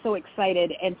got me so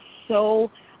excited and so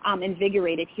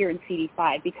invigorated here in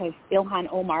CD5, because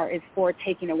Ilhan Omar is for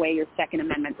taking away your Second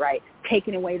Amendment right,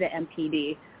 taking away the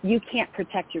MPD. You can't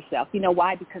protect yourself. You know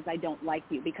why? Because I don't like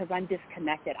you, because I'm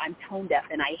disconnected, I'm tone deaf,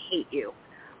 and I hate you.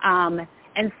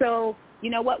 And so, you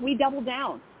know what? We double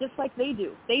down, just like they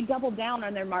do. They double down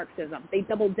on their Marxism. They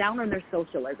double down on their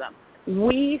socialism.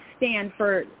 We stand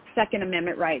for Second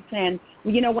Amendment rights, and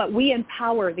you know what? We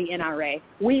empower the NRA.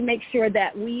 We make sure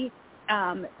that we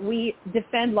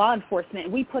defend law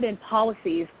enforcement. We put in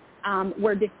policies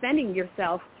where defending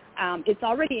yourself, it's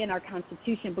already in our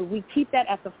Constitution, but we keep that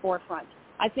at the forefront.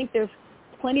 I think there's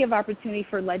plenty of opportunity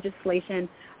for legislation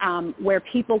where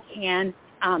people can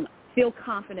feel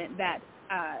confident that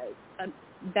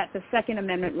the Second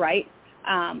Amendment right,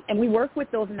 and we work with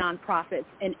those nonprofits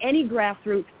and any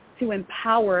grassroots to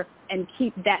empower and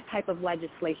keep that type of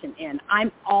legislation in.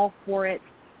 I'm all for it.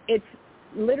 It's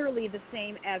literally the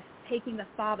same as taking the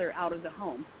father out of the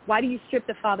home. Why do you strip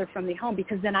the father from the home?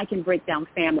 Because then I can break down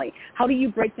family. How do you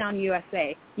break down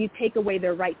USA? You take away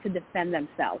their right to defend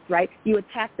themselves, right? You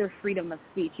attack their freedom of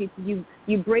speech.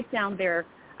 You break down their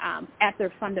at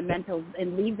their fundamentals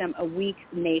and leave them a weak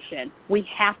nation. We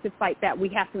have to fight that. We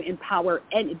have to empower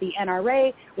the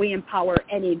NRA. We empower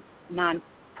any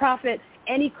nonprofit,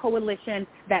 any coalition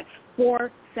that's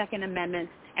for Second Amendment,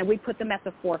 and we put them at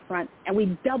the forefront, and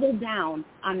we double down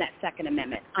on that Second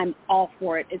Amendment. I'm all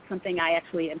for it. It's something I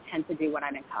actually intend to do when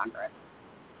I'm in Congress.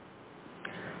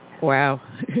 Wow.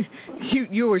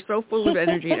 You were so full of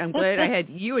energy. I'm glad I had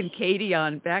you and Katie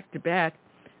on back to back,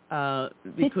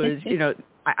 because,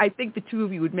 I think the two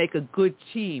of you would make a good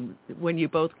team when you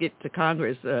both get to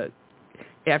Congress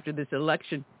after this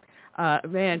election.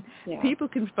 People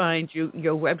can find you.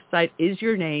 Your website is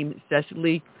your name,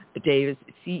 Cicely Davis,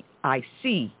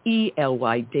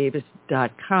 CICELY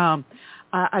Davis.com.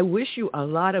 I wish you a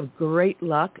lot of great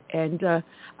luck, and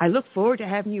I look forward to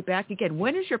having you back again.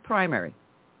 When is your primary?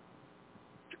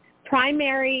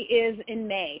 Primary is in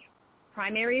May.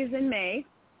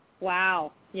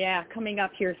 Wow. Yeah, coming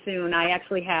up here soon. I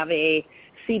actually have a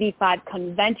CD5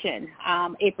 convention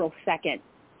April 2nd.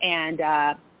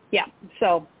 And,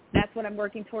 so that's what I'm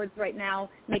working towards right now,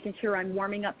 making sure I'm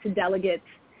warming up to delegates.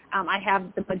 I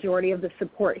have the majority of the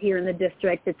support here in the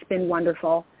district. It's been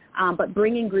wonderful. But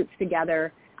bringing groups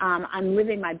together, I'm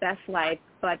living my best life,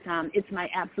 but it's my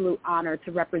absolute honor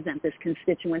to represent this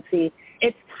constituency.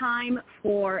 It's time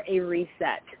for a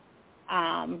reset,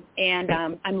 and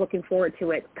I'm looking forward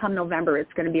to it. Come November,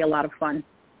 it's going to be a lot of fun.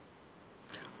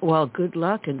 Well, good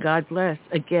luck and God bless.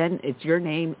 Again, it's your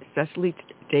name,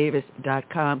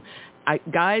 CecilyDavis.com.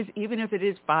 Guys, even if it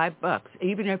is $5,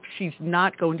 even if she's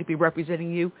not going to be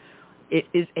representing you, it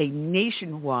is a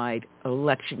nationwide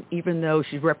election. Even though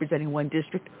she's representing one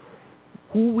district,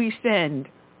 who we send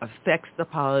affects the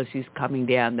policies coming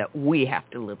down that we have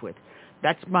to live with.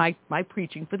 That's my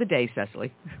preaching for the day,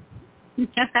 Cecily.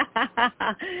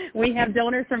 We have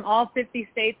donors from all 50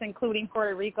 states, including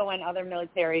Puerto Rico and other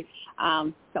military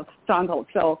strongholds.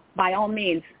 So by all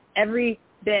means, every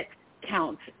bit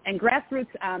counts. And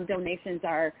grassroots donations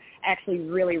are actually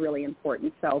really, really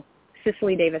important. So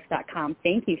CecilyDavis.com.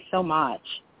 Thank you so much.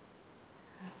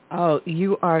 Oh,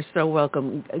 you are so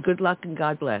welcome. Good luck and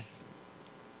God bless.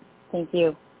 Thank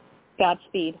you.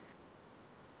 Godspeed.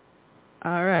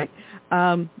 All right.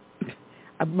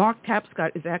 Mark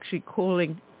Tapscott is actually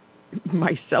calling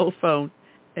my cell phone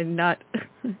and not.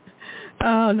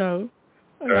 Oh no!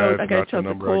 I got to tell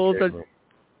to call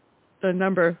the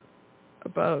number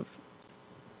above.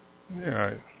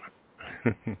 Yeah.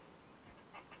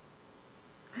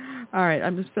 All right,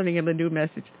 I'm just sending him a new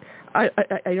message. I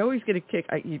always get a kick.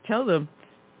 You tell them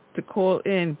to call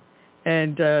in,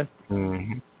 and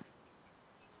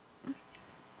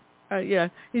yeah,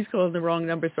 he's calling the wrong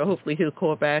number, so hopefully he'll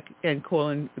call back and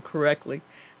call in correctly.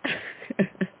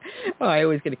 Oh, I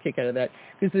always get a kick out of that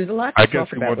because there's a lot to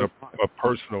talk about. I guess you want a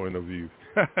personal interview.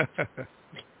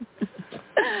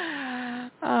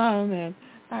 Oh man!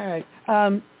 All right.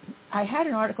 I had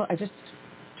an article. I just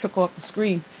took off the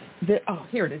screen.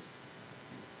 Here it is.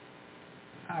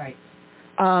 All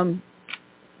right.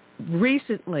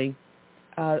 Recently,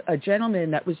 a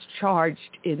gentleman that was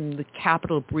charged in the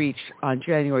Capitol breach on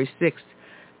January 6th,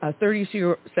 a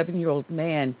 37-year-old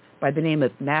man by the name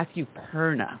of Matthew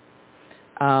Perna.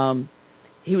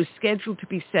 He was scheduled to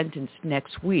be sentenced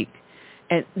next week.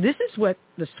 And this is what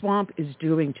the swamp is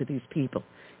doing to these people.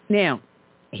 Now,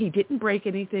 he didn't break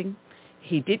anything.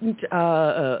 He didn't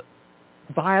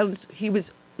violence. He was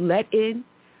let in.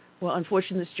 Well,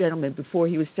 unfortunately, this gentleman, before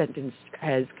he was sentenced,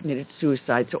 has committed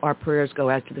suicide. So our prayers go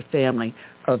out to the family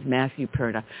of Matthew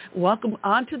Perna. Welcome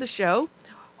on to the show.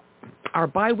 Our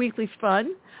bi-weekly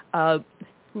fun. Here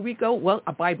we go. Well,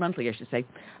 a bi-monthly, I should say.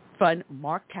 Fun.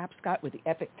 Mark Tapscott with the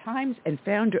Epic Times and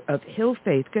founder of Hill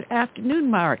Faith. Good afternoon,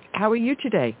 Mark. How are you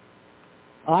today?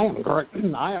 I am great.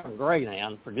 I am great,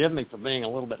 Ann. Forgive me for being a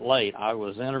little bit late. I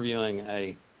was interviewing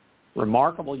a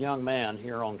remarkable young man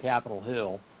here on Capitol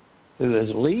Hill who is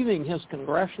leaving his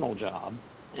congressional job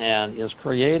and is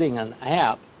creating an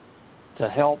app to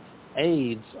help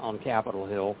aides on Capitol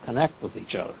Hill connect with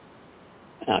each other,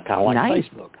 kind of like nice.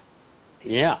 Facebook.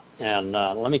 Yeah, and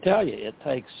let me tell you, it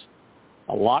takes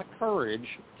a lot of courage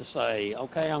to say,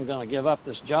 okay, I'm going to give up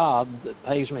this job that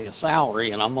pays me a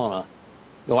salary, and I'm going to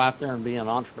go out there and be an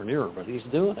entrepreneur, but he's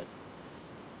doing it.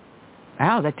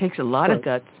 Wow, that takes a lot of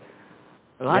guts.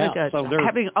 A lot of guts. So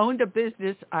having owned a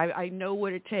business, I know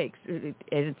what it takes, and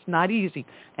it's not easy.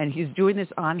 And he's doing this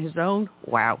on his own.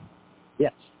 Wow.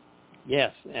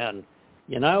 Yes, and,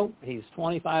 you know, he's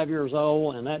 25 years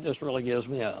old, and that just really gives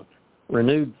me a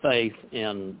renewed faith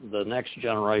in the next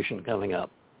generation coming up.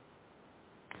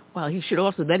 Well, he should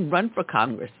also then run for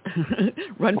Congress,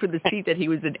 run for the seat that he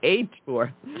was an aide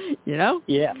for, you know?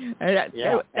 Yeah.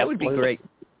 That would be great.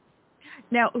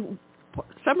 Now,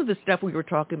 some of the stuff we were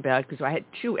talking about, because I had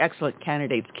two excellent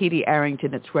candidates, Katie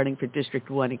Arrington, that's running for District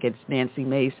 1 against Nancy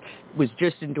Mace, was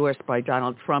just endorsed by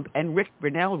Donald Trump, and Rick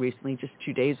Grinnell recently, just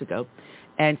 2 days ago,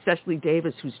 and Cecily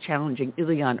Davis, who's challenging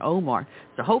Ilhan Omar.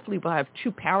 So hopefully we'll have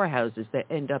two powerhouses that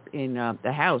end up in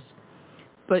the House.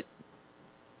 But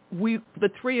the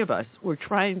three of us, were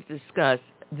trying to discuss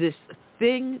this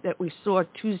thing that we saw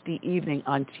Tuesday evening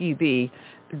on TV,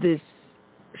 this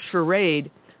charade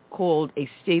called a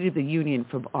State of the Union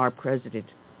from our president.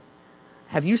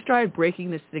 Have you started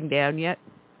breaking this thing down yet?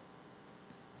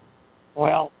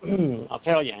 Well, I'll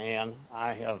tell you, Ann,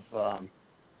 I have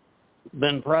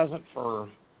been present for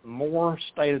more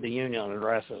State of the Union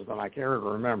addresses than I care to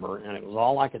remember, and it was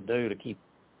all I could do to keep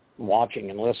watching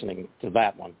and listening to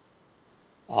that one.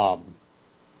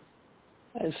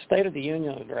 State of the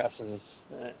Union addresses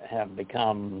have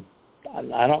become,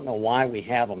 I don't know why we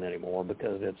have them anymore,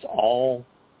 because it's all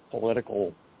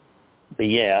political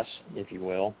BS, if you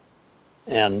will,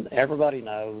 and everybody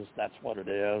knows that's what it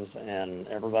is, and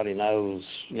everybody knows,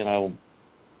 you know,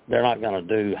 they're not going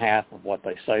to do half of what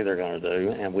they say they're going to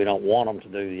do, and we don't want them to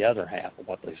do the other half of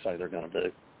what they say they're going to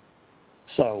do.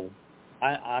 So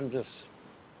I'm just,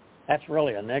 that's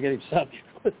really a negative subject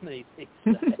with me these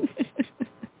days.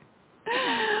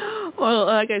 Well,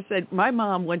 like I said, my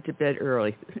mom went to bed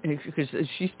early because if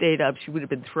she stayed up, she would have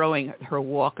been throwing her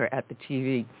walker at the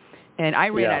TV, and I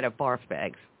ran out of barf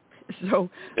bags. So,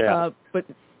 but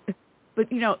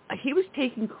you know, he was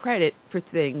taking credit for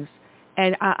things,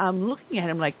 and I'm looking at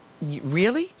him like,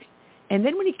 really? And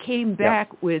then when he came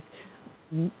back with,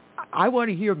 I want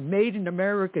to hear "Made in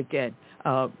America" again.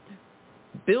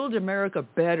 Build America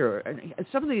better, and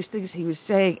some of these things he was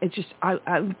saying, it's just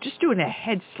I'm just doing a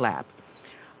head slap.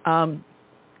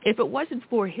 If it wasn't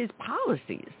for his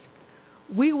policies,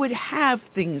 we would have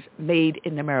things made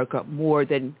in America more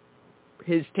than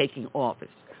his taking office.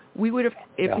 We would have,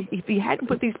 if he hadn't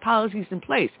put these policies in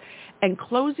place and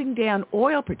closing down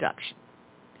oil production,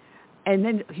 and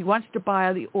then he wants to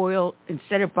buy the oil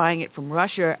instead of buying it from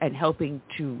Russia and helping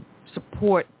to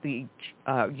support the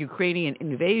Ukrainian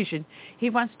invasion, he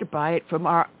wants to buy it from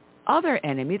our other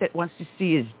enemy that wants to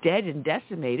see us dead and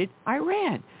decimated,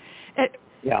 Iran.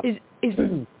 Is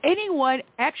anyone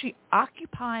actually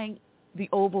occupying the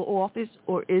Oval Office,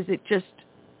 or is it just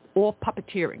all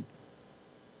puppeteering?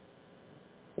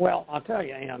 Well, I'll tell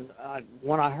you, Ann,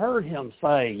 when I heard him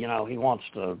say, you know, he wants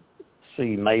to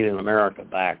see Made in America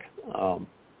back,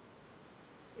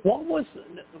 what was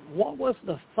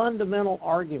the fundamental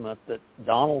argument that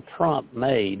Donald Trump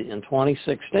made in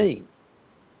 2016?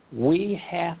 We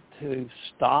have to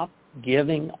stop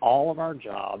giving all of our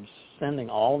jobs, sending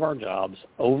all of our jobs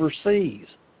overseas.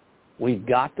 We've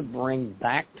got to bring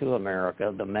back to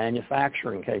America the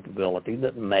manufacturing capability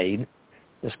that made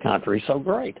this country so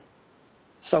great.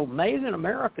 So Made in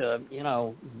America, you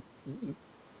know,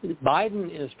 Biden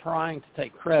is trying to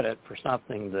take credit for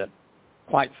something that,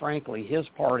 quite frankly, his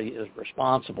party is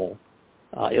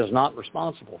not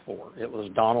responsible for. It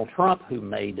was Donald Trump who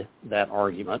made that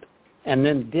argument and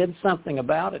then did something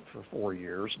about it for 4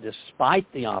 years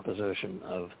despite the opposition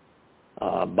of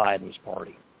Biden's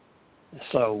party.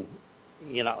 So,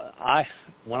 you know,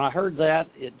 when I heard that,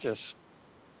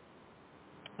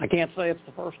 I can't say it's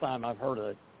the first time I've heard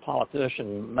a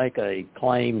politician make a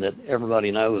claim that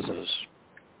everybody knows is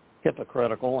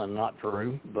hypocritical and not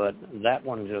true, but that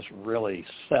one just really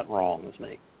set wrong with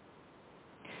me.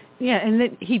 Yeah, and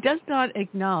that he does not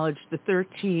acknowledge the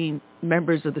 13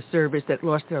 members of the service that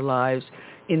lost their lives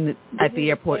at the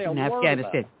airport in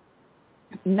Afghanistan.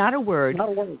 Not a word. Not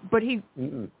a word. But he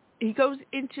goes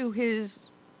into his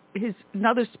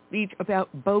another speech about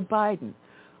Beau Biden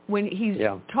when he's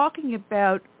talking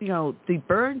about, you know, the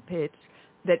burn pits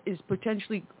that is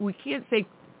potentially, we can't say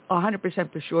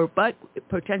 100% for sure, but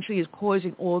potentially is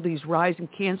causing all these rising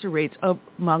cancer rates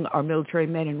among our military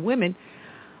men and women.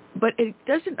 But it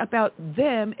doesn't about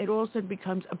them. It also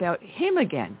becomes about him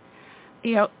again.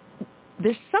 You know,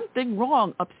 there's something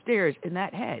wrong upstairs in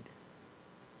that head.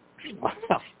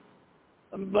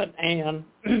 But, Ann,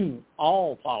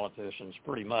 all politicians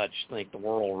pretty much think the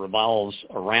world revolves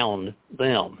around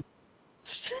them.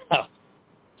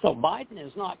 So Biden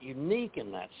is not unique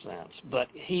in that sense, but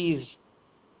he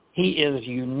is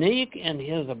unique in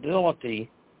his ability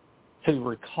to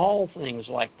recall things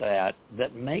like that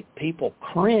make people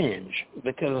cringe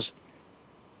because,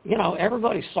 you know,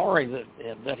 everybody's sorry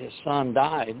that his son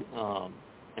died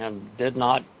and did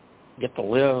not get to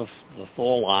live the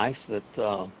full life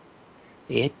that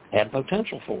he had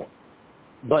potential for.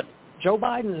 But Joe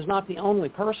Biden is not the only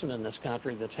person in this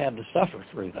country that's had to suffer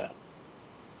through that.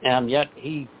 And yet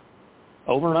he,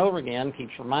 over and over again,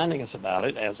 keeps reminding us about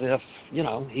it as if, you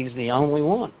know, he's the only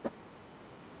one.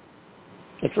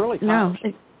 It's really No,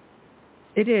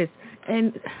 it is.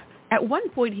 And at one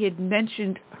point he had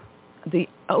mentioned the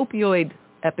opioid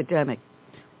epidemic,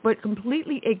 but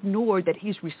completely ignored that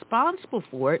he's responsible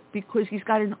for it because he's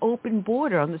got an open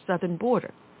border on the southern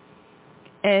border.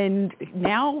 And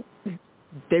now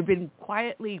they've been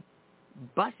quietly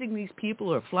busing these people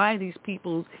or flying these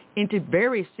people into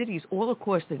various cities all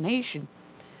across the nation.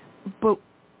 But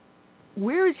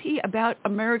where is he about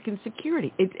American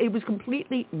security? It was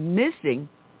completely missing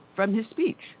from his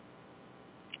speech.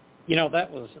 You know,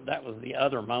 that was the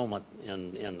other moment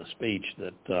in the speech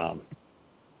that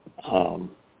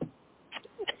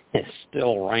it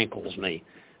still rankles me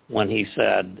when he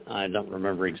said, I don't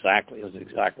remember exactly his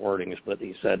exact wordings, but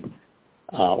he said,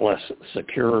 let's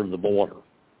secure the border.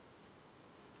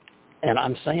 And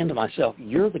I'm saying to myself,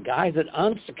 you're the guy that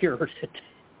unsecured it.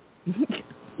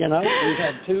 You know, we've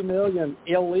had 2 million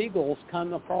illegals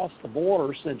come across the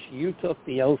border since you took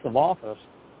the oath of office,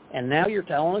 and now you're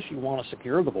telling us you want to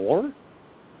secure the border?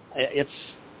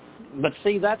 But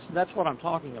see, that's what I'm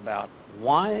talking about.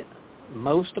 Why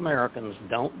most Americans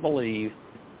don't believe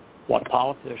what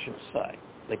politicians say,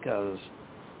 because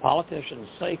politicians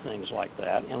say things like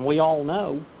that, and we all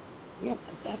know,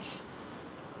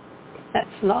 that's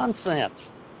nonsense.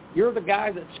 You're the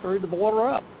guy that screwed the border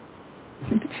up.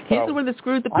 He's the one that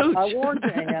screwed the pooch. I warned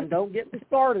you, Ann, don't get me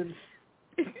started.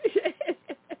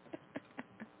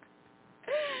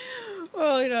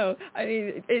 Well, I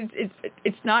mean,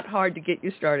 it's not hard to get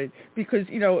you started because,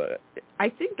 I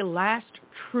think the last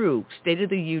true State of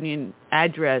the Union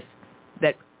address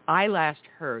that I last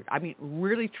heard, I mean,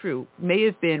 really true, may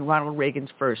have been Ronald Reagan's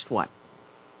first one.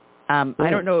 I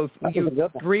don't know if you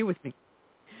agree with me.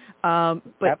 But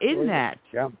Absolutely. In that,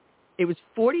 it was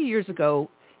 40 years ago,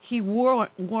 he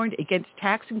warned against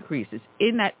tax increases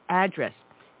in that address.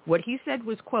 What he said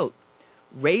was, quote,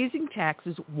 "Raising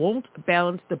taxes won't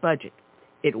balance the budget.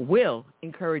 It will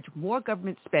encourage more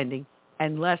government spending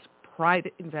and less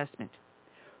private investment.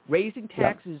 Raising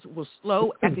taxes will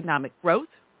slow economic growth,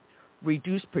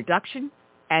 reduce production,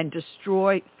 and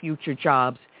destroy future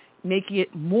jobs, making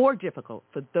it more difficult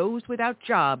for those without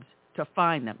jobs to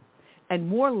find them, and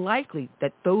more likely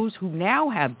that those who now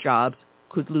have jobs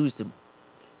could lose them.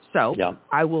 So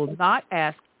I will not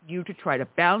ask you to try to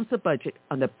balance the budget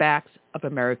on the backs of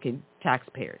American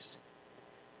taxpayers."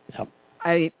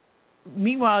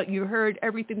 Meanwhile, you heard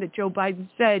everything that Joe Biden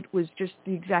said was just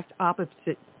the exact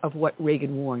opposite of what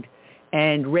Reagan warned.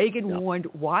 And Reagan warned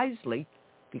wisely,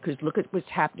 because look at what's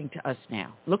happening to us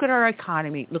now. Look at our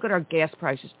economy. Look at our gas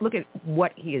prices. Look at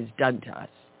what he has done to us.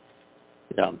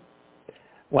 Yeah.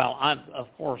 Well,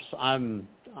 I'm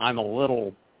a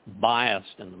little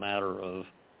biased in the matter of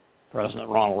President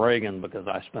Ronald Reagan because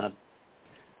I spent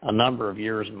a number of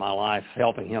years in my life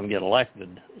helping him get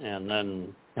elected and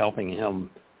then helping him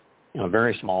in a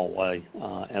very small way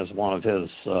as one of his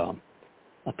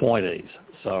appointees.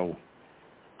 So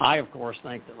I, of course,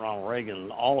 think that Ronald Reagan,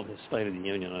 all of his State of the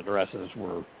Union addresses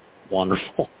were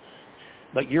wonderful.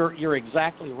 But you're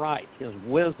exactly right. His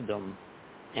wisdom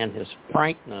and his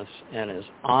frankness and his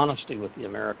honesty with the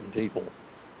American people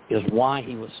is why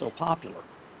he was so popular.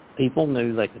 People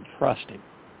knew they could trust him.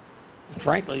 And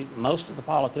frankly, most of the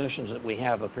politicians that we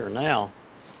have up here now,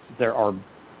 there are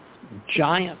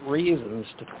giant reasons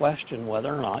to question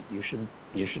whether or not you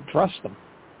should trust them.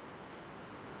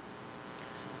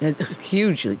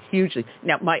 Hugely.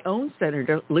 Now, my own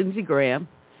senator, Lindsey Graham,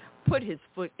 put his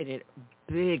foot in it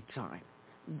big time.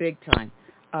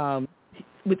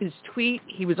 With his tweet,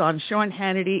 he was on Sean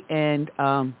Hannity, and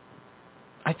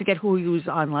I forget who he was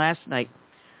on last night,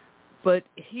 but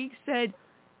he said,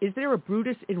 is there a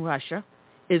Brutus in Russia?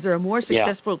 Is there a more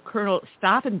successful Colonel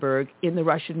Stauffenberg in the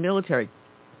Russian military?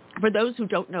 For those who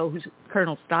don't know who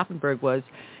Colonel Stauffenberg was,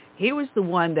 he was the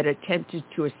one that attempted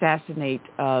to assassinate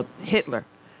Hitler,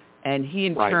 and he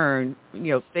in turn,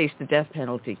 faced the death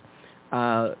penalty.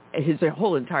 His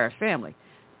whole entire family.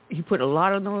 He put a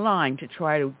lot on the line to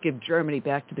try to give Germany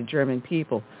back to the German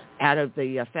people out of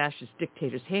the fascist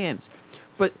dictator's hands.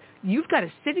 But you've got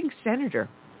a sitting senator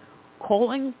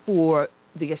calling for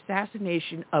the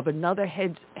assassination of another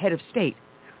head of state.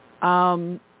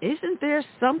 Isn't there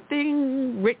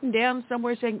something written down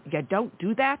somewhere saying, don't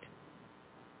do that?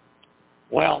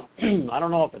 Well, I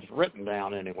don't know if it's written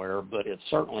down anywhere, but it's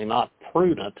certainly not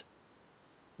prudent.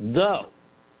 Though,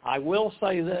 I will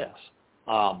say this.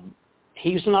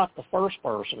 He's not the first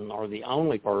person or the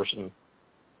only person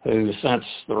who, since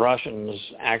the Russians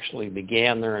actually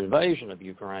began their invasion of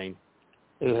Ukraine,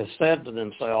 who has said to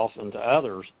themselves and to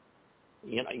others,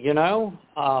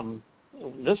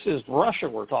 this is Russia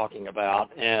we're talking about,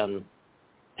 and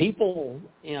people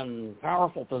in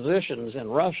powerful positions in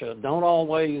Russia don't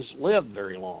always live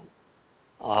very long.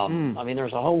 I mean,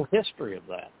 there's a whole history of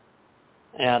that.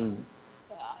 And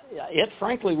it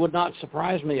frankly would not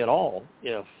surprise me at all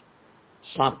if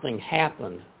something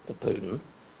happened to Putin.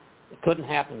 It couldn't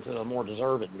happen to a more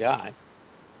deserving guy.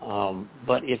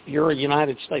 But if you're a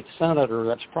United States senator,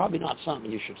 that's probably not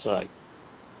something you should say.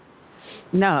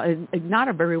 No, not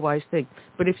a very wise thing.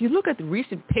 But if you look at the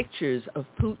recent pictures of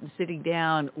Putin sitting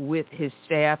down with his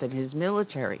staff and his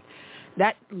military,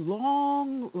 that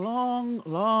long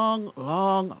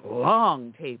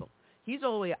table, he's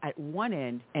all the way at one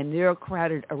end, and they're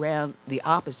crowded around the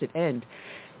opposite end.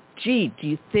 Gee, do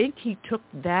you think he took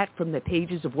that from the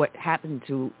pages of what happened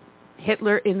to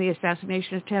Hitler in the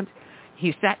assassination attempt?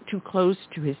 He sat too close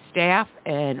to his staff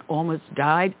and almost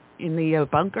died in the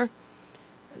bunker?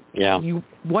 Yeah. You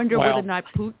wonder whether or not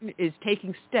Putin is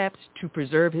taking steps to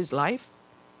preserve his life?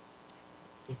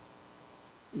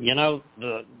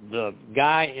 The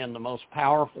guy in the most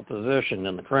powerful position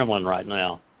in the Kremlin right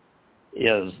now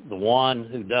is the one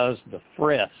who does the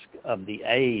frisk of the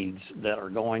aides that are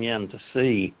going in to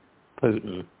see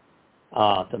Putin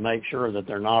to make sure that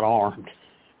they're not armed.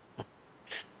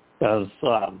 Because,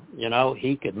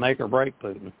 he could make or break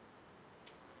Putin.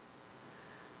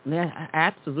 Yeah,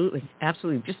 absolutely.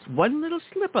 Absolutely. Just one little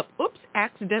slip up. Oops,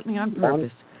 accidentally on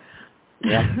purpose.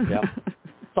 Yeah.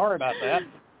 Sorry about that.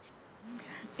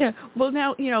 Yeah. Well,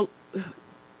 now,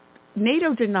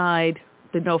 NATO denied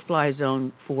the no-fly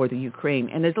zone for the Ukraine,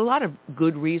 and there's a lot of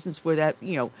good reasons for that.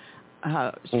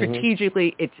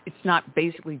 Strategically, it's not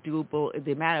basically doable.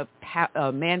 The amount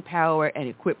of manpower and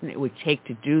equipment it would take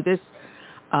to do this.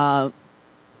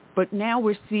 But now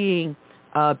we're seeing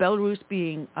Belarus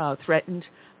being threatened,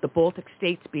 the Baltic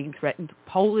states being threatened,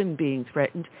 Poland being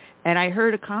threatened. And I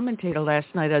heard a commentator last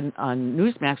night on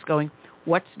Newsmax going,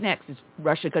 what's next? Is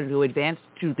Russia going to advance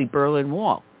to the Berlin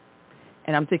Wall?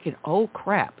 And I'm thinking, oh,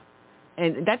 crap.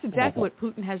 And that's exactly what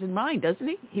Putin has in mind, doesn't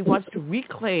he? He wants to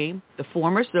reclaim the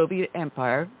former Soviet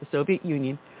empire, the Soviet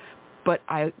Union. But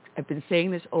I've been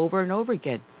saying this over and over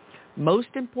again. Most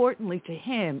importantly to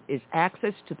him is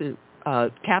access to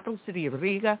the capital city of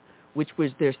Riga, which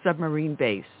was their submarine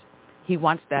base. He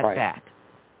wants that back.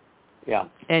 Yeah.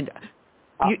 And,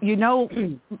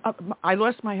 I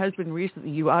lost my husband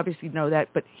recently. You obviously know that.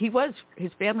 But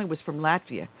his family was from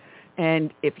Latvia.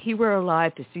 And if he were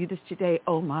alive to see this today,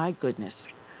 oh, my goodness.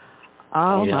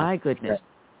 My goodness.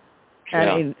 Yeah.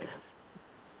 I mean,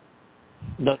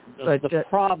 the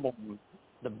problem,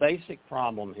 the basic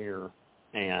problem here,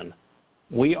 and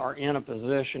we are in a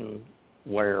position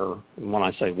where, when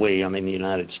I say we, I mean the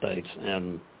United States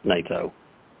and NATO,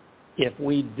 if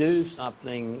we do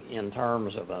something in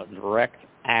terms of a direct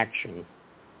action,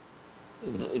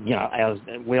 as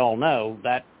we all know,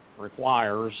 that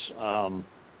requires,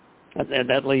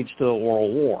 that leads to a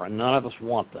world war, and none of us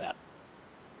want that.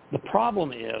 The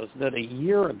problem is that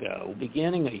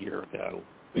beginning a year ago,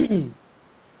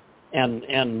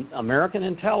 and American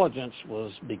intelligence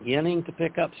was beginning to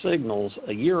pick up signals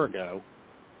a year ago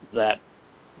that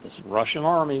this Russian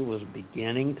army was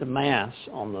beginning to mass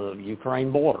on the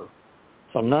Ukraine border.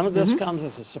 So none of this comes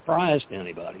as a surprise to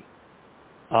anybody.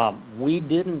 We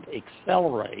didn't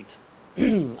accelerate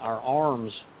our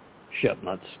arms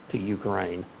shipments to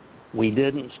Ukraine. We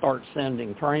didn't start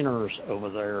sending trainers over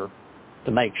there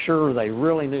to make sure they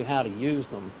really knew how to use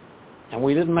them. And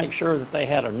we didn't make sure that they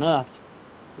had enough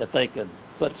that they could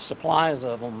put supplies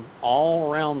of them all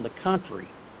around the country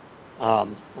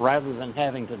rather than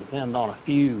having to depend on a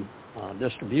few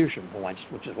distribution points,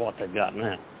 which is what they've got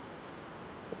now.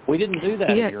 We didn't do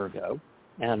that a year ago.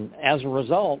 And as a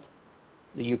result,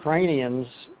 the Ukrainians,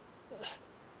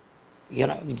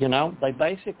 they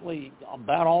basically,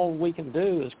 about all we can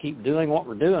do is keep doing what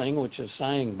we're doing, which is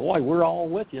saying, boy, we're all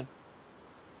with you.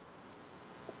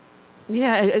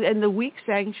 Yeah, and the weak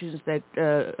sanctions that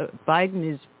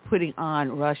Biden is putting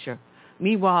on Russia.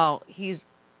 Meanwhile, he's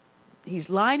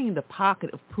lining the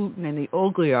pocket of Putin and the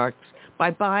oligarchs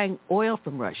by buying oil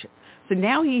from Russia. So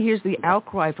now he hears the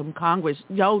outcry from Congress,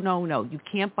 no, you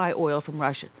can't buy oil from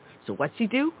Russia. So what's he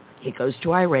do? He goes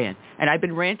to Iran. And I've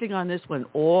been ranting on this one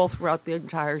all throughout the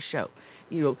entire show.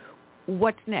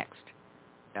 What's next?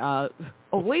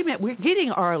 Wait a minute, we're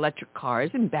getting our electric cars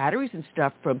and batteries and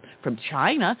stuff from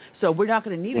China, so we're not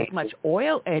going to need as much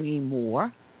oil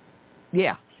anymore.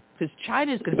 Yeah, because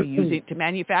China is going to be using it to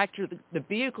manufacture the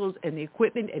vehicles and the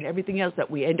equipment and everything else that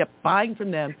we end up buying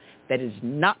from them that is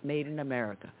not made in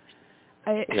America.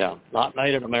 Not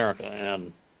made in America,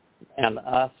 and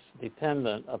us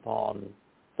dependent upon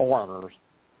foreigners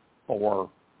for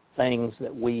things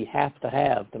that we have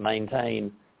to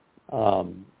maintain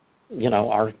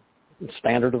our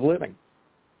standard of living.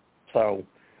 So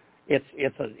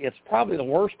it's probably the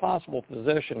worst possible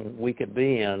position we could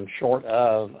be in, short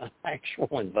of an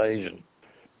actual invasion.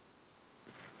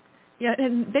 Yeah,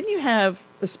 and then you have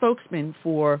the spokesman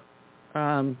for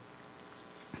Joe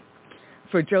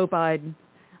Biden.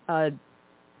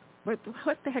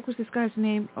 What the heck was this guy's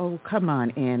name? Oh, come on,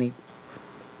 Annie.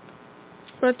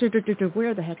 Where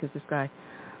the heck is this guy?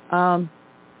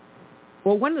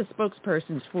 Well, one of the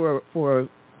spokespersons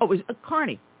it was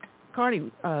Carney.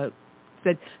 Carney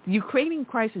said the Ukrainian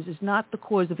crisis is not the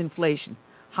cause of inflation,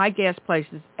 high gas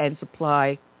prices, and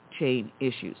supply chain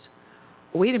issues.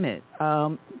 Wait a minute.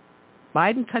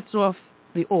 Biden cuts off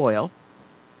the oil,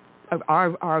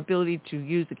 our ability to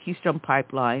use the Keystone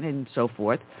Pipeline and so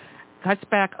forth, cuts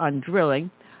back on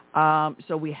drilling.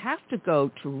 So we have to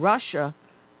go to Russia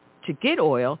to get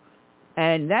oil,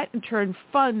 and that in turn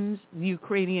funds the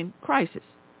Ukrainian crisis.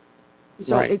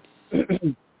 So right.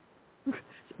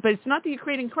 But it's not the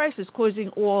Ukrainian crisis causing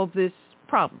all this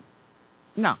problem.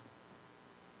 No.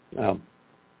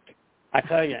 I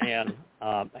tell you, Ann,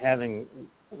 having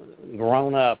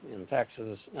grown up in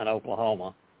Texas and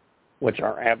Oklahoma, which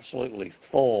are absolutely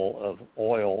full of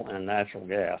oil and natural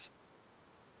gas,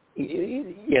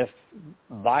 if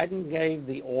Biden gave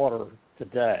the order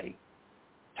today,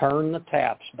 turn the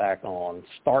taps back on,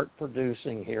 start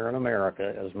producing here in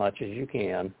America as much as you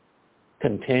can,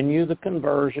 continue the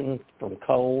conversion from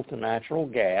coal to natural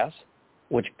gas,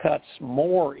 which cuts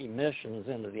more emissions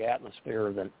into the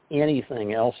atmosphere than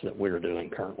anything else that we're doing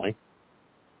currently,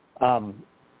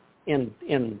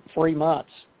 in 3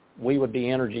 months, we would be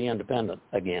energy independent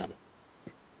again.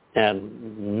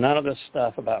 And none of this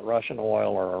stuff about Russian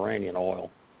oil or Iranian oil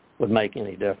would make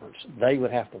any difference. They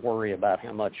would have to worry about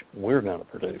how much we're going to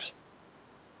produce.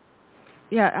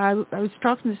 Yeah, I was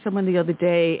talking to someone the other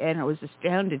day, and I was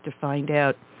astounded to find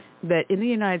out that in the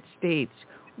United States,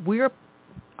 we're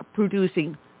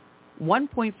producing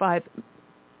 1.5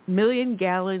 million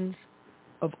gallons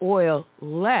of oil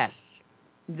less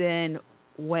than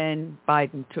when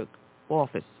Biden took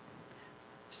office.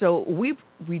 So we've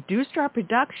reduced our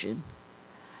production,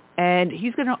 and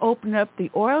he's going to open up the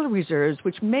oil reserves,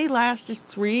 which may last us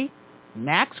 3,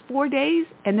 max 4 days,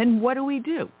 and then what do we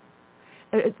do?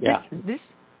 This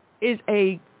is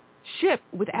a ship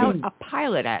without a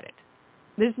pilot at it.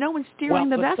 There's no one steering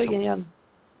the vessel. Again,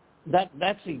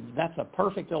 that's a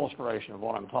perfect illustration of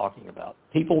what I'm talking about.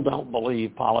 People don't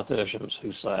believe politicians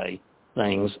who say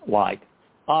things like,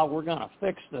 we're going to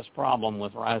fix this problem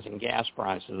with rising gas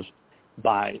prices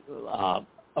by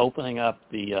opening up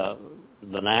the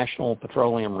National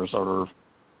Petroleum Reserve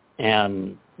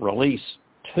and release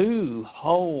 2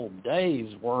 whole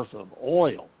days' worth of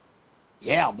oil.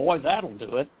 Yeah, boy, that'll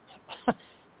do it.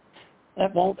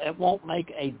 It won't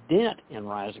make a dent in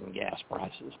rising gas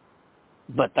prices.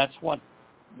 But that's what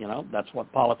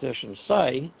politicians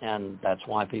say, and that's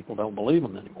why people don't believe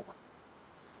them anymore.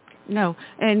 No,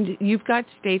 and you've got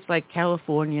states like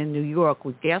California and New York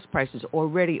with gas prices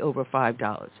already over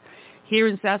 $5. Here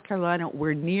in South Carolina,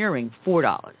 we're nearing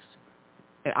 $4.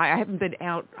 I haven't been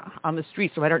out on the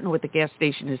street, so I don't know what the gas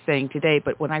station is saying today,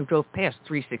 but when I drove past,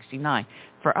 $3.69.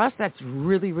 For us, that's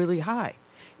really, really high.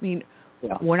 I mean,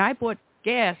 when I bought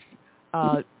gas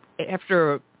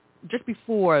just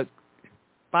before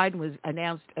Biden was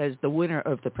announced as the winner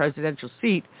of the presidential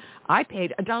seat, I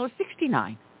paid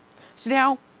 $1.69. So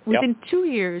now, within 2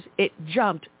 years, it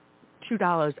jumped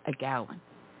 $2 a gallon.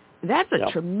 That's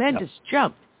a tremendous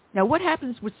jump. Now, what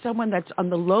happens with someone that's on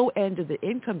the low end of the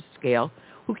income scale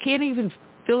who can't even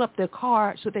fill up their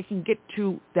car so they can get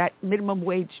to that minimum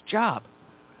wage job?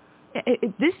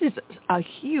 This is a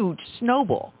huge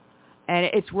snowball, and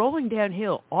it's rolling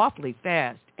downhill awfully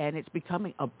fast, and it's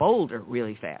becoming a boulder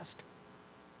really fast.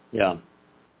 Yeah,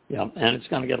 and it's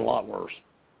going to get a lot worse.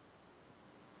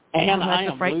 And I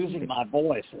am losing my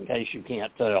voice, in case you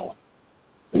can't tell.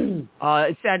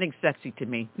 It's sounding sexy to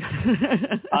me.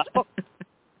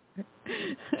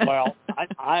 Well,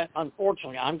 I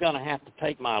unfortunately, I'm going to have to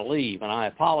take my leave, and I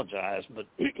apologize, but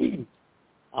this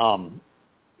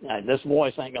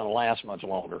voice ain't going to last much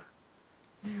longer.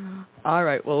 All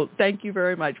right. Well, thank you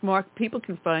very much. Mark, people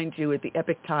can find you at the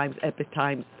Epoch Times,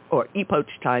 or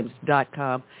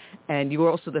epochtimes.com, and you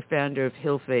are also the founder of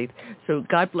Hill Faith. So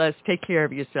God bless. Take care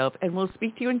of yourself, and we'll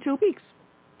speak to you in 2 weeks.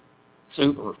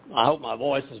 Super. I hope my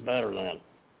voice is better then.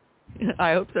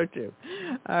 I hope so, too.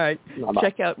 All right. Bye-bye.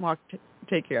 Check out Mark.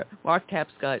 Take care. Mark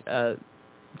Tapscott,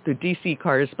 the D.C.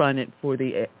 correspondent for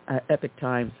the Epoch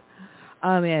Times.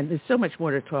 Oh, man, there's so much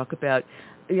more to talk about.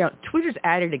 You know, Twitter's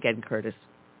at it again, Curtis.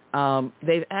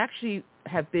 They actually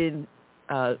have been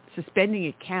suspending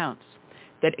accounts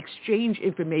that exchange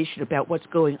information about what's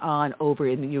going on over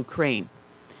in the Ukraine.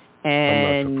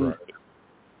 And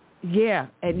yeah,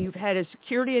 and you've had a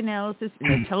security analysis,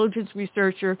 an intelligence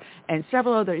researcher, and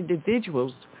several other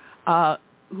individuals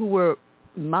who were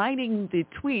mining the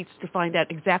tweets to find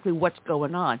out exactly what's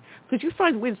going on. Because you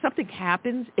find when something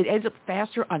happens, it ends up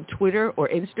faster on Twitter or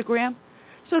Instagram.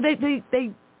 So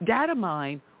they data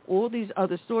mine all these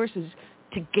other sources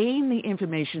to gain the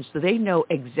information so they know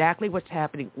exactly what's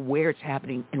happening, where it's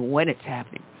happening, and when it's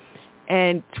happening.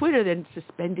 And Twitter then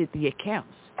suspended the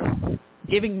accounts,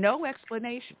 giving no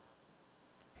explanation.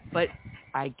 But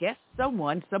I guess some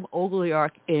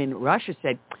oligarch in Russia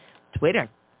said, Twitter,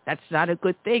 that's not a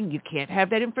good thing. You can't have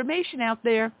that information out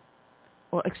there.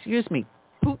 Well, excuse me,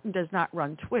 Putin does not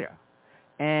run Twitter.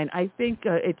 And I think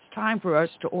it's time for us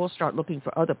to all start looking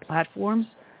for other platforms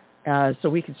so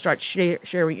we can start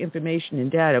sharing information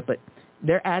and data. But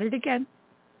they're at it again.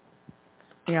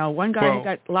 You know, one guy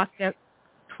got locked out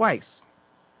twice.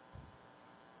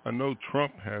 I know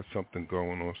Trump has something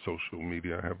going on social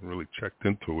media. I haven't really checked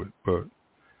into it, but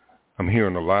I'm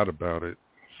hearing a lot about it.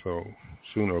 So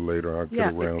sooner or later, I'll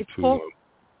get around to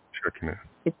checking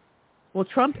it. Well,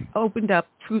 Trump opened up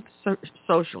Truth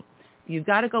Social. You've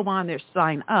got to go on there,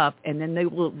 sign up, and then they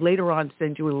will later on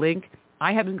send you a link.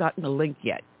 I haven't gotten the link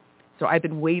yet, so I've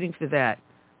been waiting for that.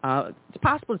 It's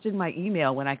possible it's in my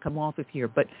email when I come off of here,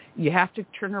 but you have to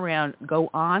turn around, go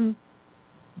on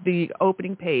the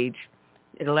opening page.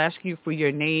 It'll ask you for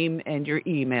your name and your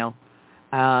email,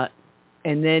 and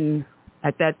then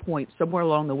at that point, somewhere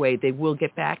along the way, they will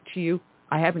get back to you.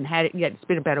 I haven't had it yet. It's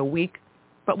been about a week,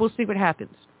 but we'll see what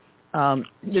happens.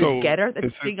 There's Getter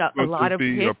that's seeing a lot of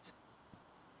hits.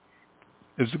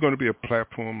 Is it going to be a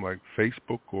platform like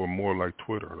Facebook or more like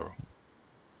Twitter, though?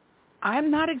 I'm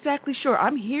not exactly sure.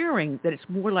 I'm hearing that it's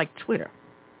more like Twitter.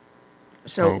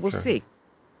 So we'll see.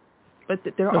 But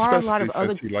there are a lot of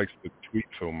other... He likes to tweet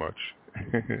so much.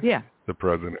 Yeah. The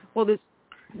president. Well,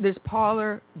 there's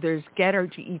Parler, there's Getter,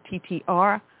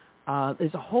 Gettr.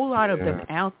 There's a whole lot of them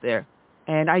out there.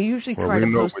 And I usually try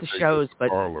to post the shows, but...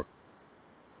 Parler.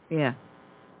 Yeah.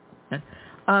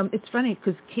 It's funny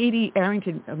because Katie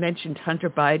Arrington mentioned Hunter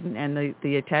Biden and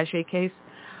the attaché case.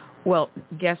 Well,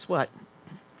 guess what?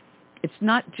 It's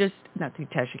not the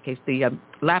attaché case, the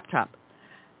laptop.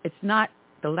 It's not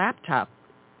the laptop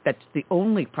that's the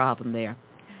only problem there.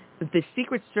 The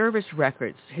Secret Service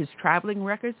records, his traveling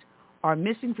records, are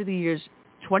missing for the years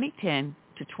 2010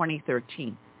 to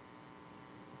 2013.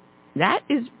 That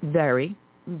is very,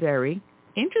 very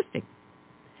interesting.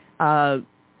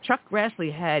 Chuck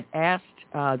Grassley had asked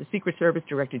the Secret Service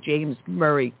Director, James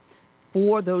Murray,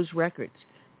 for those records,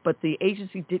 but the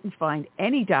agency didn't find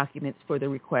any documents for the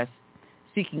request,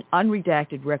 seeking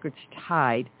unredacted records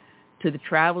tied to the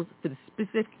travels for the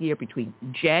specific year between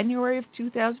January of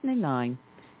 2009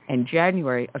 and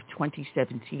January of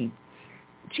 2017.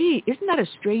 Gee, isn't that a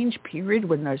strange period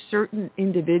when a certain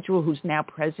individual who's now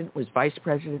president was vice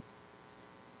president?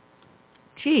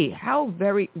 Gee, how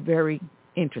very, very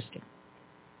interesting.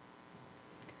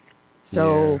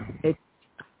 So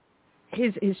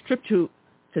his trip to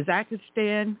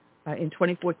Kazakhstan in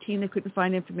 2014, they couldn't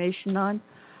find information on.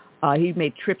 He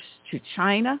made trips to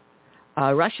China,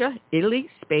 Russia, Italy,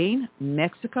 Spain,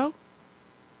 Mexico.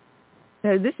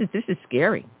 Now, this is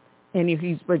scary. And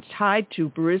he's tied to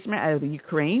Burisma out of the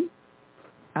Ukraine.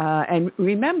 And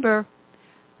remember,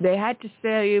 they had to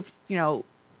save,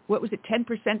 what was it, 10%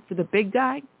 for the big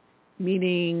guy?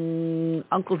 Meaning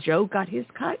Uncle Joe got his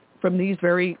cut from these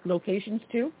very locations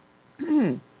too.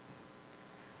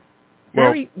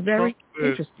 Very, very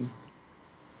interesting.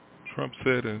 Trump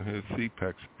said in his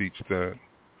CPAC speech that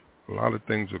a lot of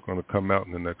things are going to come out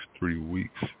in the next 3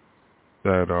 weeks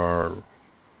that are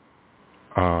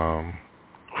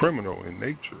criminal in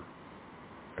nature,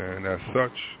 and as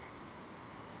such,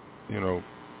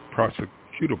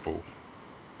 prosecutable.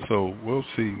 So we'll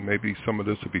see. Maybe some of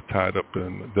this will be tied up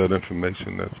in that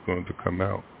information that's going to come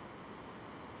out.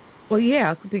 Well,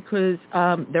 yeah, because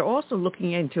they're also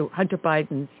looking into Hunter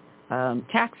Biden's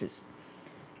taxes.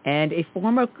 And a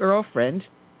former girlfriend,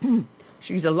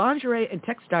 she's a lingerie and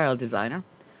textile designer,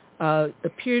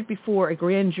 appeared before a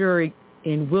grand jury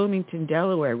in Wilmington,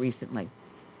 Delaware recently,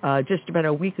 just about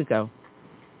a week ago.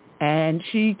 And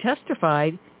she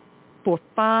testified for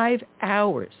 5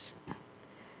 hours.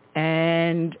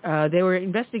 And they were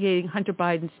investigating Hunter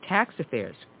Biden's tax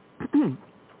affairs.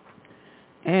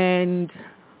 And,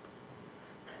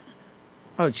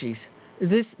 oh, geez,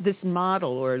 this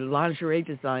model or lingerie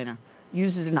designer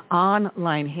uses an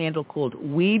online handle called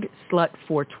Weed Slut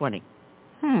 420.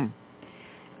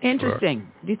 Interesting.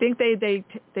 Right. Do you think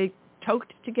they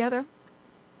toked together?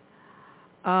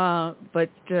 But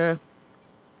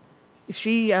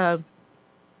she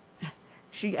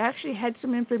actually had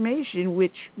some information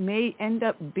which may end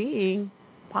up being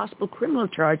possible criminal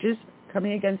charges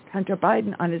coming against Hunter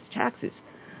Biden on his taxes.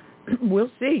 We'll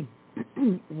see.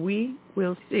 We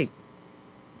will see.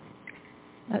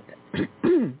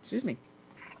 Excuse me.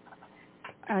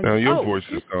 Now your voice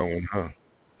is going, huh?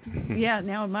 Yeah,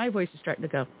 now my voice is starting to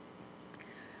go.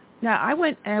 Now, I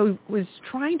was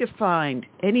trying to find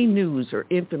any news or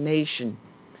information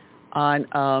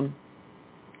on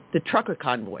the trucker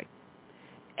convoy.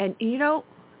 And, you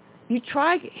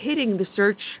try hitting the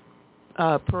search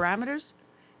parameters,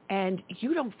 and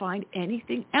you don't find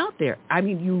anything out there. I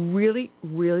mean, you really,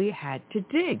 really had to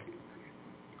dig.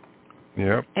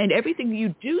 Yeah. And everything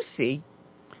you do see,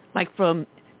 like from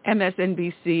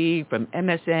MSNBC, from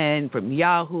MSN, from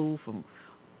Yahoo, from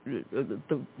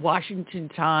the Washington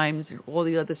Times, and all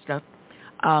the other stuff,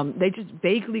 they just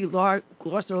vaguely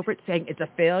gloss over it, saying it's a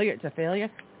failure, it's a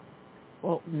failure.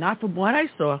 Well, not from what I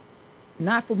saw.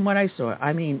 Not from what I saw.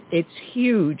 I mean, it's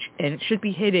huge, and it should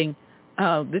be hitting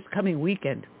this coming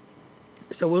weekend.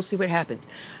 So we'll see what happens.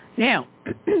 Now,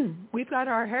 we've got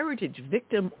our Heritage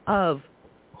Victim of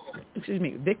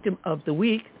the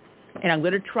Week, and I'm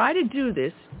going to try to do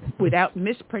this without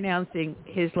mispronouncing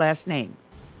his last name.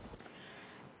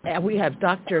 And we have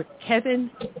Dr.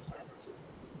 Kevin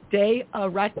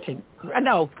DeAratin.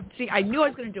 No, see, I knew I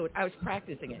was going to do it. I was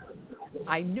practicing it.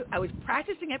 I was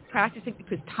practicing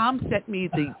because Tom sent me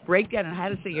the breakdown on how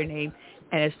to say your name,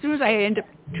 and as soon as I ended up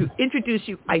to introduce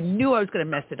you, I knew I was going to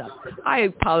mess it up. I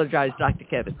apologize, Dr.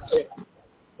 Kevin.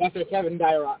 Dr. Kevin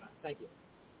DeAratin. Thank you.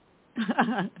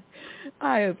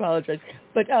 I apologize.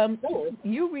 But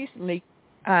you recently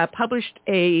published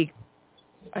a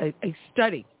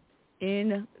study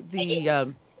in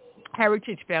the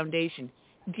Heritage Foundation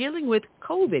dealing with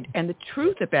COVID and the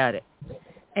truth about it.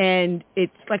 And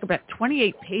it's like about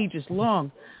 28 pages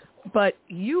long. But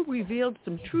you revealed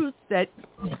some truths that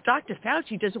Dr.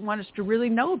 Fauci doesn't want us to really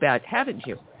know about, haven't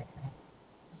you?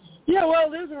 Yeah,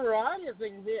 well, there's a variety of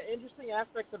things, interesting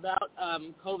aspects about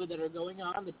COVID that are going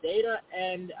on, the data,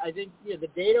 and I think the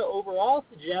data overall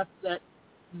suggests that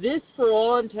this, for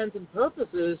all intents and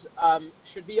purposes,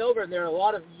 should be over. And there are a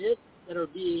lot of myths that are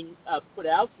being put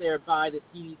out there by the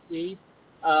CDC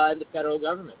and the federal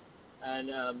government.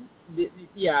 And,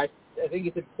 I think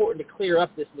it's important to clear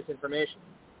up this misinformation.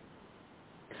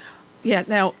 Yeah,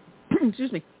 now,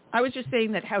 excuse me, I was just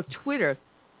saying that how Twitter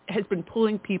has been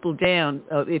pulling people down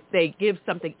if they give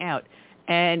something out.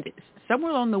 And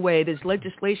somewhere along the way, there's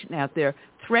legislation out there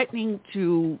threatening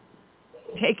to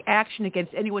take action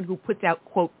against anyone who puts out,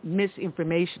 quote,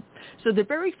 misinformation. So the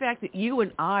very fact that you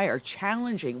and I are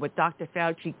challenging what Dr.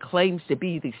 Fauci claims to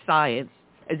be the science,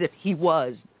 as if he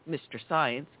was Mr.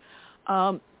 Science,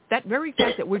 that very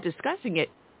fact that we're discussing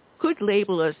it could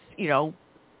label us,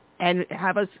 and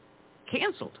have us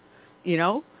canceled.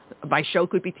 My show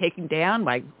could be taken down.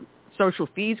 My social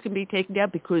feeds can be taken down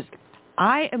because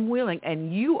I am willing,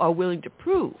 and you are willing to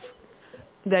prove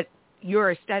that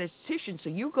you're a statistician, so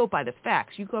you go by the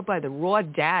facts. You go by the raw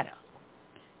data.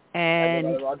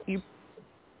 And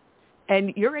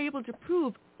you're able to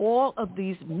prove all of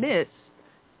these myths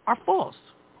are false.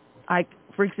 Like,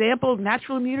 for example,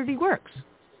 natural immunity works.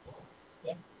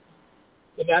 Yeah.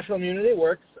 The natural immunity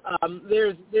works.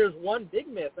 There's one big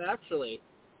myth, actually,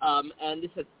 and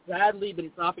this has sadly been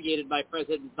propagated by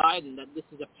President Biden, that this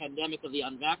is a pandemic of the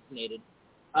unvaccinated.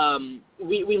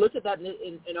 We looked at that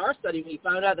in our study. We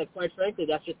found out that, quite frankly,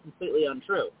 that's just completely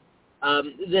untrue.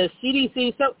 The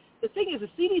CDC, so the thing is, the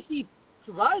CDC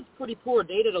provides pretty poor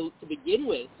data to begin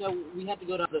with, so we had to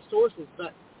go to other sources,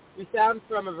 but we found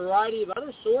from a variety of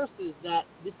other sources that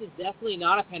this is definitely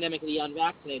not a pandemic of the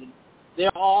unvaccinated.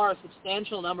 There are a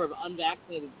substantial number of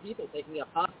unvaccinated people taking up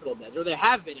hospital beds, or there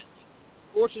have been at least.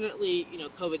 Fortunately,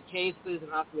 COVID cases and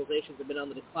hospitalizations have been on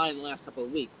the decline in the last couple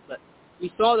of weeks, but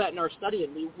we saw that in our study,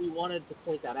 and we wanted to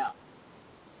point that out.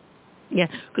 Yeah,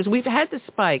 because we've had the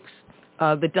spikes,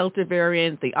 the Delta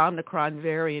variant, the Omicron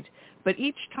variant, but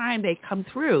each time they come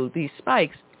through, these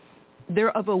spikes,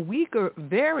 they're of a weaker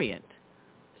variant.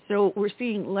 So we're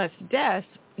seeing less deaths.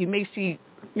 You may see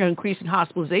increase in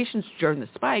hospitalizations during the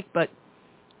spike, but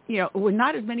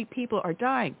not as many people are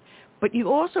dying. But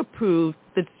you also proved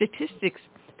the statistics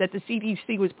that the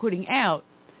CDC was putting out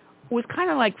was kind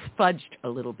of like fudged a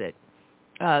little bit.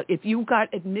 If you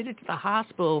got admitted to the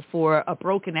hospital for a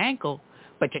broken ankle,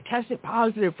 but you tested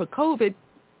positive for COVID,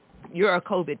 you're a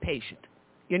COVID patient.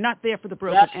 You're not there for the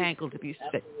broken ankle to be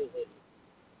sick.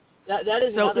 That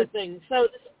is another thing. So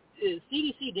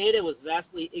CDC data was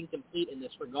vastly incomplete in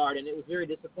this regard, and it was very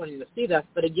disappointing to see that.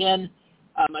 But again,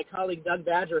 my colleague Doug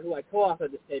Badger, who I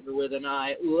co-authored this paper with, and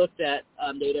I looked at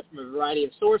data from a variety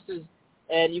of sources,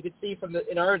 and you could see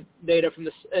in our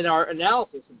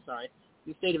analysis, in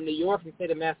the state of New York and the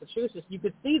state of Massachusetts, you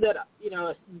could see that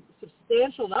a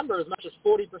substantial number, as much as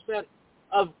 40%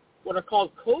 of what are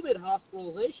called COVID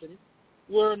hospitalizations,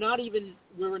 were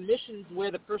admissions where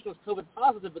the person was COVID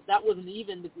positive, but that wasn't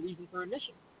even the reason for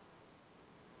admission.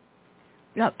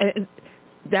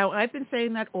 Now, I've been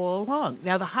saying that all along.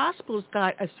 Now, the hospital's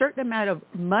got a certain amount of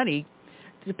money,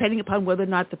 depending upon whether or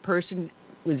not the person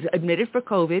was admitted for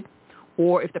COVID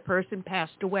or if the person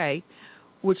passed away,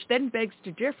 which then begs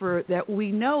to differ that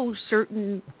we know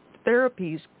certain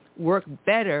therapies work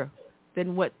better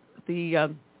than what the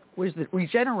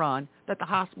Regeneron that the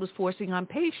hospital is forcing on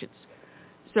patients.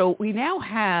 So we now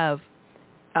have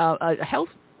a health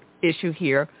issue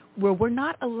here where we're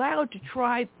not allowed to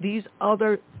try these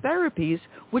other therapies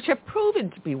which have proven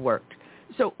to be worked.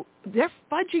 So they're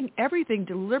fudging everything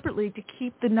deliberately to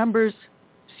keep the numbers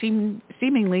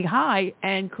seemingly high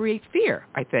and create fear,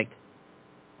 I think.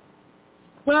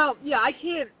 Well, yeah, I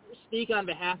can't speak on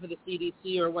behalf of the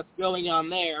CDC or what's going on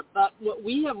there, but what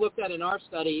we have looked at in our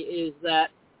study is that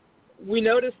we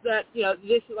noticed that,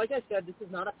 this, like I said, this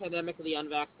is not a pandemic of the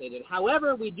unvaccinated.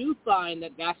 However, we do find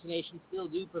that vaccinations still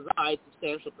do provide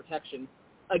substantial protection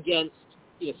against,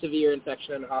 severe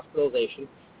infection and hospitalization.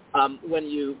 When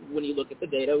you look at the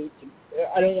data,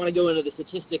 I don't want to go into the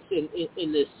statistics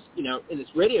in this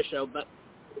radio show, but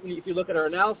if you look at our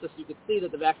analysis, you can see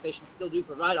that the vaccinations still do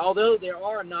provide, although there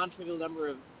are a non-trivial number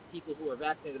of people who are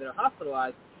vaccinated that are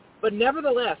hospitalized, but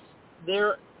nevertheless,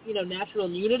 their natural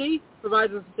immunity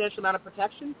provides a substantial amount of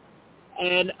protection,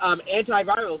 and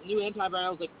antivirals, new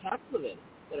antivirals like Paxlovid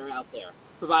that are out there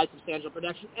provide substantial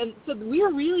protection. And so we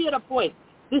are really at a point.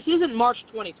 This isn't March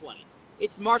 2020.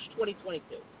 It's March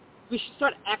 2022. We should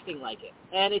start acting like it,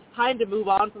 and it's time to move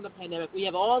on from the pandemic. We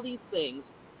have all these things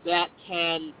that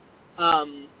can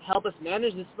help us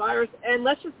manage this virus, and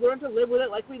let's just learn to live with it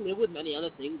like we live with many other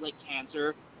things like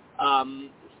cancer,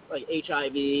 like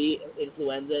HIV,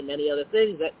 influenza, and many other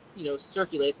things that,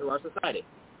 circulate through our society.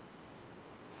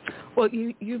 Well,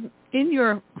 you in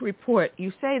your report,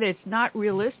 you say that it's not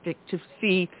realistic to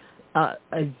see a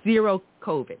zero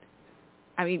COVID.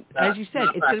 I mean, as you said,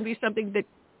 it's going to be something that,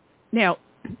 now,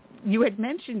 you had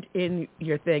mentioned in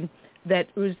your thing that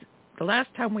it was the last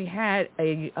time we had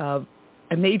a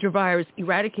major virus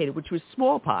eradicated, which was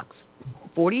smallpox,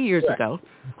 40 years ago.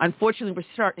 Unfortunately,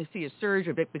 we're starting to see a surge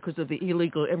of it because of the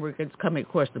illegal immigrants coming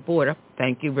across the border.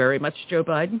 Thank you very much, Joe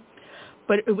Biden.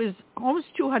 But it was almost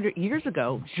 200 years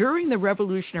ago during the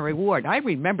Revolutionary War, and I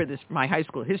remember this from my high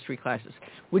school history classes,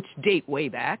 which date way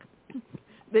back,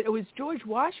 that it was George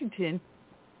Washington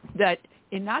that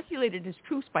inoculated his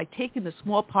troops by taking the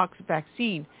smallpox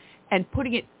vaccine and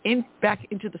putting it back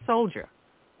into the soldier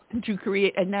to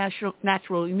create a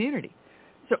natural immunity.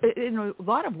 So in a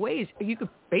lot of ways, you could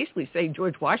basically say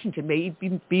George Washington may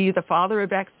be the father of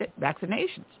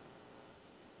vaccinations.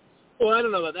 Well, I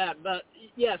don't know about that, but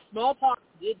yes, smallpox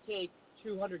did take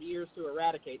 200 years to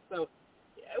eradicate. So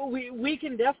we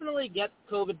can definitely get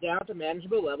COVID down to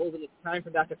manageable levels, and it's time for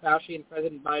Dr. Fauci and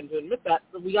President Biden to admit that,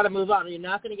 but we got to move on. You're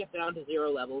not going to get down to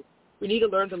zero levels. We need to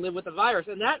learn to live with the virus,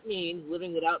 and that means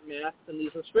living without masks and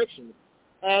these restrictions.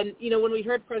 And, when we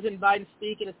heard President Biden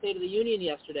speak in a State of the Union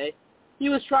yesterday, he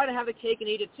was trying to have the cake and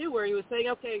eat it too, where he was saying,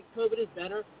 okay, COVID is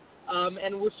better,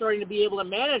 and we're starting to be able to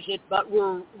manage it, but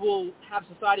we'll have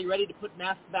society ready to put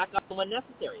masks back up when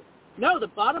necessary. No, the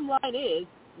bottom line is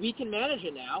we can manage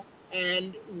it now,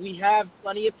 and we have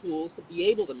plenty of tools to be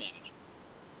able to manage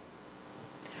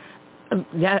it.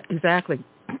 Yeah, exactly.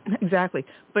 Exactly.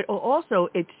 But also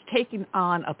it's taking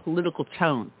on a political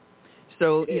tone.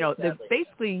 So, they're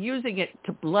basically using it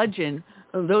to bludgeon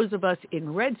those of us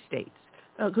in red states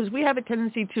because we have a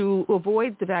tendency to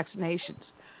avoid the vaccinations.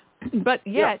 But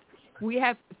yet we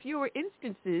have fewer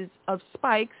instances of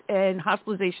spikes and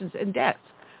hospitalizations and deaths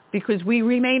because we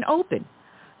remain open.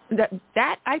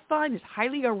 That I find is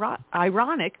highly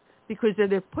ironic because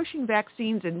they're pushing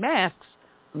vaccines and masks.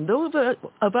 Those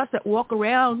of us that walk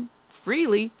around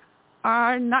freely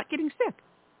are not getting sick.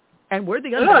 And we're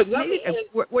the unvaccinated.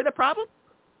 Exactly. We're the problem.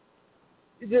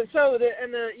 So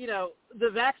the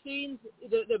vaccines,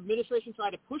 the administration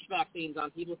tried to push vaccines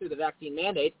on people through the vaccine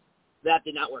mandates. That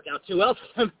did not work out too well for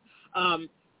them.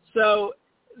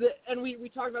 We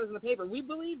talked about this in the paper. We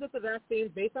believe that the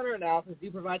vaccines, based on our analysis, do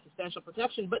provide substantial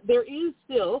protection, but there is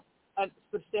still a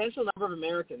substantial number of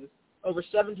Americans, over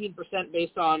 17%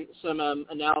 based on some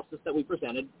analysis that we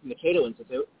presented from the Cato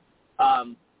Institute,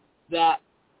 that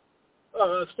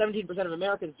 17% of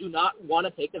Americans do not want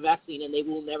to take the vaccine, and they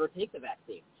will never take the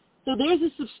vaccine. So there's a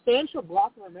substantial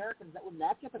block of Americans that will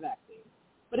not get the vaccine.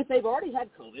 But if they've already had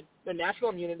COVID, their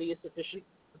natural immunity is sufficient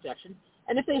protection.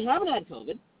 And if they haven't had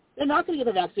COVID, they're not going to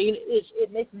get the vaccine.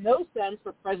 It makes no sense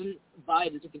for President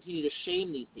Biden to continue to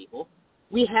shame these people.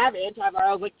 We have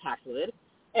antivirals like Paxlovid,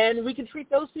 and we can treat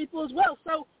those people as well.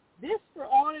 So this, for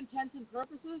all intents and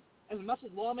purposes, as much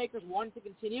as lawmakers want to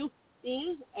continue,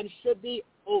 is and should be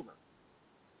over.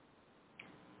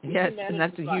 Yes, and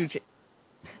that's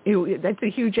a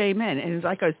huge amen. And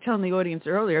like I was telling the audience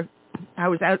earlier, I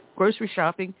was out grocery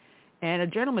shopping, and a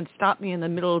gentleman stopped me in the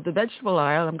middle of the vegetable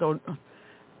aisle. I'm going,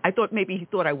 I thought maybe he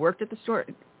thought I worked at the store,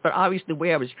 but obviously the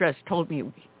way I was dressed told me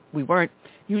we weren't.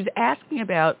 He was asking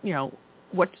about,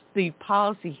 what's the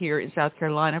policy here in South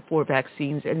Carolina for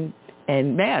vaccines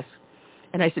and masks.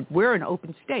 And I said, we're an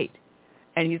open state.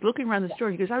 And he's looking around the store.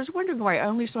 He goes, I was wondering why I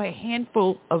only saw a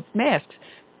handful of masks.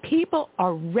 People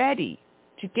are ready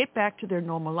to get back to their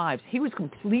normal lives. He was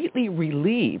completely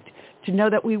relieved to know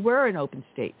that we were an open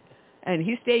state. and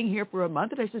he's staying here for a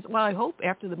month. And I says, well, I hope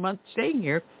after the month staying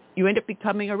here, you end up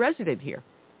becoming a resident here.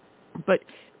 But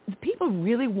people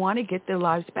really want to get their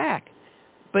lives back.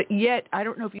 But yet, I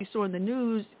don't know if you saw in the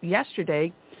news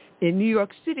yesterday, in New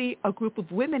York City, a group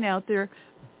of women out there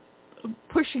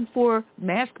pushing for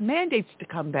mask mandates to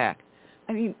come back.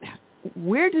 I mean,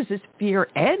 where does this fear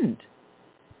end?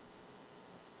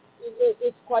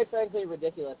 It's quite frankly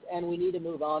ridiculous, and we need to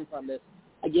move on from this.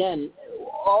 Again,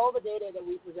 all the data that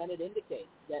we presented indicates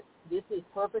that this is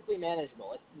perfectly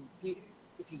manageable. If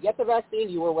you get the vaccine,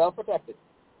 you are well protected,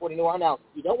 according to our analysis.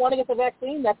 If you don't want to get the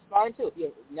vaccine, that's fine too. If you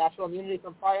have natural immunity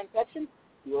from prior infection,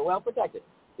 you are well protected.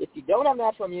 If you don't have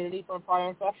natural immunity from prior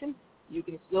infection, you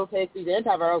can still take these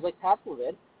antivirals like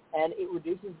Paxlovid, and it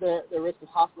reduces the risk of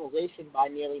hospitalization by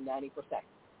nearly 90%.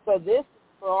 So this,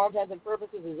 for all intents and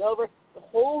purposes, is over. The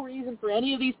whole reason for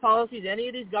any of these policies, any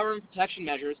of these government protection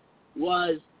measures,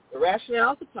 was the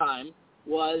rationale at the time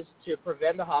was to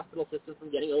prevent the hospital system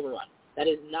from getting overrun. That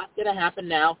is not going to happen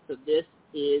now, so this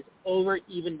is over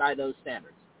even by those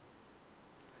standards.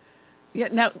 Yeah,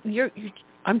 now,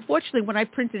 unfortunately, when I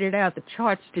printed it out, the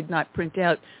charts did not print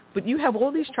out, but you have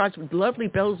all these charts with lovely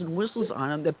bells and whistles on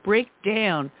them that break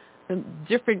down the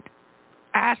different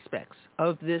aspects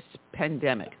of this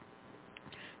pandemic.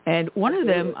 And one of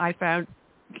them I found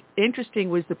interesting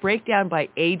was the breakdown by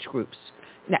age groups.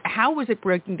 Now, how was it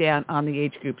breaking down on the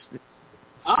age groups?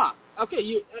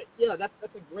 Okay. That's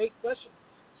a great question.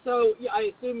 So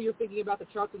I assume you're thinking about the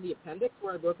charts in the appendix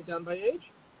where I broke it down by age,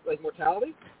 like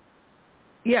mortality?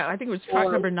 Yeah, I think it was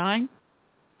chart number 9.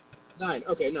 9.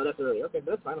 Okay, no, that's early. Okay,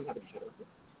 but that's fine. I'm happy to share it.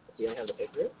 See, I have the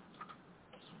paper here.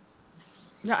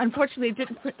 No, unfortunately,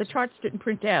 the charts didn't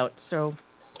print out, so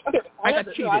okay, I got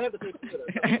cheated. I have the paper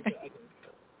here.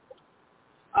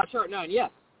 Chart 9,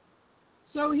 yes.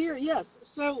 So here, yes.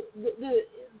 So the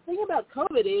thing about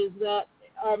COVID is that,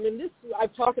 and this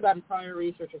I've talked about in prior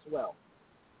research as well,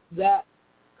 that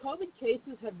COVID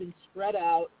cases have been spread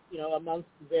out, amongst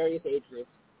various age groups.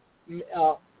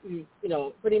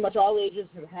 Pretty much all ages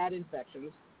have had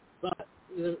infections, but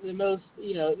the most,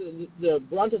 the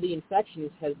brunt of the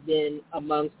infections has been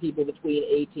amongst people between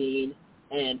 18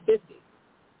 and 50.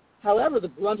 However, the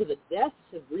brunt of the deaths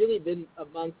have really been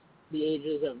amongst the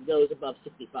ages of those above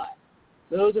 65.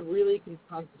 Those have really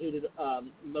constituted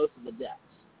most of the deaths.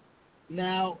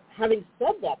 Now, having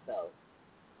said that, though,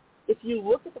 if you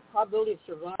look at the probability of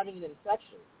surviving an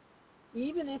infection,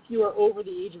 even if you are over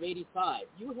the age of 85,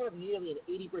 you have nearly an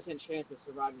 80% chance of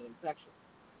surviving an infection.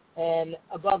 And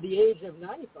above the age of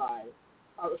above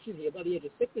the age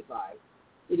of 65,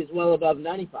 it is well above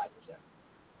 95%.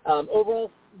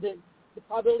 Overall, the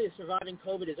probability of surviving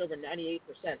COVID is over 98%.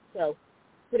 So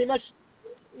pretty much,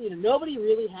 nobody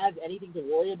really has anything to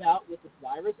worry about with this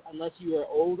virus unless you are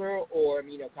older or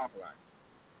immunocompromised.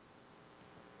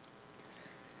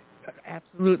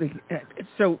 Absolutely.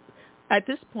 So at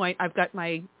this point, I've got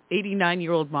my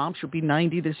 89-year-old mom, she'll be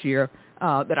 90 this year,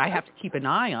 that I have to keep an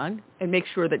eye on and make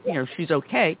sure that, she's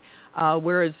okay.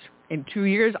 Whereas in 2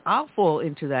 years, I'll fall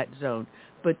into that zone.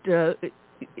 But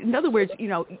in other words,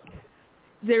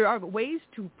 there are ways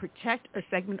to protect a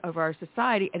segment of our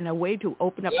society and a way to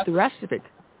open up the rest of it.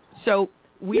 So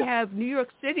we have New York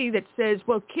City that says,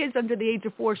 well, kids under the age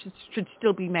of 4 should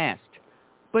still be masked.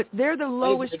 But they're the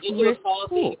lowest risk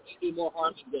pool. Do more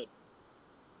harm than good.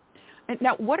 And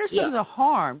now, what are some of the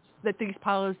harms that these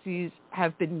policies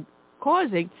have been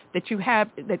causing that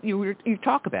you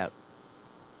talk about?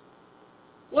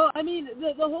 Well, I mean,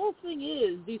 the whole thing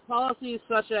is these policies,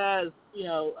 such as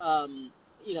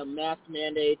mask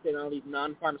mandates and all these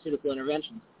non-pharmaceutical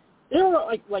interventions. They were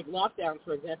like lockdowns,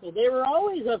 for example. They were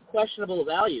always of questionable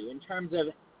value in terms of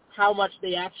how much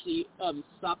they actually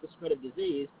stop the spread of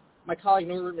disease. My colleague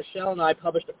Norbert Michel and I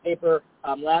published a paper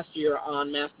last year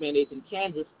on mask mandates in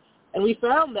Kansas, and we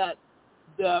found that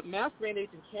the mask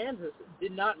mandates in Kansas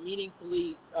did not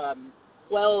meaningfully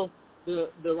quell the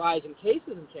rise in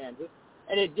cases in Kansas,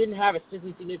 and it didn't have a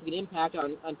statistically significant impact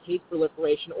on case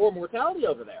proliferation or mortality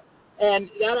over there. And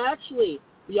that actually,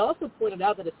 we also pointed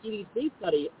out that a CDC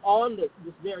study on this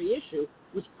very issue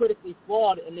was critically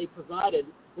flawed, and they provided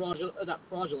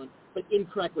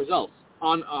incorrect results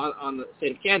on the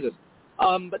state of Kansas.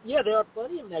 But there are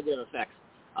plenty of negative effects.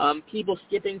 People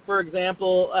skipping, for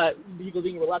example, people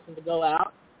being reluctant to go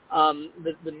out,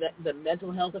 the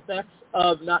mental health effects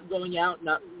of not going out,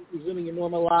 not resuming your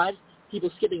normal lives,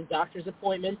 people skipping doctor's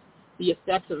appointments, the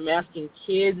effects of masking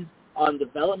kids on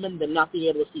development, them not being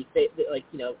able to see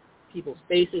people's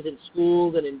faces in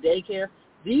schools and in daycare.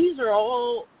 These are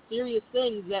all serious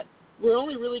things that we're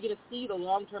only really going to see the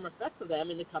long-term effects of them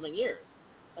in the coming years.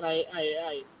 and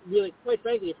I really, quite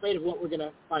frankly, afraid of what we're going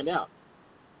to find out.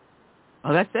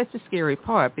 Well, that's the scary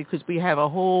part, because we have a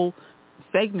whole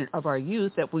segment of our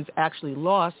youth that we've actually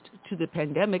lost to the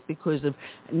pandemic because of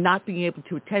not being able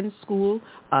to attend school,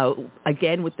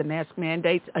 again with the mask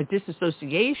mandates, a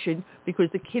disassociation because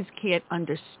the kids can't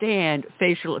understand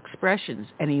facial expressions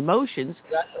and emotions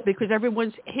because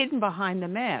everyone's hidden behind the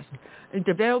mask. And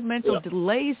developmental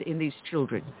delays in these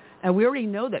children. And we already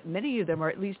know that many of them are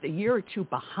at least a year or two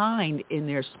behind in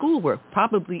their schoolwork,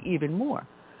 probably even more.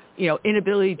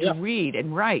 Inability to read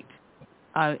and write.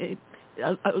 A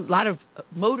lot of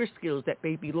motor skills that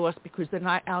may be lost because they're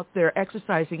not out there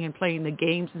exercising and playing the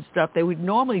games and stuff they would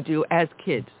normally do as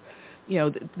kids.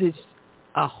 There's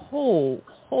a whole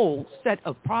set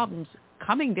of problems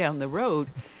coming down the road,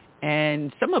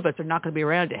 and some of us are not going to be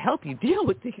around to help you deal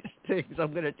with these things.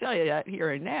 I'm going to tell you that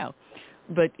here and now.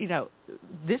 But,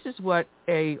 this is what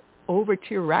a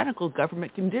over-tyrannical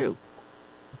government can do.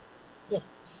 Yeah.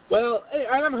 Well,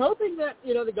 I'm hoping that,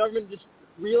 the government just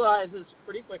realizes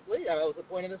pretty quickly, that was the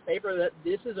point of this paper, that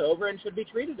this is over and should be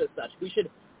treated as such. We should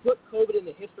put COVID in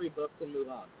the history books and move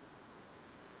on.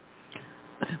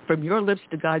 From your lips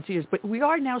to God's ears. But we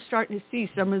are now starting to see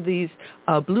some of these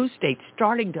blue states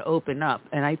starting to open up,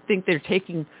 and I think they're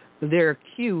taking their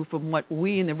cue from what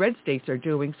we in the red states are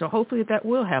doing, so hopefully that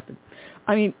will happen.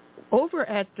 I mean, over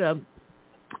at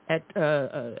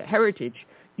Heritage,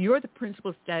 you're the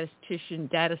principal statistician,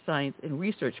 data science, and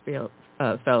research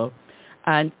fellow.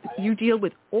 And you deal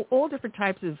with all different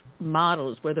types of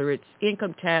models, whether it's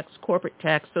income tax, corporate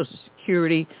tax, Social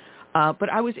Security. But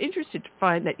I was interested to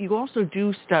find that you also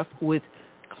do stuff with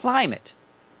climate.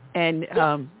 And,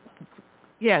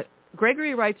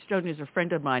 Gregory Wrightstone is a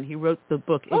friend of mine. He wrote the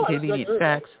book Inconvenient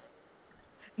Facts.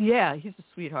 Yeah, he's a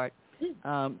sweetheart.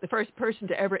 The first person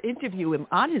to ever interview him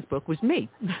on his book was me.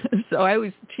 So I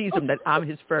always tease him that I'm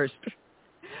his first.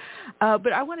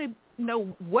 But I want to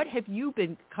know, what have you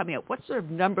been coming up? What sort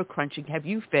of number crunching have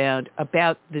you found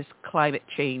about this climate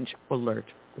change alert?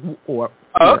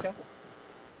 Okay.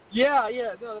 Yeah,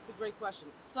 no, that's a great question.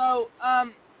 So I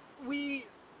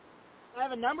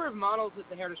have a number of models at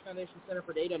the Heritage Foundation Center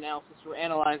for Data Analysis for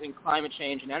analyzing climate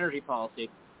change and energy policy.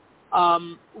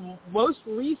 Most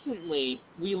recently,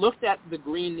 we looked at the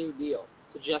Green New Deal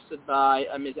suggested by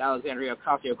Ms. Alexandria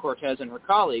Ocasio-Cortez and her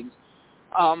colleagues.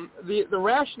 The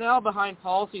rationale behind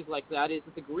policies like that is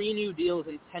that the Green New Deal is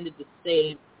intended to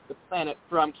save the planet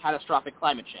from catastrophic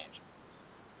climate change.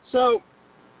 So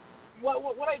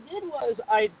what I did was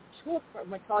I took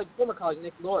my former colleague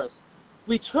Nick Norris.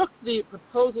 We took the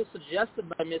proposals suggested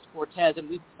by Ms. Cortez and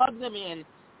we plugged them in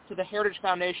to the Heritage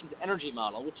Foundation's energy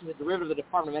model, which is a derivative of the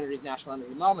Department of Energy's National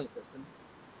Energy Modeling System,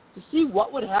 to see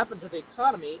what would happen to the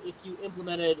economy if you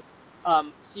implemented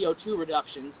CO2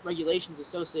 reductions, regulations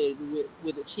associated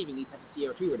with achieving these types of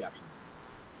CO2 reductions.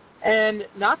 And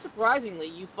not surprisingly,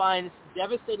 you find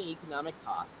devastating economic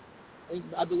costs.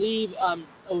 I believe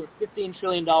over $15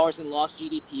 trillion in lost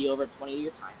GDP over a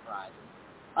 20-year time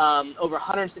horizon. Over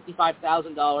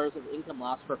 $165,000 of income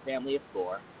loss for a family of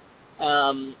four.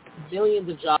 Millions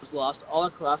of jobs lost all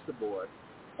across the board.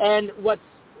 And what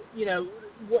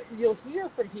you'll hear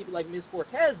from people like Ms.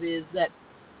 Cortez is that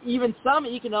even some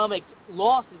economic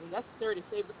loss is necessary to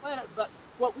save the planet, but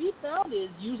what we found is,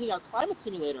 using our climate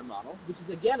simulator model, which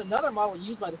is again another model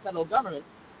used by the federal government,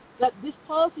 that this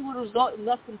policy would result in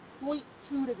less than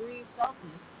 0.2 degrees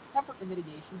Celsius temperature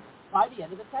mitigation by the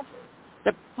end of the century.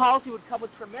 The policy would come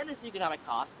with tremendous economic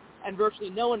costs and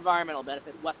virtually no environmental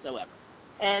benefit whatsoever.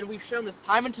 And we've shown this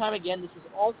time and time again. This is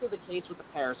also the case with the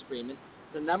Paris Agreement,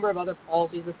 and a number of other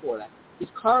policies before that. These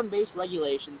carbon-based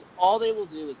regulations, all they will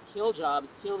do is kill jobs,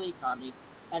 kill the economy,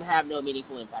 and have no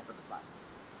meaningful impact on the climate.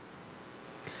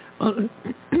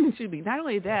 Well, excuse me. Not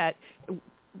only that,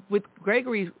 with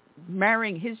Gregory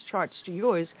marrying his charts to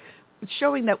yours, it's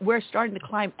showing that we're starting to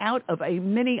climb out of a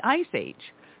mini ice age.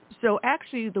 So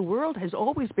actually, the world has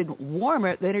always been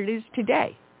warmer than it is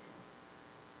today.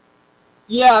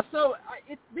 Yeah, so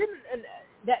it's been, and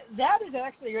that is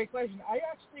actually a great question. I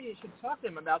actually should talk to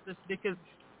him about this because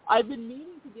I've been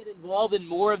meaning to get involved in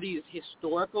more of these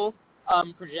historical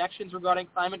projections regarding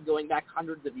climate going back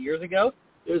hundreds of years ago.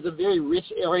 There's a very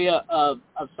rich area of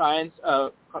science,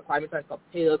 climate science, called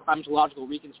paleoclimatological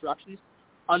reconstructions,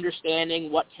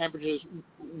 understanding what temperatures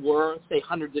were, say,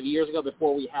 hundreds of years ago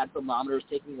before we had thermometers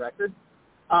taking records.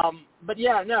 But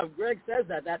yeah, no, Greg says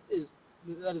that is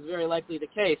very likely the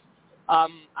case.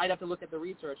 I'd have to look at the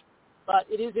research. But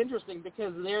it is interesting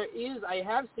because I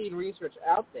have seen research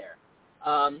out there.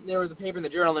 There was a paper in the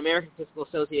Journal of the American Physical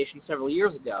Association several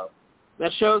years ago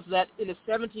That shows that in the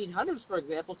 1700s, for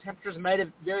example, temperatures might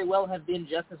have very well have been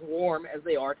just as warm as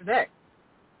they are today.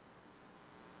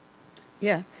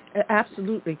 Yeah,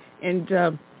 absolutely.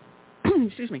 And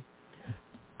excuse me,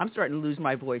 I'm starting to lose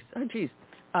my voice. Oh, geez.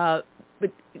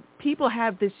 But people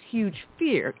have this huge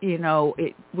fear. You know,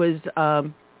 it was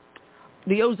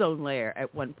the ozone layer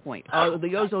at one point.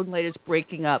 The ozone layer is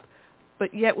breaking up,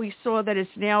 but yet we saw that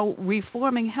it's now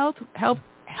reforming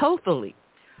healthily.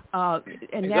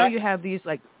 And now you have these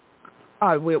like,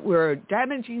 we're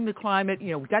damaging the climate.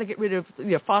 You know, we've got to get rid of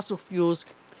fossil fuels.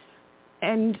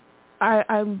 And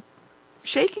I'm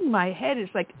shaking my head.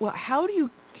 It's like, well, how do you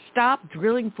stop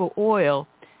drilling for oil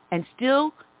and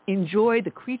still enjoy the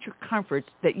creature comforts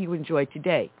that you enjoy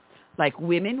today? Like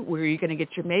women, where are you going to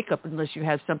get your makeup unless you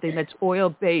have something that's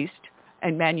oil-based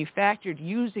and manufactured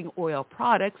using oil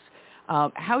products?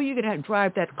 How are you going to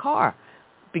drive that car?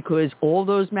 Because all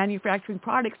those manufacturing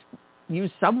products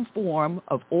use some form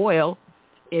of oil,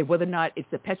 whether or not it's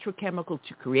the petrochemical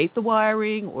to create the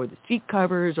wiring or the seat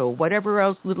covers or whatever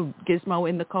else little gizmo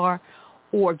in the car,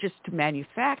 or just to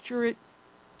manufacture it,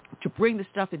 to bring the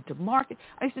stuff into market.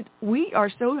 I said, we are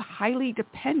so highly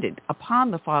dependent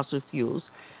upon the fossil fuels.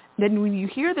 Then when you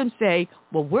hear them say,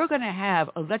 well, we're going to have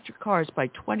electric cars by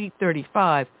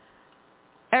 2035,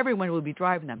 everyone will be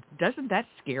driving them. Doesn't that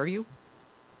scare you?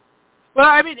 Well,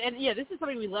 I mean, and yeah, this is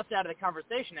something we left out of the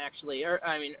conversation, actually,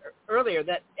 earlier,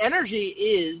 that energy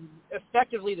is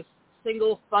effectively the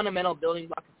single fundamental building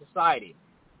block of society.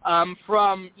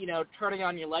 From, turning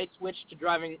on your light switch to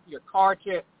driving your car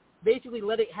to basically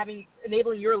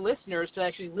enabling your listeners to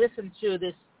actually listen to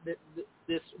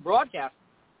this broadcast.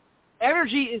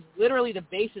 Energy is literally the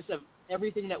basis of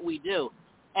everything that we do.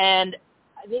 And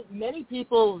I think many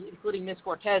people, including Ms.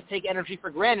 Cortez, take energy for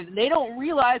granted. And they don't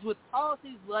realize with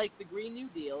policies like the Green New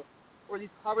Deal or these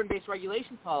carbon-based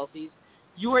regulation policies,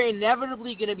 you are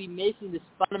inevitably going to be making this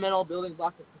fundamental building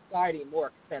block of society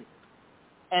more expensive.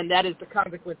 And that is the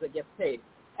consequence that gets paid.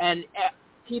 And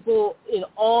people in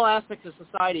all aspects of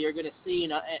society are going to see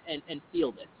and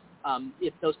feel this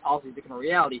if those policies become a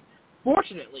reality.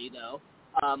 Fortunately, though,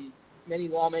 many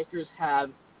lawmakers have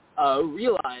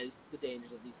realized the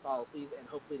dangers of these policies, and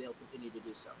hopefully they'll continue to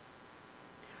do so.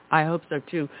 I hope so,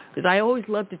 too, because I always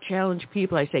love to challenge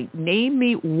people. I say, name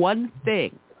me one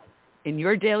thing in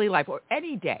your daily life or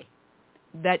any day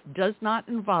that does not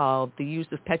involve the use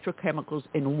of petrochemicals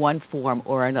in one form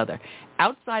or another,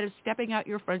 outside of stepping out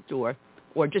your front door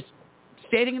or just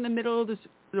standing in the middle of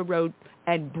the road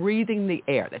and breathing the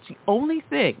air. That's the only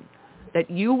thing that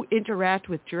you interact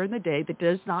with during the day that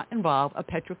does not involve a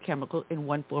petrochemical in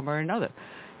one form or another.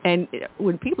 And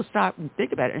when people stop and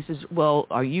think about it and says, well,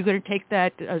 are you going to take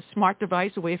that smart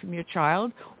device away from your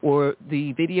child or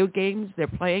the video games they're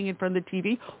playing in front of the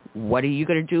TV? What are you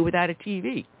going to do without a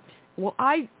TV? Well,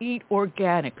 I eat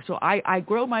organic, so I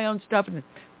grow my own stuff. And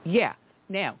yeah,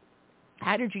 now,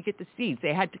 how did you get the seeds?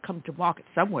 They had to come to market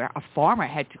somewhere. A farmer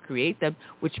had to create them,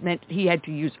 which meant he had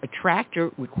to use a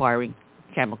tractor requiring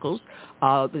chemicals.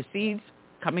 The seeds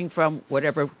coming from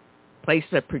whatever place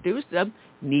that produced them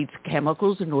needs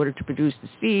chemicals in order to produce the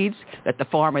seeds that the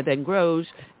farmer then grows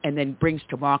and then brings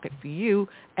to market for you.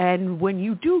 And when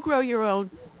you do grow your own,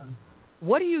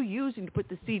 what are you using to put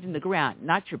the seed in the ground?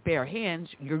 Not your bare hands.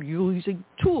 You're using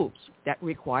tools that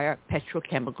require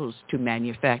petrochemicals to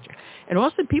manufacture. And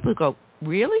also people go,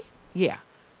 really? Yeah.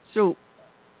 So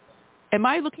am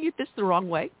I looking at this the wrong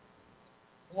way?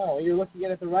 No, you're looking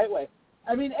at it the right way.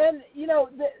 I mean, and,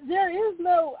 there is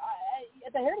no,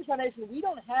 at the Heritage Foundation, we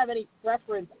don't have any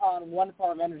preference on one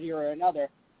form of energy or another.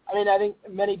 I mean, I think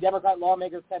many Democrat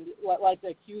lawmakers like to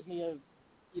accuse me of,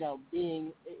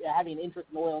 having an interest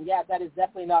in oil and gas. That is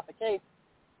definitely not the case.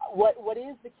 What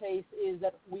is the case is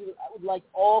that we would like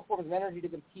all forms of energy to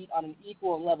compete on an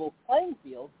equal and level playing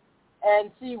field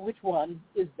and see which one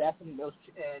is best and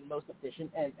most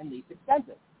efficient and least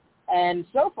expensive. And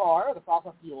so far, the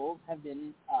fossil fuels have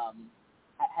been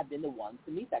the ones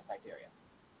to meet that criteria.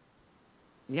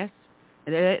 Yes,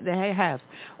 they have.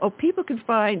 Oh, people can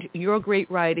find your great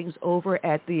writings over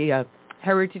at the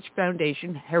Heritage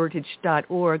Foundation,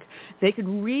 heritage.org. They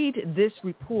can read this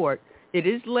report. It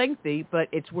is lengthy, but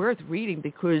it's worth reading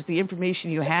because the information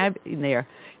you have in there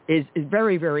is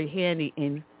very, very handy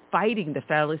in fighting the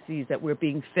fallacies that we're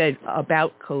being fed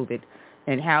about COVID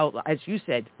and how, as you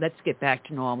said, let's get back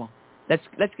to normal.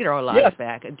 Let's get our lives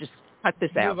back and just cut this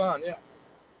out. Move on, yeah,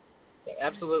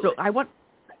 absolutely. So I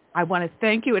want to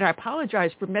thank you, and I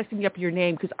apologize for messing up your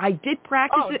name because I did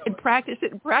practice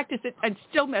it and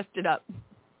still messed it up.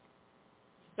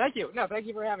 Thank you. No, thank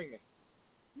you for having me.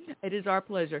 It is our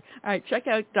pleasure. All right, check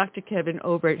out Dr. Kevin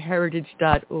over at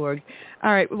heritage.org.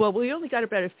 All right, well, we only got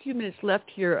about a few minutes left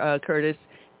here, Curtis,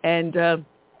 and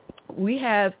we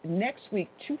have next week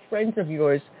 2 friends of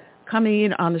yours coming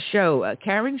in on the show,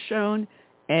 Karen Schoen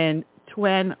and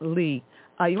Tuan Lee.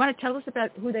 You want to tell us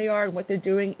about who they are and what they're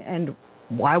doing and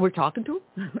why we're talking to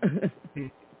them?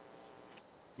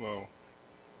 Well,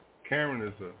 Karen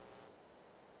is a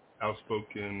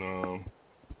outspoken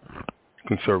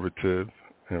conservative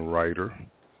and writer,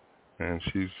 and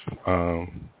she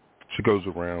goes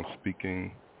around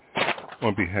speaking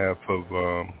on behalf of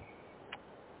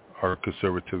our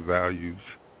conservative values.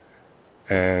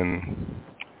 And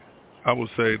I would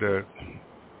say that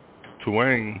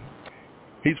Tuan,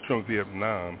 he's from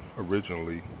Vietnam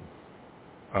originally,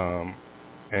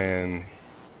 and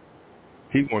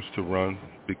he wants to run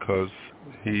because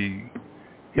he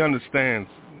understands,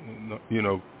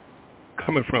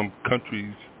 coming from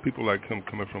countries, people like him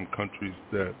coming from countries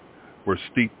that were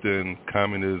steeped in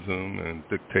communism and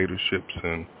dictatorships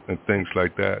and things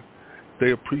like that,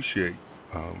 they appreciate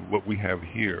what we have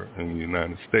here in the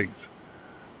United States.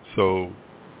 So,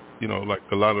 like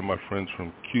a lot of my friends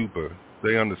from Cuba,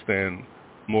 they understand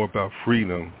more about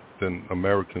freedom than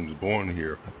Americans born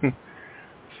here.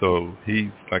 So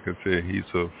he's, like I said, he's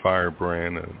a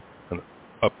firebrand and an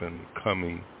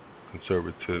up-and-coming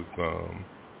conservative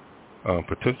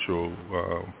potential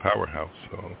powerhouse.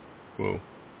 So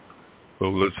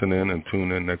we'll listen in and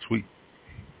tune in next week.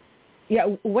 Yeah,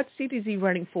 what seat is he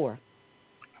running for?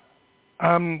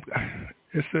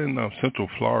 It's in Central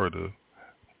Florida,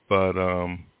 but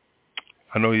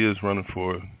I know he is running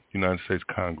for United States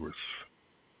Congress.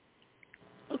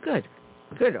 Oh, good.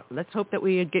 Good. Let's hope that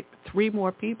we get 3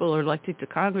 more people elected to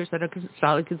Congress that are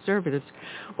solid conservatives.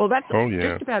 Well, that's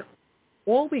just about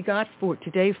all we got for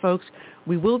today, folks.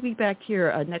 We will be back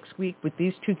here next week with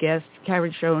these 2 guests,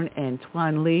 Karen Schoen and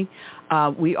Tuan Lee.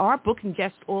 We are booking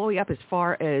guests all the way up as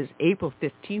far as April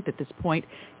 15th at this point.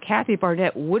 Kathy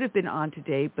Barnett would have been on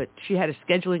today, but she had a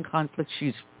scheduling conflict.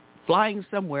 She's flying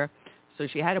somewhere, so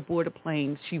she had to board a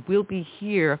plane. She will be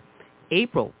here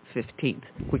April 15th,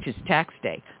 which is tax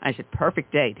day. I said,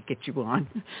 perfect day to get you on,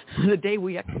 the day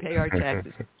we have to pay our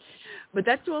taxes. But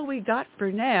that's all we got for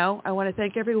now. I want to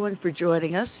thank everyone for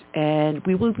joining us, and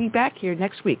we will be back here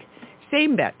next week.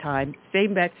 Same bat time,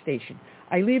 same bat station.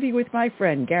 I leave you with my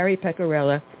friend, Gary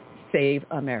Pecorella, Save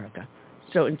America.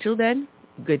 So until then,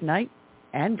 good night,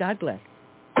 and God bless.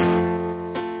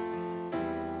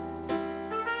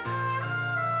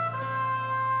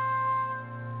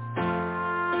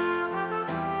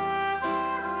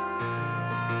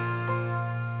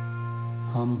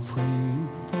 I'm praying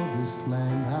for this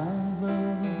land I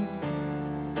love,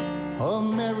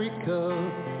 America,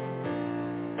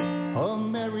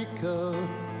 America,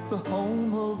 the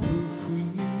home of the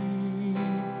free.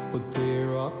 But there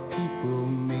are people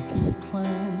making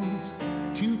plans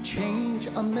to change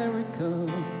America.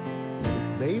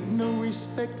 They've no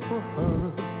respect for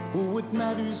her or what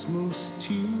matters most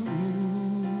to you.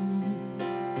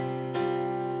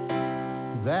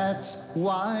 That's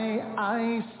why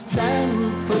I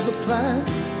stand for the flag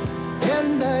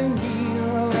and I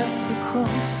kneel at the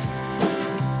cross,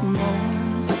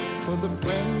 mourn for the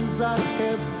friends I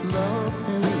have loved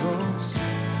and lost.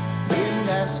 In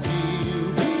that still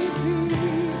be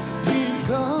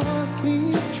God we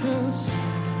trust,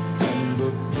 and the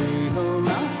freedom I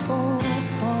fought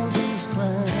for these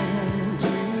lands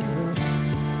with us.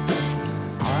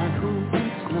 I hope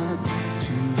it's not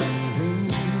too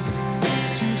late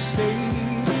to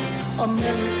save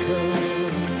America.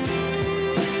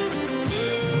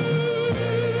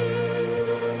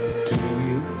 To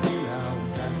you out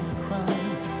that cry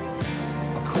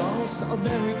across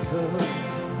America,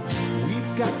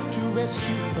 we've got to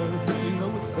rescue her. You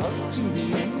know it's up to me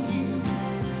and you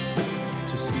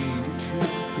to see the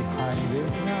truth behind their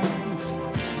lies.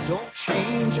 Don't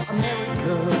change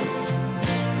America.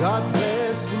 God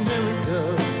bless America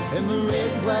and the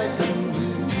red, white, and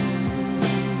blue.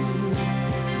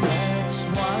 That's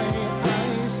why I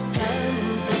stand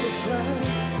for the flag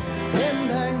and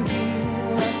I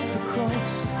kneel at the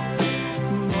cross,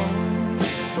 mourn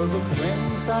for the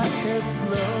friends I have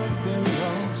loved and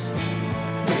lost.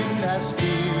 And I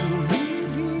still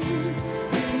believe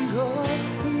in God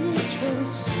we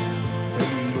trust,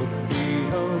 and the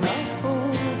freedom I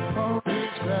hold for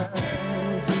His right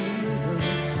with us.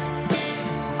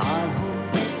 I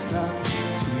hope it's not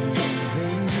too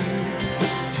late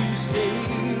to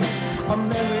save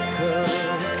America.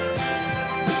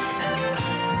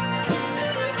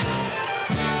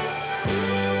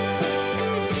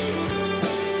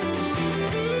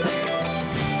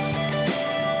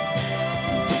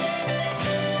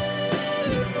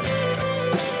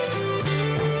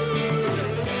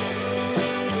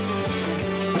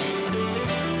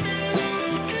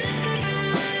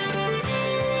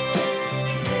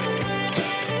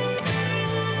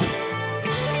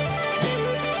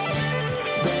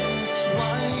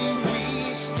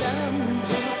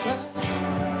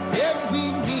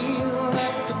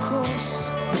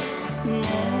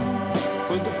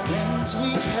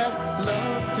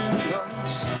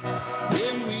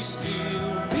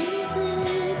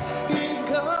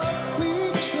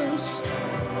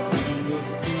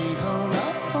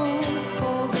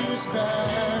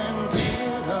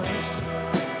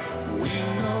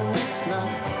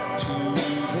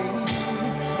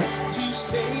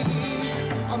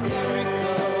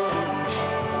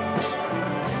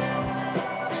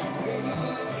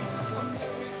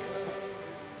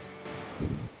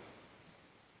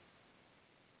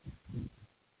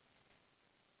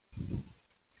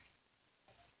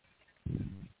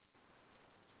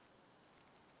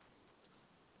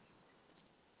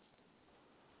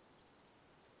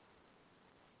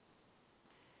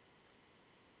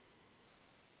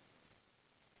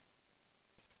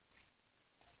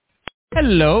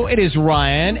 Hello, it is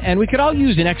Ryan, and we could all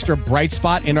use an extra bright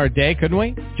spot in our day, couldn't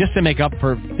we? Just to make up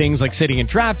for things like sitting in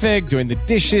traffic, doing the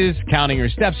dishes, counting your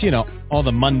steps, you know, all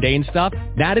the mundane stuff.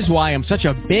 That is why I'm such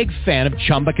a big fan of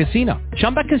Chumba Casino.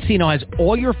 Chumba Casino has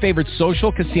all your favorite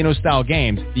social casino-style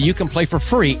games that you can play for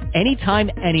free anytime,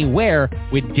 anywhere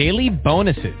with daily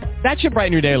bonuses. That should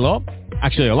brighten your day a little.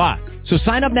 Actually, a lot. So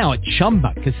sign up now at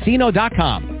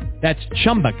ChumbaCasino.com. That's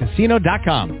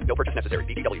ChumbaCasino.com. No purchase necessary.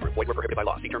 VGW Group. Void where prohibited by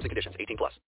law. See terms and conditions. 18+.